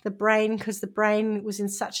enter the brain because the brain was in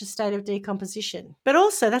such a state of decomposition. But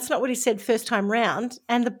also, that's not what he said first time round,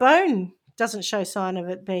 and the bone doesn't show sign of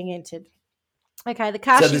it being entered. Okay, the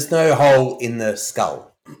car. So there's no hole in the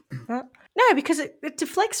skull? No, because it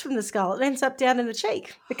deflects from the skull. It ends up down in the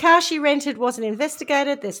cheek. The car she rented wasn't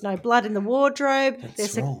investigated. There's no blood in the wardrobe.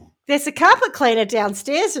 That's wrong. There's a carpet cleaner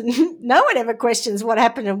downstairs, and no one ever questions what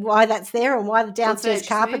happened and why that's there and why the downstairs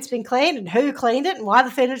carpet's been cleaned and who cleaned it and why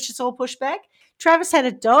the furniture's all pushed back. Travis had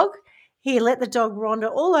a dog. He let the dog wander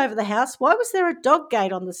all over the house. Why was there a dog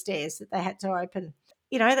gate on the stairs that they had to open?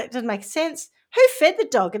 You know, that doesn't make sense. Who fed the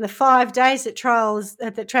dog in the 5 days that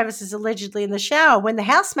Travis is allegedly in the shower when the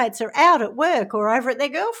housemates are out at work or over at their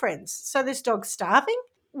girlfriends? So this dog's starving?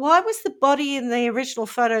 Why was the body in the original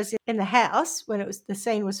photos in the house, when the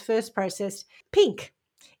scene was first processed, pink,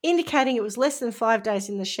 indicating it was less than 5 days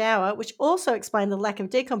in the shower, which also explained the lack of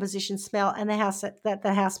decomposition smell and the house that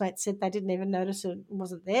the housemates said they didn't even notice it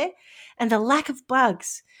wasn't there, and the lack of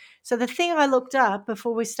bugs. So the thing I looked up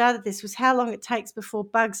before we started this was how long it takes before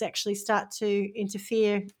bugs actually start to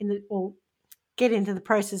interfere or get into the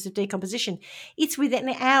process of decomposition. It's within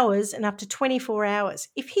hours and up to 24 hours.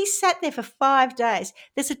 If he sat there for 5 days,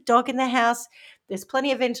 there's a dog in the house, there's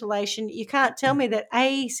plenty of ventilation. You can't tell me that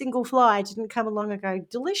a single fly didn't come along and go,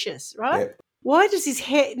 delicious, right? Yep. Why does his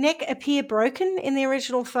neck appear broken in the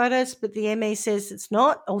original photos, but the ME says it's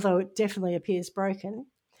not, although it definitely appears broken?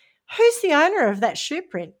 Who's the owner of that shoe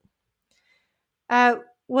print?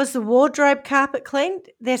 Was the wardrobe carpet cleaned?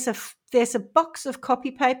 There's a box of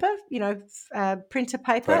copy paper, printer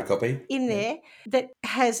paper Photocopy. in there that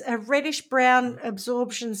has a reddish brown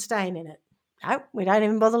absorption stain in it. No, we don't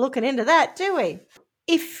even bother looking into that, do we?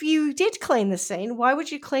 If you did clean the scene, why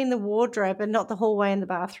would you clean the wardrobe and not the hallway and the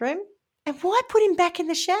bathroom? And why put him back in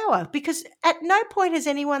the shower? Because at no point has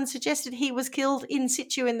anyone suggested he was killed in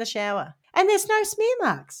situ in the shower. And there's no smear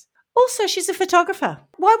marks. Also, she's a photographer.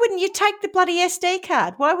 Why wouldn't you take the bloody SD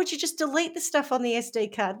card? Why would you just delete the stuff on the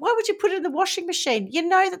SD card? Why would you put it in the washing machine? You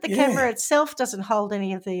know that the camera itself doesn't hold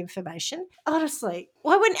any of the information. Honestly.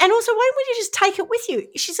 And also, why wouldn't you just take it with you?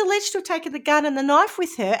 She's alleged to have taken the gun and the knife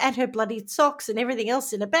with her and her bloody socks and everything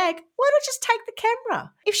else in a bag. Why not just take the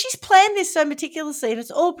camera? If she's planned this so meticulously and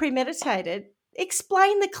it's all premeditated,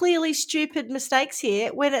 explain the clearly stupid mistakes here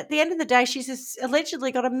when at the end of the day she's allegedly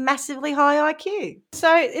got a massively high IQ.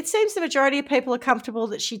 So it seems the majority of people are comfortable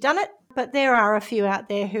that she done it, but there are a few out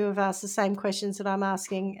there who have asked the same questions that I'm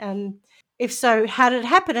asking, and if so, how did it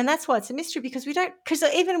happen? And that's why it's a mystery, because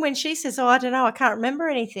even when she says, I don't know, I can't remember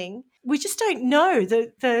anything, we just don't know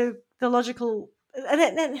the logical...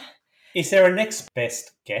 Is there a next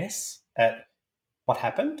best guess at what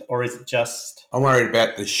happened, or is it just... I'm worried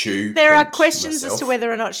about the shoe. There are questions as to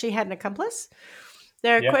whether or not she had an accomplice.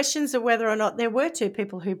 There are questions of whether or not there were two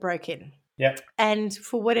people who broke in. Yep. And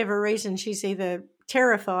for whatever reason, she's either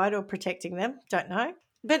terrified or protecting them. Don't know.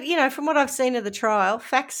 But, from what I've seen of the trial,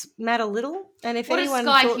 facts matter little. And if anyone...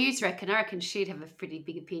 What does Sky Hughes reckon? I reckon she'd have a pretty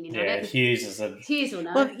big opinion on it. Hughes will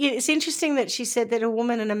know. Well, it's interesting that she said that a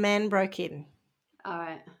woman and a man broke in. All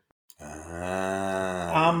right.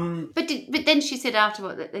 But then she said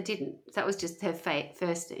afterward that they didn't. That was just her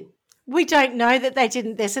first thing. We don't know that they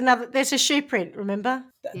didn't. There's a shoe print, remember?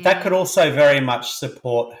 That could also very much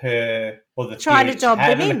support her, or the trying to dob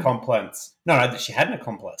them in. Accomplice. No, that she had an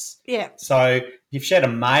accomplice. Yeah. So if she had a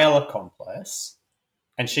male accomplice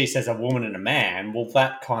and she says a woman and a man, well,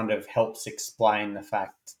 that kind of helps explain the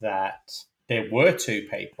fact that there were two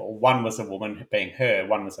people. One was a woman being her,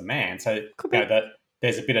 one was a man. So that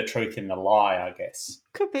there's a bit of truth in the lie, I guess.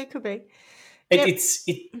 Could be.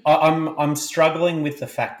 I'm struggling with the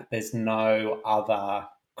fact that there's no other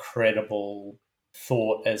credible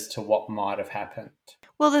thought as to what might have happened.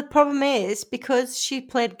 Well, the problem is because she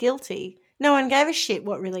pled guilty, no one gave a shit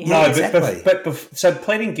what really happened. No, but so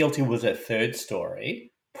pleading guilty was a third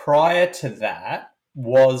story. Prior to that,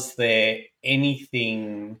 was there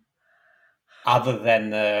anything other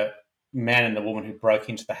than the man and the woman who broke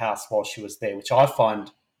into the house while she was there, which I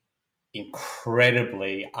find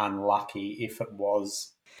incredibly unlucky if it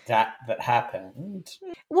was that happened?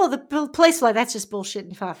 Well, the police were like, that's just bullshit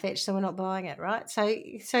and far-fetched, so we're not buying it, right? So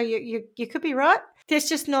you could be right. There's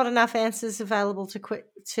just not enough answers available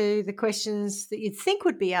to the questions that you'd think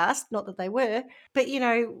would be asked, not that they were, but,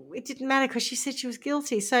 it didn't matter because she said she was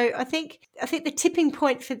guilty. So I think the tipping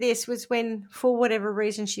point for this was when, for whatever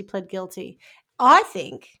reason, she pled guilty. I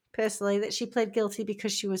think, personally, that she pled guilty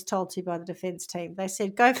because she was told to by the defence team. They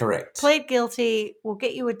said, plead guilty, we'll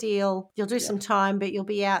get you a deal, you'll do some time, but you'll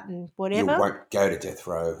be out and whatever. You won't go to death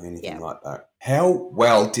row, anything like that. How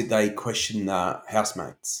well did they question the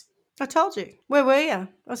housemates? I told you. Where were you? I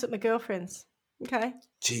was at my girlfriend's. Okay.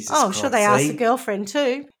 Jesus I'm Christ. sure they asked the girlfriend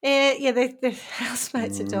too. Yeah, the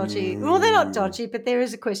housemates are dodgy. Well, they're not dodgy, but there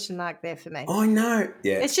is a question mark there for me. I know.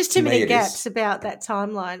 Yeah. It's just too many gaps about that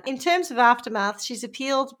timeline. In terms of aftermath, she's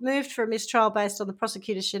appealed, moved for a mistrial based on the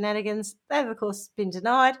prosecutor's shenanigans. They've, of course, been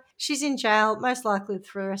denied. She's in jail, most likely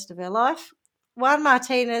for the rest of her life. Juan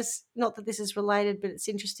Martinez, not that this is related, but it's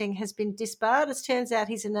interesting, has been disbarred. It turns out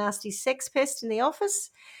he's a nasty sex pest in the office,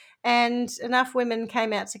 and enough women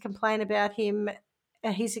came out to complain about him.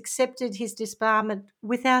 He's accepted his disbarment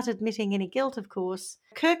without admitting any guilt, of course.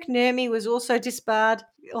 Kirk Nurmi was also disbarred,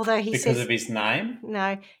 although he because of his name?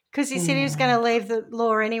 No, because he said he was going to leave the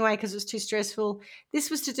law anyway because it was too stressful.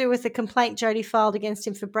 This was to do with the complaint Jodi filed against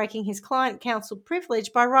him for breaking his client counsel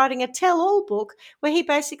privilege by writing a tell-all book where he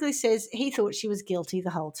basically says he thought she was guilty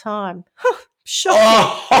the whole time.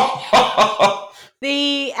 Shocking.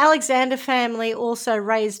 The Alexander family also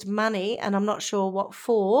raised money, and I'm not sure what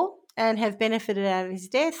for, and have benefited out of his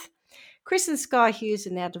death. Chris and Sky Hughes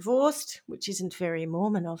are now divorced, which isn't very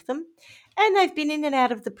Mormon of them, and they've been in and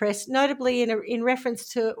out of the press, notably in reference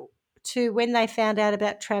to when they found out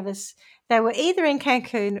about Travis. They were either in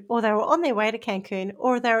Cancun or they were on their way to Cancun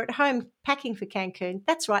or they were at home packing for Cancun.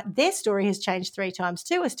 That's right, their story has changed 3 times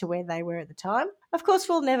too as to where they were at the time. Of course,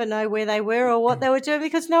 we'll never know where they were or what they were doing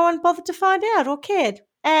because no one bothered to find out or cared.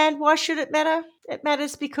 And why should it matter? It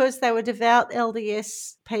matters because they were devout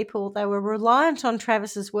LDS people. They were reliant on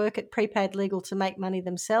Travis's work at Prepaid Legal to make money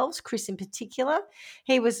themselves, Chris in particular.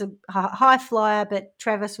 He was a high flyer, but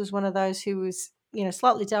Travis was one of those who was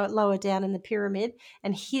slightly lower down in the pyramid,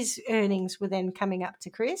 and his earnings were then coming up to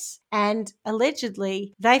Chris. And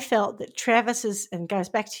allegedly, they felt that Travis's, and goes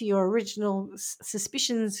back to your original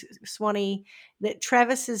suspicions, Swanee, that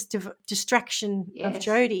Travis's distraction of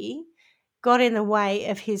Jodi got in the way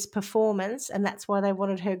of his performance, and that's why they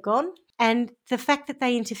wanted her gone. And the fact that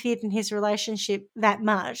they interfered in his relationship that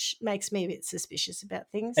much makes me a bit suspicious about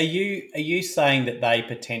things. Are you saying that they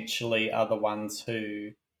potentially are the ones who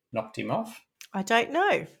knocked him off? I don't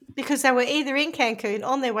know, because they were either in Cancun,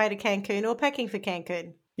 on their way to Cancun, or packing for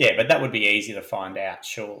Cancun. Yeah, but that would be easy to find out,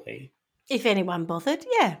 surely. If anyone bothered,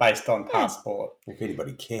 yeah. Based on passport. If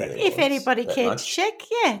anybody cared. If anybody cared to check,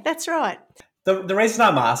 yeah, that's right. The reason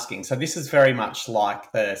I'm asking, so this is very much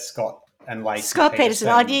like the Scott and Lacey Scott Peterson.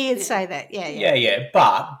 I knew you'd say that. Yeah.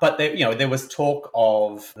 But there was talk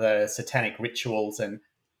of the satanic rituals and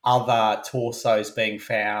other torsos being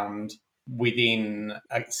found within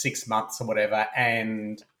 6 months or whatever,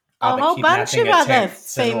 and a whole bunch of other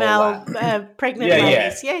female pregnant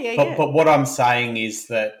ladies. Yeah. But what I'm saying is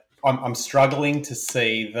that I'm struggling to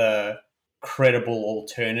see the credible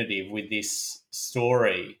alternative with this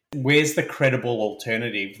story. Where's the credible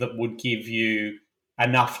alternative that would give you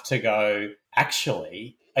enough to go,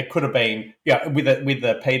 actually, it could have been, with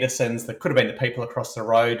the Petersons, there could have been the people across the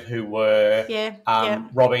road who were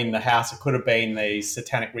robbing the house. It could have been these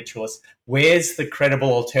satanic ritualists. Where's the credible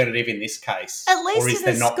alternative in this case? At least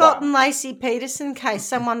in the Scott and Lacey Peterson case,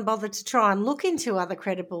 someone bothered to try and look into other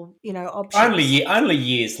credible, options. Only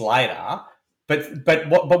years later. But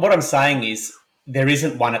what I'm saying is there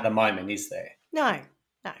isn't one at the moment, is there? No.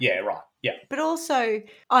 Yeah, right. Yeah. But also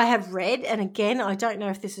I have read, and again, I don't know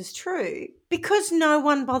if this is true, because no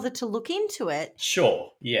one bothered to look into it.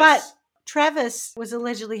 Sure, yes. But Travis was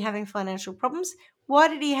allegedly having financial problems. Why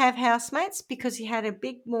did he have housemates? Because he had a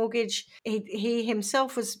big mortgage. He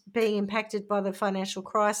himself was being impacted by the financial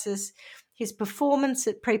crisis. his performance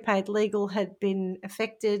at prepaid legal had been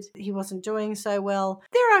affected. He wasn't doing so well.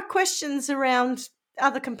 There are questions around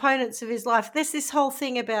other components of his life. There's this whole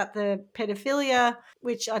thing about the pedophilia,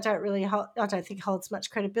 which I don't think holds much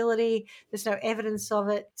credibility. There's no evidence of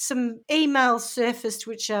it. Some emails surfaced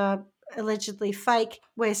which are allegedly fake,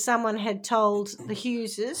 where someone had told the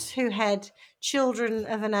Hugheses, who had children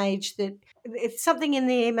of an age that, if something in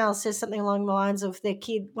the email says something along the lines of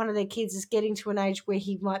one of their kids is getting to an age where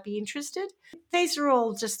he might be interested. These are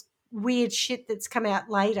all just weird shit that's come out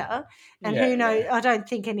later, and who knows? I don't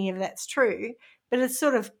think any of that's true. But it's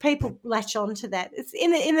sort of, people latch on to that. It's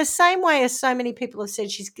in the same way as so many people have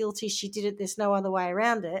said she's guilty, she did it, there's no other way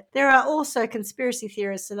around it. There are also conspiracy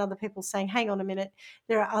theorists and other people saying, hang on a minute,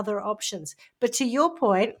 there are other options. But to your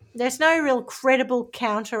point, there's no real credible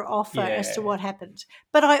counter offer as to what happened.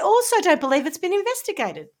 But I also don't believe it's been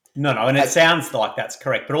investigated. No, and it sounds like that's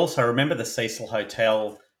correct. But also remember the Cecil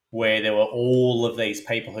Hotel, where there were all of these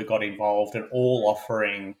people who got involved and all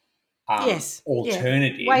offering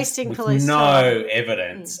alternatives, wasting with police no time.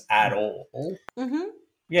 evidence at all. Mm-hmm.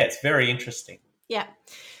 Yeah, it's very interesting. Yeah.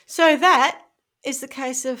 So that is the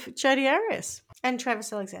case of Jodi Arias and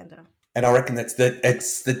Travis Alexander. And I reckon it's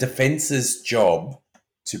the defence's job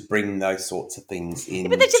to bring those sorts of things in.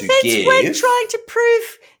 But the defence weren't trying to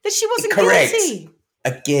prove that she wasn't guilty.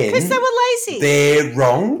 Again, because they were lazy. They're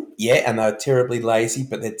wrong, and they're terribly lazy,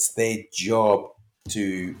 but it's their job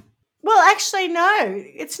to... Well, actually, no.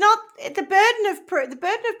 It's not. The burden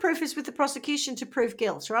of proof is with the prosecution to prove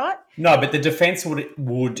guilt, right? No, but the defence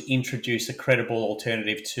would introduce a credible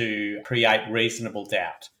alternative to create reasonable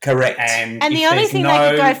doubt. Correct. And the only thing they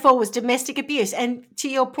could go for was domestic abuse. And to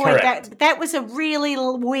your point, that was a really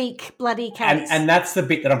weak bloody case. And that's the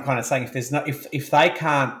bit that I'm kind of saying. If they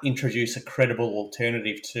can't introduce a credible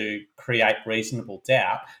alternative to create reasonable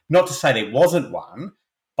doubt, not to say there wasn't one,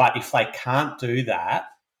 but if they can't do that,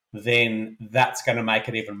 then that's going to make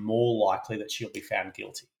it even more likely that she'll be found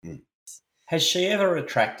guilty. Mm. Has she ever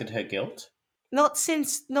retracted her guilt? Not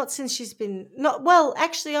since she's been... Well,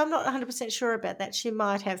 actually, I'm not 100% sure about that. She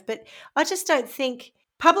might have, but I just don't think...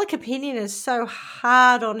 Public opinion is so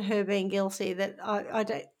hard on her being guilty that I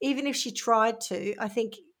don't... Even if she tried to, I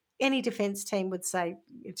think any defence team would say,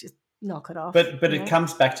 just knock it off. But it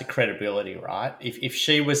comes back to credibility, right? If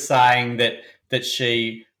she was saying that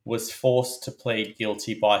she... was forced to plead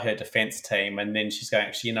guilty by her defence team, and then she's going,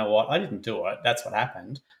 actually, you know what, I didn't do it, that's what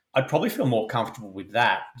happened, I'd probably feel more comfortable with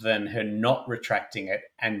that than her not retracting it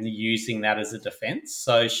and using that as a defence.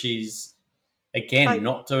 So she's, again,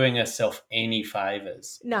 not doing herself any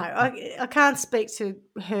favours. No, I can't speak to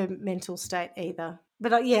her mental state either.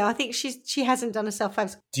 But, I think she hasn't done herself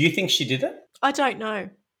favours. Do you think she did it? I don't know.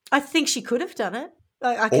 I think she could have done it.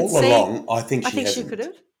 I think she could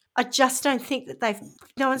have. I just don't think that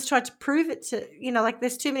no one's tried to prove it to,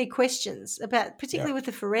 there's too many questions about, particularly with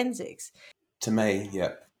the forensics. To me,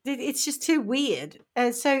 It's just too weird.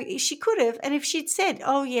 So she could have, and if she'd said,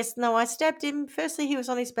 oh, yes, no, I stabbed him. Firstly, he was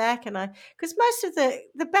on his back, because most of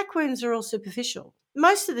the back wounds are all superficial.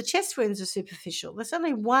 Most of the chest wounds are superficial. There's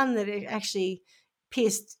only one that actually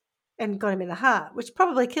pierced and got him in the heart, which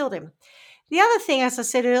probably killed him. The other thing, as I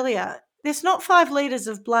said earlier, there's not 5 litres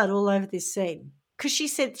of blood all over this scene. Because she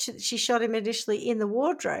said she shot him initially in the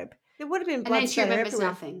wardrobe. There would have been blood. And then she remembers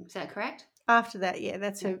nothing. Is that correct? After that,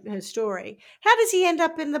 that's her story. How does he end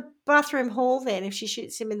up in the bathroom hall then if she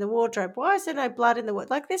shoots him in the wardrobe? Why is there no blood in the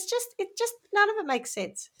wardrobe? There's just none of it makes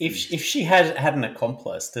sense. If she had an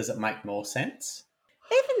accomplice, does it make more sense?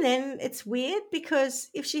 Even then, it's weird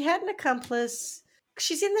because if she had an accomplice,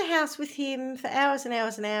 she's in the house with him for hours and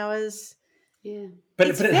hours and hours. Yeah. But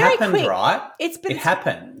it happened, quick. Right? It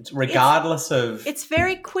happened, regardless of... It's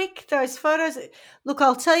very quick, those photos. Look,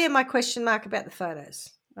 I'll tell you my question mark about the photos.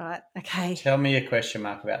 Right, okay. Tell me your question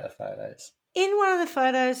mark about the photos. In one of the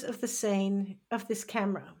photos of the scene of this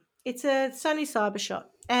camera, it's a Sony Cybershot,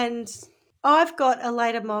 and I've got a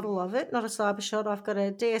later model of it, not a Cybershot. I've got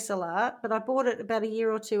a DSLR, but I bought it about a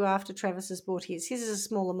year or two after Travis has bought his. His is a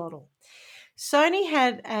smaller model. Sony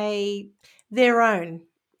had their own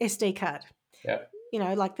SD card. Yep.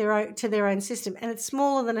 Their own system, and it's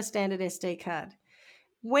smaller than a standard SD card.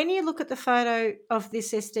 When you look at the photo of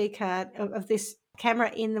this SD card, of this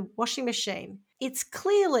camera in the washing machine, it's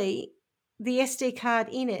clearly the SD card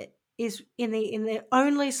in it is in the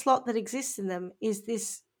only slot that exists in them is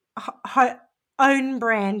this own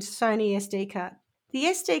brand Sony SD card. The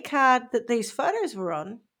SD card that these photos were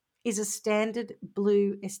on is a standard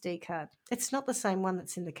blue SD card. It's not the same one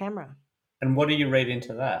that's in the camera. And what do you read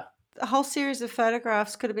into that? A whole series of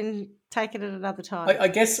photographs could have been taken at another time. I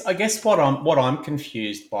guess what I'm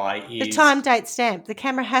confused by is the time date stamp. The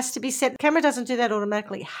camera has to be set. The camera doesn't do that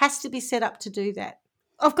automatically. It has to be set up to do that.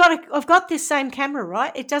 I've got this same camera,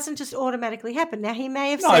 right? It doesn't just automatically happen. Now he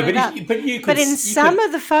may have set it up, but in some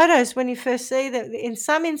of the photos, when you first see that, in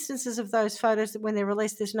some instances of those photos when they're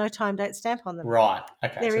released, there's no time date stamp on them. Right.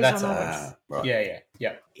 Okay. There so is that's on others. Right.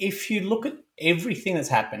 Yeah. If you look at everything that's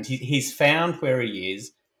happened, he's found where he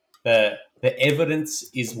is. The evidence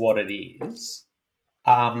is what it is.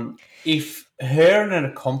 If her and an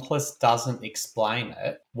accomplice doesn't explain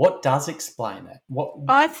it, what does explain it? What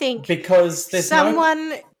I think because there's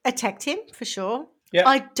someone attacked him for sure. Yeah.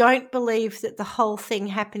 I don't believe that the whole thing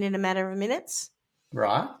happened in a matter of minutes.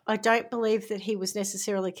 Right. I don't believe that he was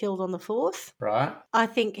necessarily killed on the 4th. Right. I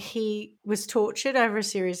think he was tortured over a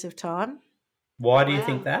series of time. Why do you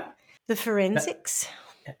think that? The forensics.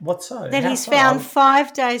 What so? Then he's found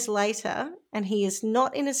 5 days later, and he is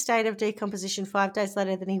not in a state of decomposition 5 days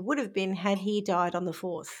later than he would have been had he died on the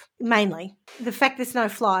 4th. Mainly. The fact there's no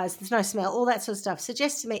flies, there's no smell, all that sort of stuff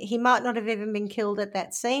suggests to me he might not have even been killed at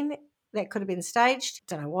that scene. That could have been staged.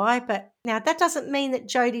 Don't know why, but now that doesn't mean that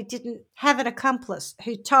Jodi didn't have an accomplice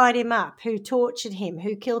who tied him up, who tortured him,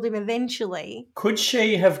 who killed him eventually. Could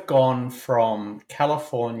she have gone from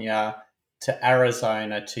California to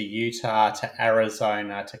Arizona to Utah to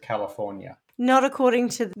Arizona to California? Not according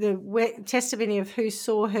to the testimony of who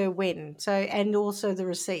saw her when, and also the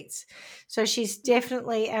receipts. So she's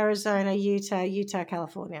definitely Arizona, Utah,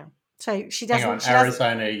 California. So she doesn't.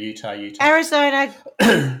 Arizona, Utah. Arizona.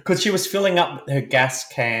 Because she was filling up her gas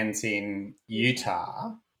cans in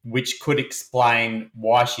Utah, which could explain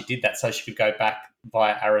why she did that, so she could go back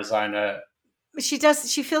via Arizona. She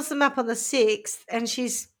does. She fills them up on the 6th, and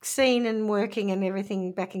she's seen and working and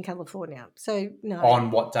everything back in California. So no. On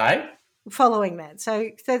what day? Following that,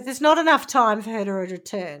 so there's not enough time for her to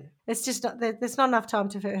return. It's just not. There's not enough time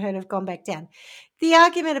for her to have gone back down. The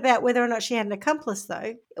argument about whether or not she had an accomplice,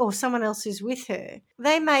 though, or someone else who's with her,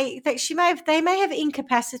 they may have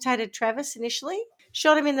incapacitated Travis initially,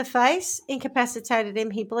 shot him in the face, incapacitated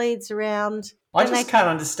him. He bleeds around. I just can't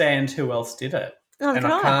understand who else did it. Neither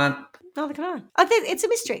can I. I think it's a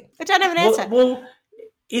mystery. I don't have an answer. Well,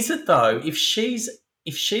 is it though? If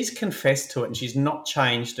she's confessed to it and she's not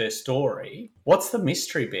changed her story, what's the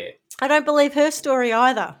mystery bit? I don't believe her story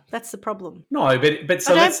either. That's the problem. No, but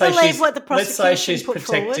so let's say she's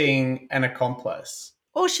protecting an accomplice.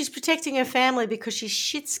 Or she's protecting her family because she's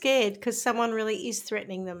shit scared because someone really is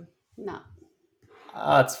threatening them. No.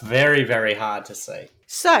 It's very, very hard to see.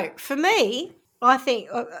 So, for me, I think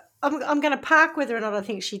I'm going to park whether or not I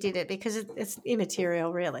think she did it because it's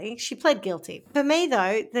immaterial, really. She pled guilty. For me,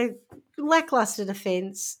 though, the lackluster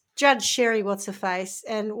defence, Judge Sherry What's-Her-Face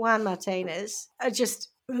and Juan Martinez are just...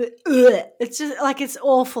 It's just like it's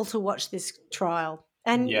awful to watch this trial.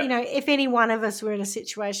 And, you know, if any one of us were in a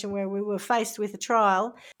situation where we were faced with a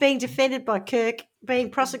trial, being defended by Kirk, being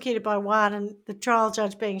prosecuted by Juan and the trial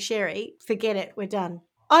judge being Sherry, forget it, we're done.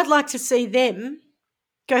 I'd like to see them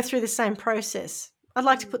go through the same process. I'd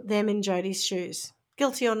like to put them in Jodi's shoes,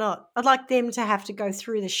 guilty or not. I'd like them to have to go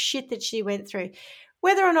through the shit that she went through.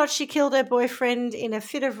 Whether or not she killed her boyfriend in a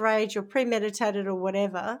fit of rage or premeditated or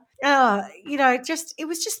whatever, it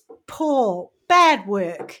was just poor, bad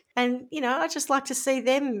work. And, I'd just like to see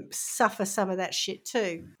them suffer some of that shit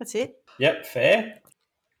too. That's it. Yep, fair.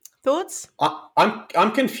 Thoughts?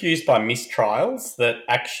 I'm confused by mistrials that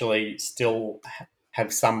actually still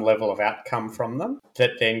have some level of outcome from them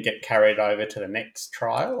that then get carried over to the next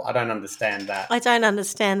trial. I don't understand that. I don't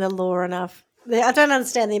understand the law enough. I don't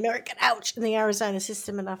understand the American and the Arizona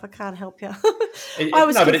system enough. I can't help you. I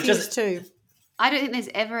was confused too. I don't think there's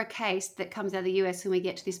ever a case that comes out of the US when we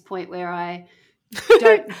get to this point where I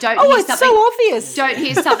don't oh, hear it's something. So obvious. Don't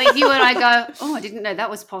hear something new and I go, oh, I didn't know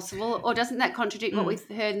that was possible. Or doesn't that contradict what we've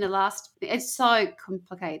heard in the last? It's so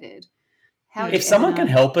complicated. If someone can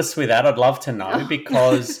help us with that, I'd love to know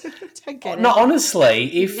because honestly,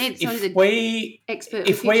 if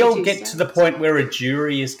we all get to the point where a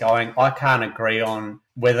jury is going, I can't agree on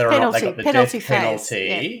whether or not they got the death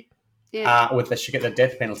penalty, or they should get the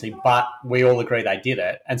death penalty, but we all agree they did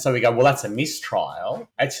it, and so we go, well, that's a mistrial.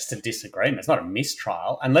 It's just a disagreement. It's not a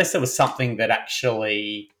mistrial unless there was something that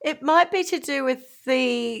actually. It might be to do with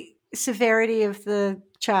the severity of the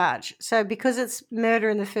charge. So because it's murder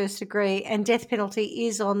in the first degree and death penalty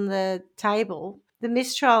is on the table, the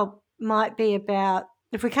mistrial might be about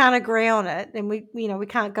if we can't agree on it, then we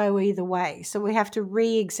can't go either way. So we have to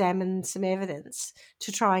re-examine some evidence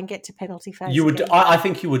to try and get to penalty phase. I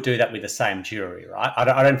think you would do that with the same jury, right?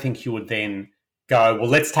 I don't think you would then go,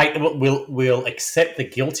 well, we'll accept the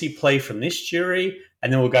guilty plea from this jury,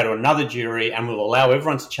 and then we'll go to another jury and we'll allow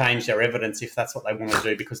everyone to change their evidence if that's what they want to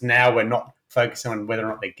do, because now we're not focusing on whether or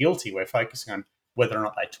not they're guilty. We're focusing on whether or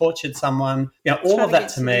not they tortured someone. All of that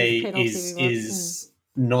to me is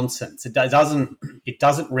nonsense. It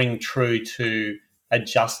doesn't ring true to a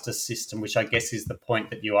justice system, which I guess is the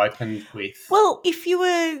point that you opened with. Well, if you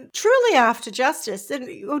were truly after justice, then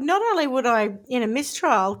not only would I, in a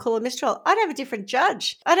mistrial, call a mistrial, I'd have a different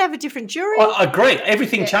judge. I'd have a different jury. I agree.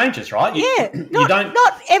 Everything changes, right?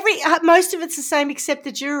 Most of it's the same except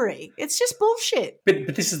the jury. It's just bullshit.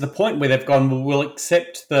 But this is the point where they've gone, well, we'll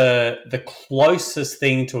accept the closest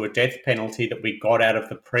thing to a death penalty that we got out of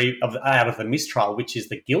the mistrial, which is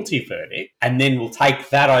the guilty verdict, and then we'll take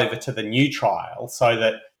that over to the new trial, so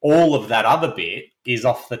that all of that other bit is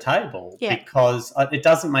off the table, because it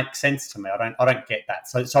doesn't make sense to me. I don't get that.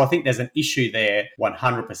 So I think there's an issue there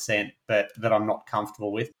 100% that I'm not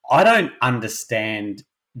comfortable with. I don't understand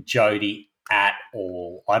Jodi at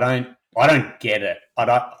all. I don't get it.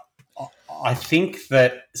 I think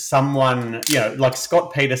that someone, like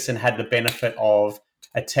Scott Peterson had the benefit of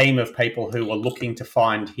a team of people who were looking to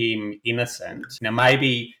find him innocent. Now,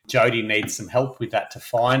 maybe Jodi needs some help with that to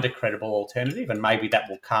find a credible alternative, and maybe that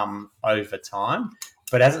will come over time.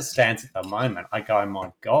 But as it stands at the moment, I go,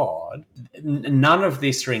 my God, none of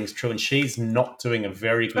this rings true, and she's not doing a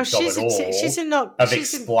very good job at all of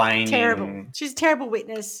explaining. She's a terrible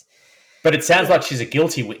witness. But it sounds like she's a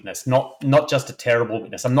guilty witness, not just a terrible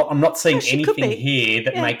witness. I'm not seeing anything here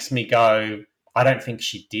that makes me go, I don't think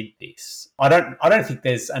she did this. I don't think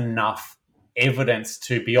there's enough evidence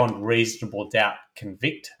to, beyond reasonable doubt,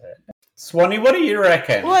 convict her. Swanee, what do you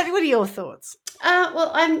reckon? What are your thoughts? Well,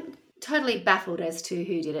 I'm totally baffled as to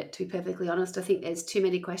who did it, to be perfectly honest. I think there's too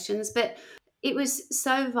many questions, but it was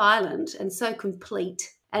so violent and so complete.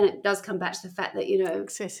 And it does come back to the fact that,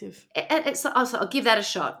 excessive. I'll give that a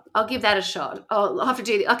shot. I'll have to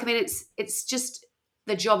do it. It's just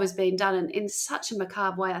the job has been done in such a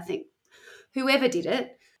macabre way, I think. Whoever did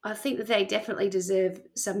it, I think that they definitely deserve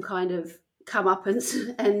some kind of comeuppance.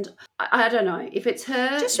 And I don't know if it's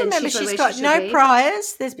her. Just remember, she's got no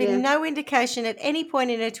priors. There's been no indication at any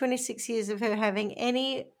point in her 26 years of her having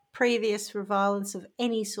any previous violence of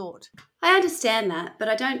any sort. I understand that, but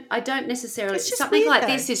I don't necessarily. Something like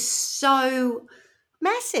this is so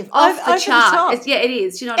massive, off the chart. The top. It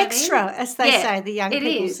is. Do you know what Extra, I mean? as they say, the young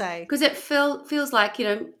people say. Because it feels like,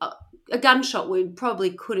 a gunshot wound probably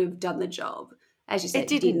could have done the job. As you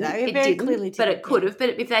said, it didn't though. It very clearly didn't. But it could have.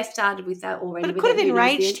 But if they started with that already. But it could have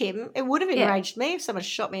enraged him. It would have enraged me if someone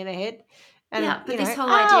shot me in the head. And, but this whole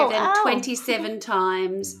idea of them 27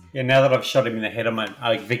 times. Yeah, now that I've shot him in the head, I'm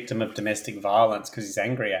a victim of domestic violence because he's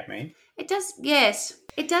angry at me. It does, yes.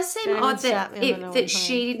 It does seem odd that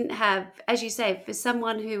she didn't have, as you say, for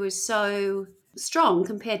someone who was so strong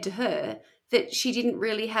compared to her, that she didn't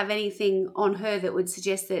really have anything on her that would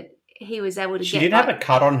suggest that he was able to She did have a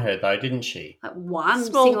cut on her, though, didn't she? Like one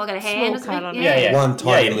single, like a hand or something? On yeah. One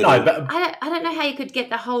tiny little. No, but I don't know how you could get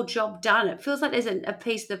the whole job done. It feels like there's a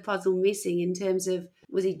piece of the puzzle missing in terms of,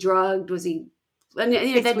 was he drugged? Was he... And,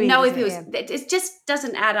 they'd know if he was... It just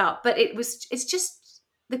doesn't add up. But it's just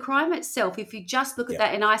the crime itself. If you just look at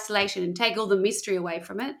that in isolation and take all the mystery away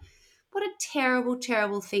from it, what a terrible,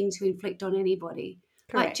 terrible thing to inflict on anybody.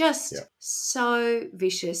 Correct. Like just so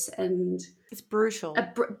vicious and... It's brutal.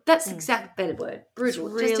 That's the exact better word. Brutal.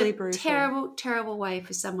 It's really just a brutal. Terrible, terrible way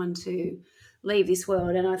for someone to leave this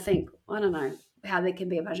world. And I think, I don't know how there can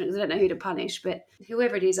be a punishment because I don't know who to punish, but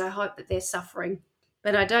whoever it is, I hope that they're suffering.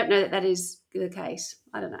 But I don't know that is the case.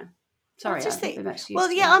 I don't know. Sorry.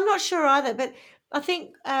 I'm not sure either, but I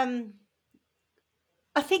think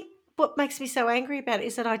what makes me so angry about it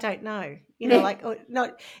is that I don't know.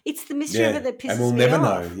 It's the mystery of it that pisses me off. And we'll never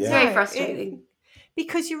know. Yeah. It's very frustrating.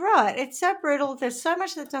 Because you're right, it's so brutal. There's so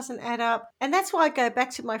much that doesn't add up, and that's why I go back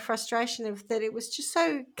to my frustration of that. It was just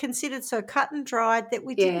so considered, so cut and dried that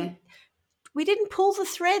we didn't pull the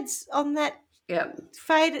threads on that.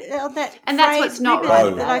 Fade on that, and that's what's not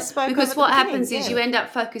right that I spoke because what happens is you end up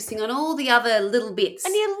focusing on all the other little bits,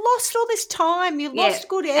 and you lost all this time. You lost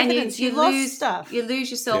good evidence. And you lost lose stuff. You lose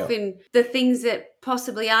yourself in the things that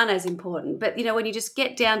possibly aren't as important. But when you just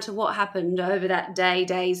get down to what happened over that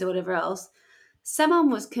days or whatever else. Someone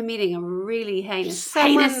was committing a really heinous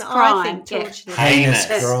crime. Heinous crime.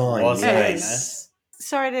 Was heinous.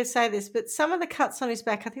 Sorry to say this, but some of the cuts on his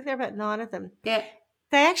back, I think there are about 9 of them. Yeah.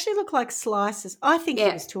 They actually look like slices. I think he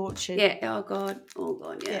was tortured. Yeah. Oh God.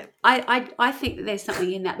 Yeah. I think that there's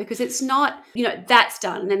something in that because it's not, that's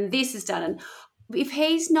done and then this is done. And if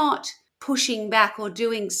he's not pushing back or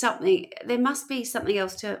doing something. There must be something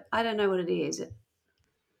else to, I don't know what it is.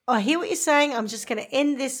 I hear what you're saying. I'm just going to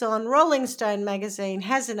end this on Rolling Stone magazine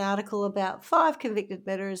has an article about 5 convicted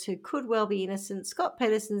murderers who could well be innocent. Scott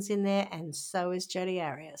Peterson's in there, and so is Jodi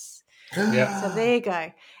Arias. Yeah. So there you go.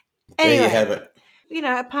 There Anyway, you have it. You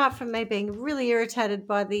know, apart from me being really irritated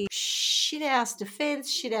by the shithouse defence,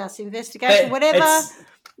 shithouse investigation, whatever,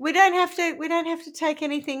 we don't have to take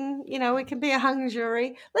anything. You know, we can be a hung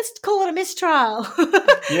jury. Let's call it a mistrial.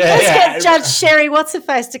 Let's get Judge Sherry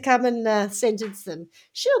What's-Her-Face to come and sentence them.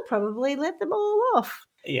 She'll probably let them all off.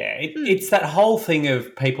 Yeah, it's that whole thing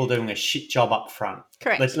of people doing a shit job up front.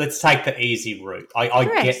 Correct. Let's take the easy route. I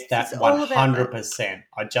get that 100%.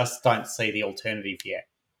 I just don't see the alternative yet.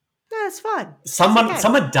 No, it's fine.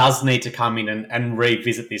 Someone does need to come in and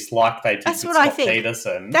revisit this like they did with Scott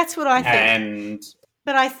Peterson. That's what I think.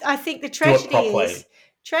 But I think the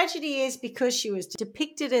tragedy is because she was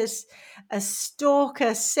depicted as a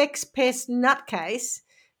stalker, sex pest nutcase,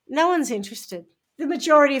 no one's interested. The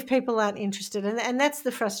majority of people aren't interested, and that's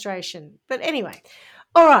the frustration. But anyway,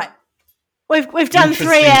 all right. We've done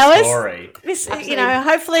 3 hours. Story. This, you know,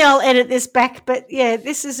 hopefully I'll edit this back. But yeah,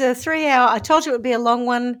 this is a 3 hour. I told you it would be a long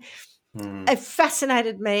one. It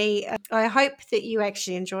fascinated me. I hope that you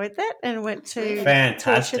actually enjoyed that and went to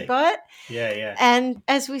tortured by it. Yeah. And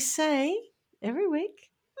as we say every week,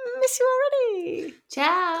 miss you already.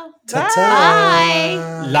 Ciao.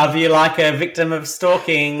 Bye. Love you like a victim of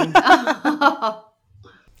stalking.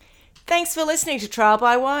 Thanks for listening to Trial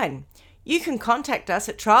by Wine. You can contact us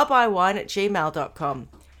at trialbywine@gmail.com.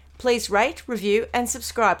 Please rate, review and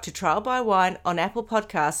subscribe to Trial by Wine on Apple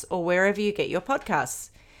Podcasts or wherever you get your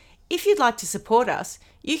podcasts. If you'd like to support us,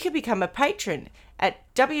 you can become a patron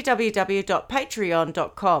at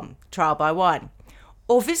www.patreon.com, Trial by Wine,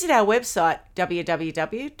 or visit our website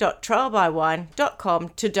www.trialbywine.com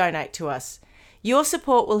to donate to us. Your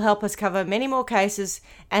support will help us cover many more cases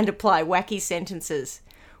and apply wacky sentences.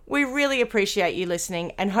 We really appreciate you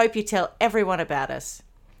listening and hope you tell everyone about us.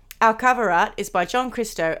 Our cover art is by John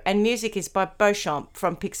Christo and music is by Beauchamp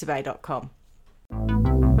from Pixabay.com.